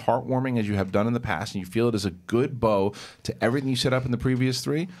and as heartwarming as you have done in the past, and you feel it is a good bow to everything you set up in the previous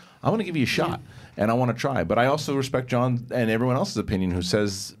 3, I want to give you a shot, and I want to try. But I also respect John and everyone else's opinion who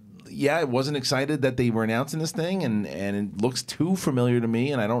says, yeah, I wasn't excited that they were announcing this thing, and it looks too familiar to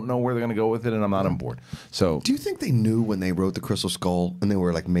me, and I don't know where they're going to go with it, and I'm not on board. So, do you think they knew when they wrote the Crystal Skull and they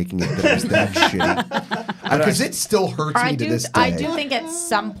were like making it that it was that shitty? Because it still hurts me to this day. I do think at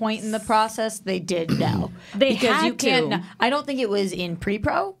some point in the process they did know. Because you can't. I don't think it was in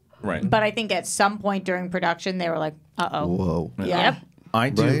pre-pro. Right. But I think at some point during production they were like, "Uh-oh." Whoa. Yeah. Yep. I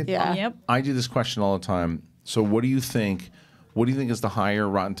do. Right? Yeah. Yep. I do this question all the time. So, what do you think? What do you think is the higher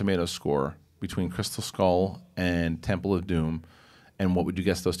Rotten Tomatoes score between Crystal Skull and Temple of Doom, and what would you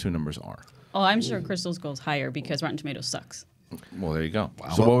guess those 2 numbers are? Oh, I'm sure Crystal Skull's higher because Rotten Tomatoes sucks. Well, there you go. Wow.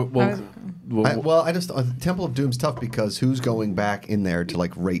 So, I just Temple of Doom's tough because who's going back in there to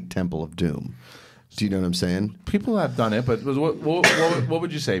like rate Temple of Doom? Do you know what I'm saying? People have done it, but what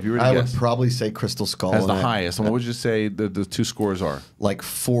would you say if you were to I guess? would probably say Crystal Skull as the highest. And what would you say the 2 scores are? Like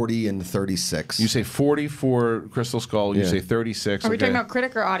 40 and 36. You say 40 for Crystal Skull. You say 36. Are we talking about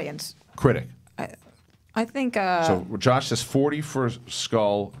critic or audience? Critic. I think. So Josh says 40 for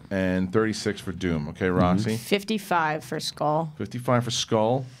Skull and 36 for Doom. Okay, Roxy. 55 for Skull. 55 for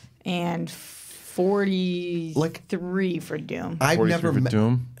Skull. And 43 for Doom. I've 43 never for met.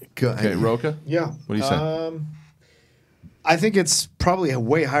 Doom. Okay, Rocha? Yeah. What do you say? I think it's probably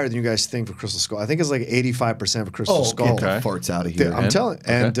way higher than you guys think for Crystal Skull. I think it's like 85% for Crystal Skull. Get the farts out of here. I'm telling you.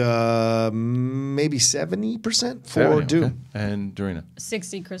 And maybe 70% for Doom. Okay. And Dorina?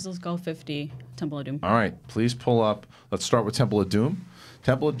 60 Crystal Skull, 50 Temple of Doom. All right, please pull up. Let's start with Temple of Doom.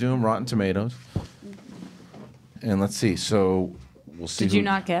 Temple of Doom, Rotten Tomatoes. And let's see. So we'll see. Did you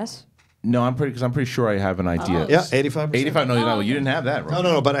not guess? No, I'm pretty sure I have an idea. Yeah, 85%. 85. No, you didn't have that, right?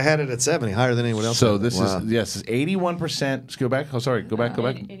 No, but I had it at 70, higher than anyone else. So this is 81%. Let's go back. Oh, sorry, go back.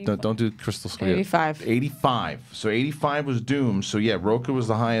 Don't do Crystal Skull. 85. 85. So 85 was Doom. So yeah, Rocha was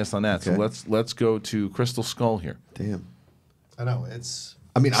the highest on that. Okay. So let's go to Crystal Skull here. Damn. I know it's.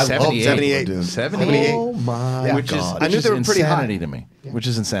 I mean, I love 78. Doom. 78. Oh my Which God. I knew they were pretty high. insanity to me. Which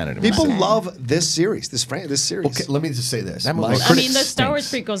is insanity. People love this series, this series. Okay, let me just say this. That movie My- I mean, the Star Wars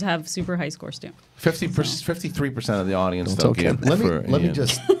stinks. prequels have super high scores too. 53% of the audience still Okay, give let for me Ian.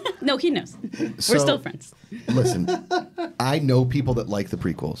 just No, he knows. We're So- still friends. listen. I know people that like the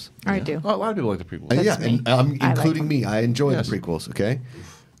prequels. I do. Well, a lot of people like the prequels. Yeah, me. and I like including them. me. I enjoy Yes. the prequels. Okay,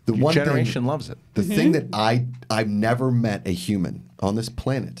 the Your one generation thing, loves it. the thing that I've never met a human on this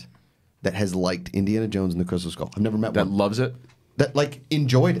planet that has liked Indiana Jones and the Crystal Skull. I've never met That one loves it. that like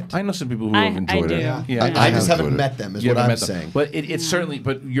enjoyed it. I know some people who I- have enjoyed I it. do. Yeah, I just have haven't enjoyed met it. them, is You what haven't I'm met them. saying. But it's certainly.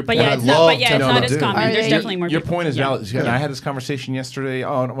 But your But point. yeah, it's not. But yeah, it's not as common. Are There's they- definitely more. Your people. point is Yeah. valid. And I had this conversation yesterday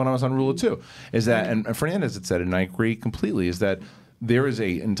when I was on Rule 2. Is that and Fernandez had said it, and I agree completely. Is that there is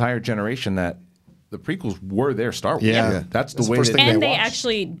a entire generation that the prequels were their Star Wars. Yeah. That's the That's the way. first thing And they watched.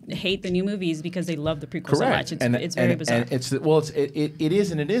 actually hate the new movies because they love the prequels so much. It's very bizarre. And it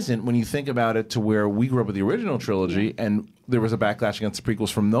is and it isn't when you think about it. To where we grew up with the original trilogy, and there was a backlash against the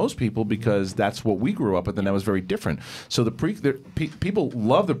prequels from those people because that's what we grew up with, and that was very different. So people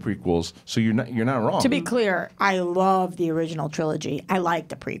love the prequels. So you're not wrong. To be clear, I love the original trilogy. I like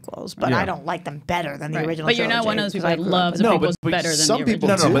the prequels, but Yeah. I don't like them better than the Right. original But you're trilogy. not one of those people because that I grew up loves with the them. prequels better than some the people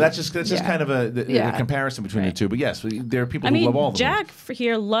original. No, but that's just Yeah. kind of the Yeah. comparison between the two. But yes, there are people I who love all mean, of them. Jack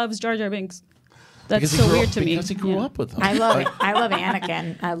here loves Jar Jar Binks. That's Because he so grew weird up- to me. because he grew up with them. I love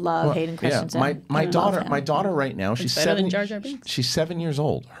Anakin. I love Hayden Christensen. My I daughter, love him. my daughter right now, she's better than 7. Jar Jar Binks. She's 7 years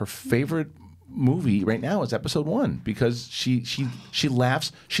old. Her favorite movie right now is Episode 1 because she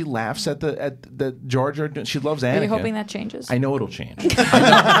laughs at the Jar Jar. She loves Anakin. Are you hoping that changes? I know it'll change.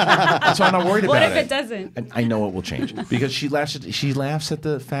 That's why I'm not worried What about if it doesn't? I know it will change because she laughs at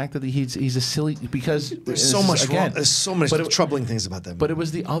the fact that he's a silly because There's so much wrong. There's so many troubling things about that movie. But it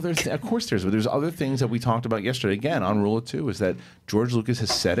was the other thing. Of course, there's other things that we talked about yesterday. Again, on Rule of Two, is that George Lucas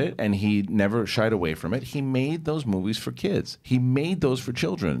has said it, and he never shied away from it. He made those movies for kids. He made those for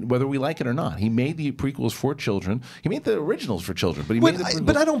children, whether we like it or not. He made the prequels for children. He made the originals for children, but he made the prequels.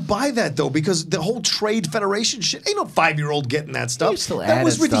 But I don't buy that though, because the whole Trade Federation shit, ain't no 5-year-old getting that stuff. He still That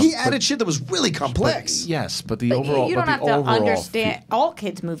was added he stuff, added but- shit that was really complex. Yes, but the But overall. you don't but have the to overall understand. All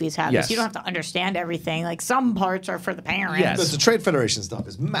kids' movies have Yes. this. You don't have to understand everything. Like some parts are for the parents. Yes. The Trade Federation stuff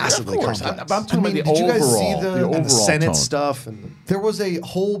is massively Of course. complex. I'm talking about the did you guys see overall. the and the Senate tone. stuff and There was a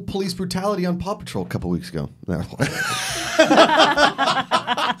whole police brutality on Paw Patrol a couple weeks ago. No.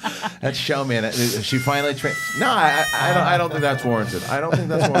 That show, man. She finally. No, I don't think that's warranted. I don't think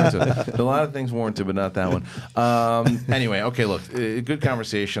that's warranted. A lot of things warranted, but not that one. Anyway, okay. Look, good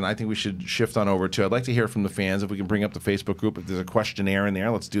conversation. I think we should shift on over to. I'd like to hear from the fans. If we can bring up the Facebook group, if there's a questionnaire in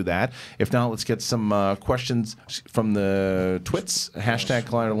there, let's do that. If not, let's get some questions from the twits. Hashtag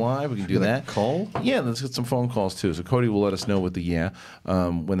Collider Live. We can do that. Call? Yeah, let's get some phone calls too. So Cody will let us know with the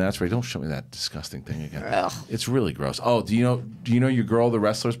when that's ready. Don't show me that disgusting thing again. Ugh. It's really gross. Oh, do you know your girl, the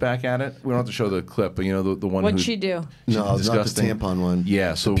wrestler's back at it? We don't have to show the clip, but you know the one. What'd who's she do? No, not the disgusting. tampon one.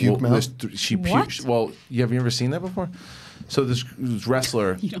 Yeah, so The puke mouth? she What? puked. Well, have you ever seen that before? So this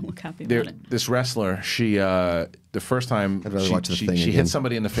wrestler, You don't look happy there- about it. this wrestler, she the first time I'd rather watch the she thing hit again.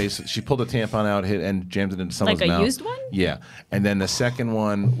 somebody in the face. She pulled a tampon out, hit and jammed it into someone's Like a mouth. used one? Yeah, and then the second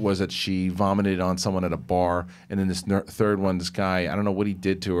one was that she vomited on someone at a bar, and then this third one, this guy, I don't know what he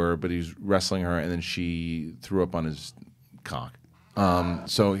did to her, but he was wrestling her, and then she threw up on his cock.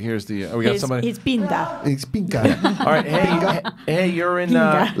 So here's the we got somebody. It's pinta. It's pinka. All right, hey, you're in.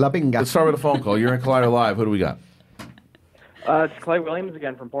 Pinga. La pinga. Let's start with a phone call. You're in Collider Live. Who do we got? It's Clay Williams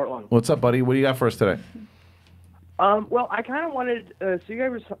again from Portland. What's up, buddy? What do you got for us today? Well, I kind of wanted, so you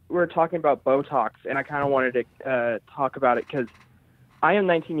guys were talking about Botox, and I kind of wanted to talk about it because I am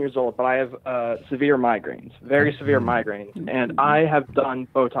 19 years old, but I have severe migraines, very severe migraines, and I have done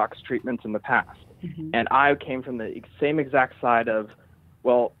Botox treatments in the past. And I came from the same exact side of,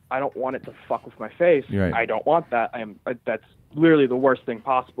 well, I don't want it to fuck with my face. Right. I don't want that. That's literally the worst thing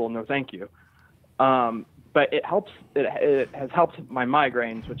possible. No, thank you. But it helps. It has helped my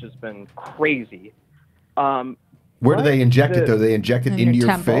migraines, which has been crazy. Where do they inject it though? They inject it In into your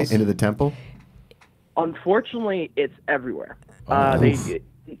your face, temples. into the temple. Unfortunately, it's everywhere. Oh.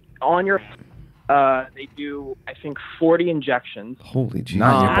 On your they do, I think, 40 injections. Holy jeez.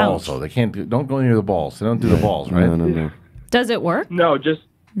 Not in your Ouch. balls, though. They can't. Don't go near the balls. They don't do the balls, right? No. Does it work? No, just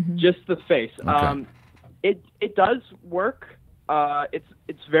the face. Okay. It does work.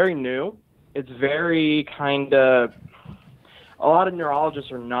 It's very new. It's very kind of. A lot of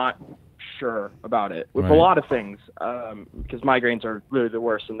neurologists are not sure about it with a Right. lot of things because migraines are really the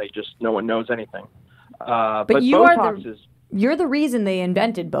worst, and no one knows anything. But you Botox are is. You're the reason they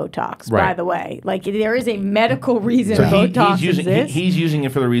invented Botox, by Right. the way. Like there is a medical reason So Botox he's using exists. he's using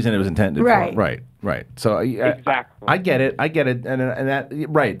it for the reason it was intended Right. for. Right. So Exactly. I get it, and that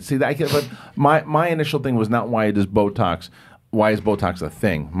right. See, but my initial thing was not why does Botox. Why is Botox a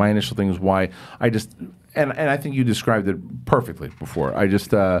thing? My initial thing is why I just and I think you described it perfectly before. I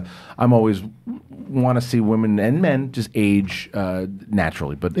just I'm always want to see women and men just age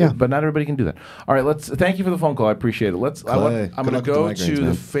naturally, but not everybody can do that. All right, thank you for the phone call. I appreciate it. I'm Good going to luck with go the to migraines, the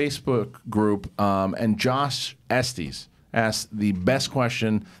man. Facebook group and Josh Estes asked the best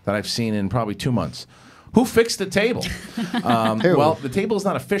question that I've seen in probably 2 months. Who fixed the table? Well, the table is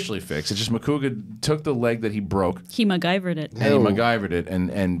not officially fixed. It's just Macuga took the leg that he broke. He MacGyvered it. And he MacGyvered it,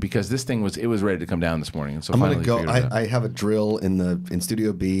 and because this thing was ready to come down this morning, and so I'm finally gonna go. figured it out. I have a drill in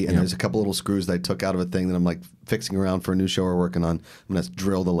Studio B, and there's a couple little screws that I took out of a thing that I'm like fixing around for a new show we're working on. I'm gonna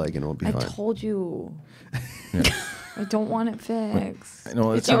drill the leg, and it'll be I fine. told you. I don't want it fixed.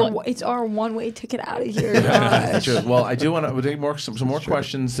 No, it's our one-way ticket out of here. That's true. Well, I do want to take some more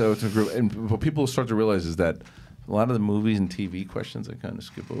questions to group. And what people start to realize is that a lot of the movies and TV questions I kind of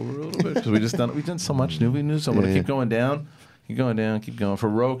skip over a little bit because we've done so much movie news. So I'm going to keep going down. Keep going. For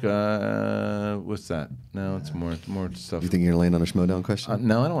Rocha, what's that? No, it's more stuff. You think you're laying on a Schmoedown question?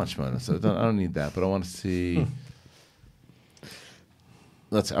 No, I don't want Schmoedown. So I don't need that. But I want to see.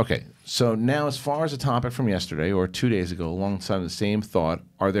 Okay. So now, as far as a topic from yesterday or 2 days ago, alongside the same thought,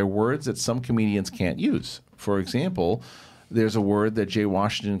 are there words that some comedians can't use? For example, there's a word that Jay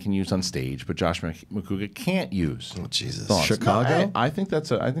Washington can use on stage, but Josh Macuga can't use. Oh, Jesus. Thoughts? Chicago? No, I think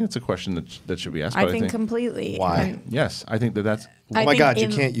that's a question that should be asked. I think completely. Why? Yes, I think that's. Oh my God, you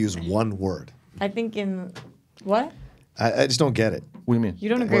can't use one word. I think in what? I just don't get it. What do you mean? You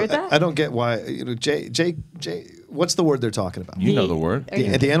don't agree with that? I don't get why. Jay. What's the word they're talking about? You know the word.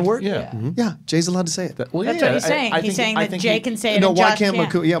 The N word? Yeah. Yeah. Jay's allowed to say it. That's what he's saying. He's saying that Jay can say it. No, and why Josh can't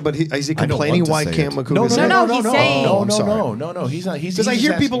Macuga? Yeah, but is he complaining why can't Macuga say it? No, he's saying. No. He's not. Because I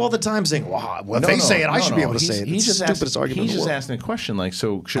hear people all the time saying, "Well, if they say it, I should be able to say it." He's It's the stupidest argument He's in the just world. asking a question like,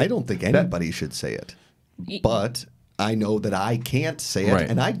 so. I don't think anybody should say it, but I know that I can't say it,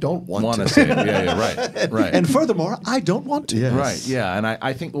 and I don't want to say it. Yeah, right. And furthermore, I don't want to. Yes. Right. Yeah, and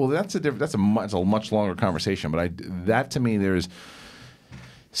I think that's a much longer conversation. But that to me, there's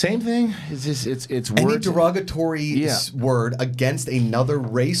same thing. It's any words. derogatory word against another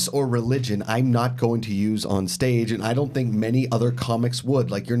race or religion, I'm not going to use on stage, and I don't think many other comics would.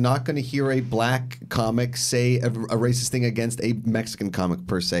 Like, you're not going to hear a black comic say a racist thing against a Mexican comic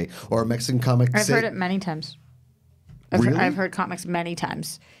per se, or a Mexican comic. I've heard it many times. I've heard comics many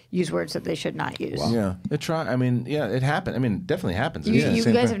times use words that they should not use. Wow. Yeah, it happened. I mean, it definitely happens. You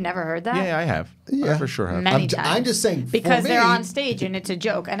guys have never heard that? Yeah, I have. I for sure have. Many times. I'm just saying because they're on stage and it's a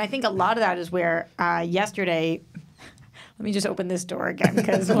joke, and I think a lot of that is where yesterday. Let me just open this door again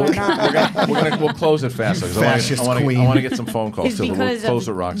because we're not. We'll close it fast because I want to get some phone calls. So we'll close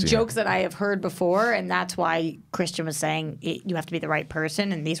with Roxy. Jokes that I have heard before, and that's why Kristian was saying you have to be the right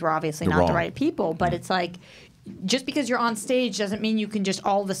person, and these were obviously not the right people. But it's like. Just because you're on stage doesn't mean you can just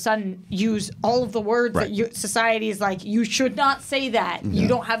all of a sudden use all of the words that society is like, you should not say that. You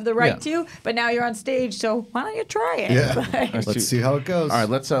don't have the right to, but now you're on stage, so why don't you try it? Yeah. Let's see how it goes. All right,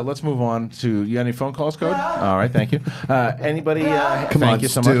 let's move on to, you got any phone calls, Cody? All right, thank you. Anybody? Come on,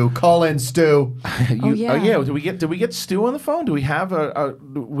 Stu. Call in, Stu. Did we get Stu on the phone? Do we have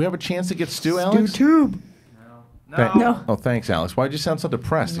a chance to get Stu, Alex? Stu. No. Oh, thanks, Alex. Why'd you sound so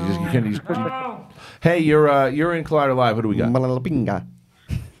depressed? Hey, you're in Collider Live. Who do we got?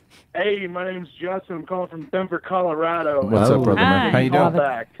 Hey, my name's Justin. I'm calling from Denver, Colorado. What's up, brother? Man? How you doing?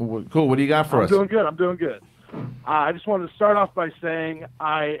 Back. Cool. What do you got for us? I'm doing good. I just wanted to start off by saying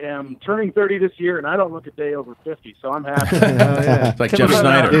I am turning 30 this year, and I don't look a day over 50, so I'm happy. It's like Jeff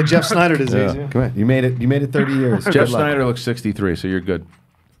Snyder. Yeah, Jeff Snyder disease. Yeah. Come on, you made it 30 years. Jeff Snyder looks 63, so you're good.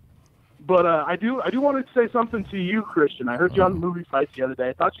 But I do want to say something to you, Kristian. I heard you on the movie fights the other day.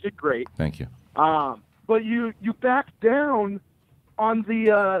 I thought you did great. Thank you. But you backed down on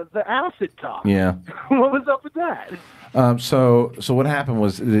the acid talk. Yeah. What was up with that? So what happened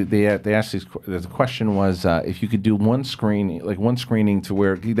was they asked the question was if you could do one screening to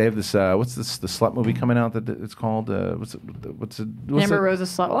where they have this what's this the slut movie coming out that it's called what's Amber Rose's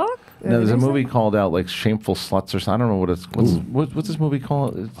Slut Walk? No, there's a movie called out like Shameful Sluts or something. I don't know what it's what's this movie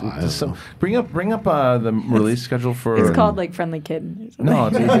called? Bring up the release schedule for. It's called like Friendly Kid. No,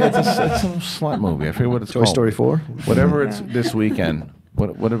 it's a slut movie. I forget what it's called. Toy Story 4. Whatever it's this weekend.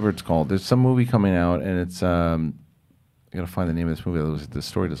 Whatever it's called. There's some movie coming out and it's I gotta find the name of this movie. Otherwise, the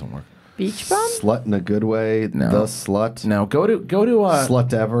story doesn't work. Beach Bum? Slut in a good way. No. The Slut. No, go to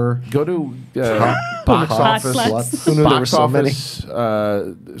Slut Ever. Go to box office. Who knew there were so many?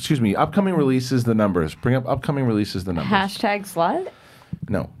 Excuse me. Upcoming releases. The numbers. Bring up upcoming releases. The numbers. Hashtag slut.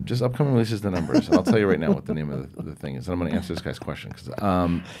 No, just upcoming releases. The numbers. I'll tell you right now what the name of the thing is. And I'm going to answer this guy's question because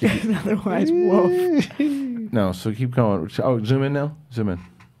otherwise, woof. No. So keep going. Oh, zoom in now. Zoom in.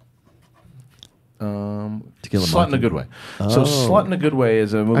 Slut in a Good Way. So Slut in a Good Way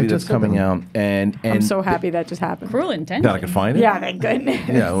is a movie that's coming out, and I'm so happy that just happened. Cruel Intentions. that I can find it. Yeah, thank goodness.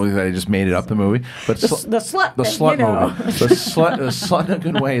 Yeah, well, I just made it up the movie, but The slut. the thing, slut you know. movie. The slut in a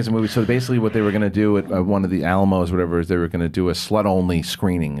Good Way is a movie. So basically, what they were going to do at one of the Alamos, whatever, is they were going to do a slut only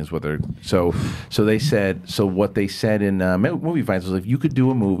screening. Is what they're so they said. So what they said in movie finds was if you could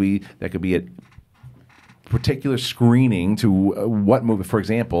do a movie that could be at particular screening to what movie, for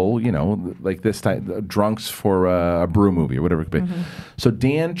example, you know, like this type, Drunks for a Brew movie or whatever it could be. So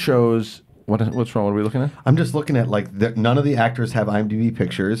Dan chose. What's wrong? What are we looking at? I'm just looking at none of the actors have IMDb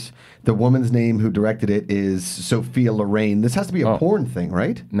pictures. The woman's name who directed it is Sophia Loren. This has to be a porn thing,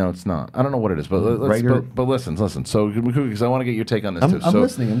 right? No, it's not. I don't know what it is, but but listen. So because I want to get your take on this too. I'm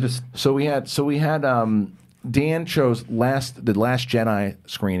listening. I'm just. So we had Dan chose the Last Jedi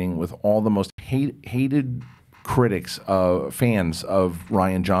screening with all the most hated critics, fans of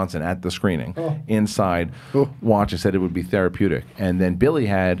Rian Johnson at the screening inside. Watching, said it would be therapeutic, and then Billy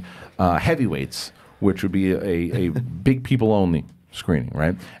had Heavyweights, which would be a big people only screening,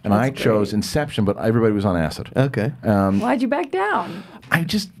 right? And I chose Inception, but everybody was on acid. Okay. Why'd you back down? I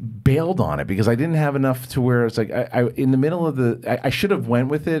just bailed on it because I didn't have enough to where it's like I in the middle of I should have went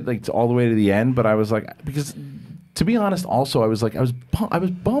with it like all the way to the end, but I was like, because to be honest, also I was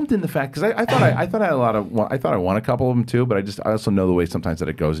bummed in the fact because I thought I had a lot of I thought I won a couple of them too, but I also know the way sometimes that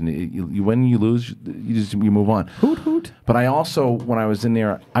it goes, and you when you lose you move on. Hoot hoot. But I also, when I was in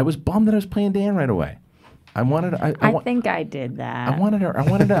there, I was bummed that I was playing Dan right away. I think I did that. I wanted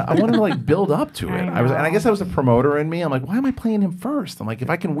to like build up to it. And I guess that was the promoter in me. I'm like, why am I playing him first? I'm like, if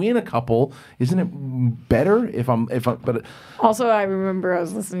I can win a couple, isn't it better but also, I remember I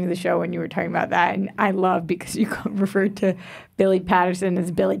was listening to the show when you were talking about that, and I love because you referred to Billy Patterson as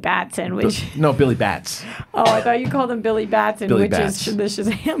Billy Batson, which no, Billy Bats. Oh, I thought you called him Billy Batson, Billy which Bats. is the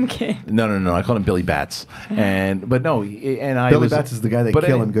Shazam kid. No. I called him Billy Bats, Billy Bats is the guy they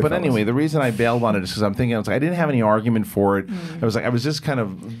kill in Goodfellas. But anyway, the reason I bailed on it is because I'm thinking, I didn't have any argument for it. I was just kind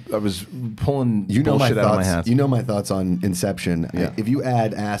of, I was pulling bullshit out of my hat. You know my thoughts on Inception. Yeah. If you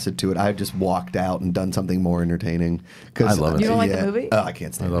add acid to it, I've just walked out and done something more entertaining. I love it. You don't like the movie? I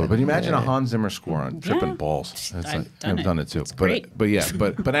can't stand it. But imagine a Hans Zimmer score on Tripping Balls. I've done it too.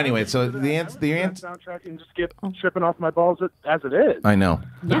 But anyway, so the answer. Soundtrack and just get tripping off my balls as it is. I know.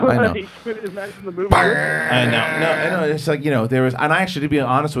 Yeah. I know. Imagine the movie. I know. It's like, there was, and I actually, to be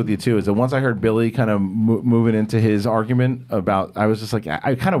honest with you too, is that once I heard Billy kind of moving into his argument about, I was just like,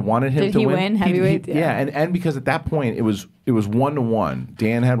 I kind of wanted him to win. Did he win heavyweight? Yeah, and because at that point it was 1-1.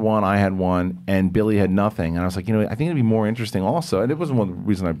 Dan had one, I had one, and Billy had nothing. And I was like, I think it'd be more interesting also. And it wasn't one of the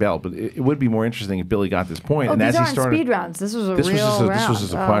reasons I bailed, but it would be more interesting if Billy got this point. Oh, and these as he started, speed rounds. This was this round. was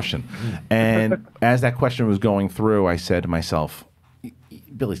just a question. And as that question was going through, I said to myself,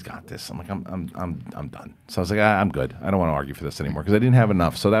 Billy's got this. I'm like, I'm done. So I was like, I'm good. I don't want to argue for this anymore because I didn't have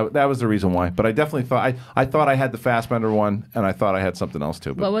enough. So that was the reason why. But I definitely thought I thought I had the Fassbender one, and I thought I had something else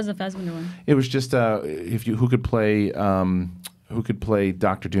too. But what was the Fassbender one? It was just who could play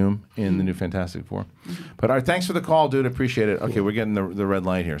Dr. Doom in the new Fantastic Four. But all right, thanks for the call, dude. Appreciate it. Okay, we're getting the red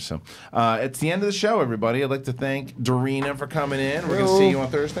light here. So it's the end of the show, everybody. I'd like to thank Dorina for coming in. We're going to see you on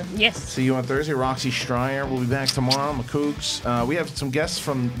Thursday. Yes. See you on Thursday. Roxy Striar will be back tomorrow. Macoogs. We have some guests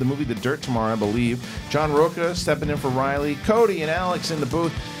from the movie The Dirt tomorrow, I believe. John Rocha stepping in for Riley. Cody and Alex in the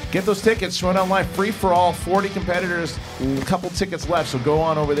booth. Get those tickets. Schmoedown Live, free for all. 40 competitors. A couple tickets left, so go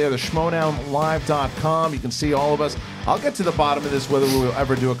on over there. The Schmoedownlive.com. You can see all of us. I'll get to the bottom of this, whether we will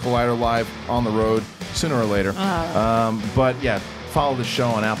ever do a Collider Live on the road, sooner or later. But yeah, follow the show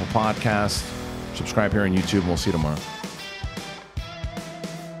on Apple Podcasts. Subscribe here on YouTube, and we'll see you tomorrow.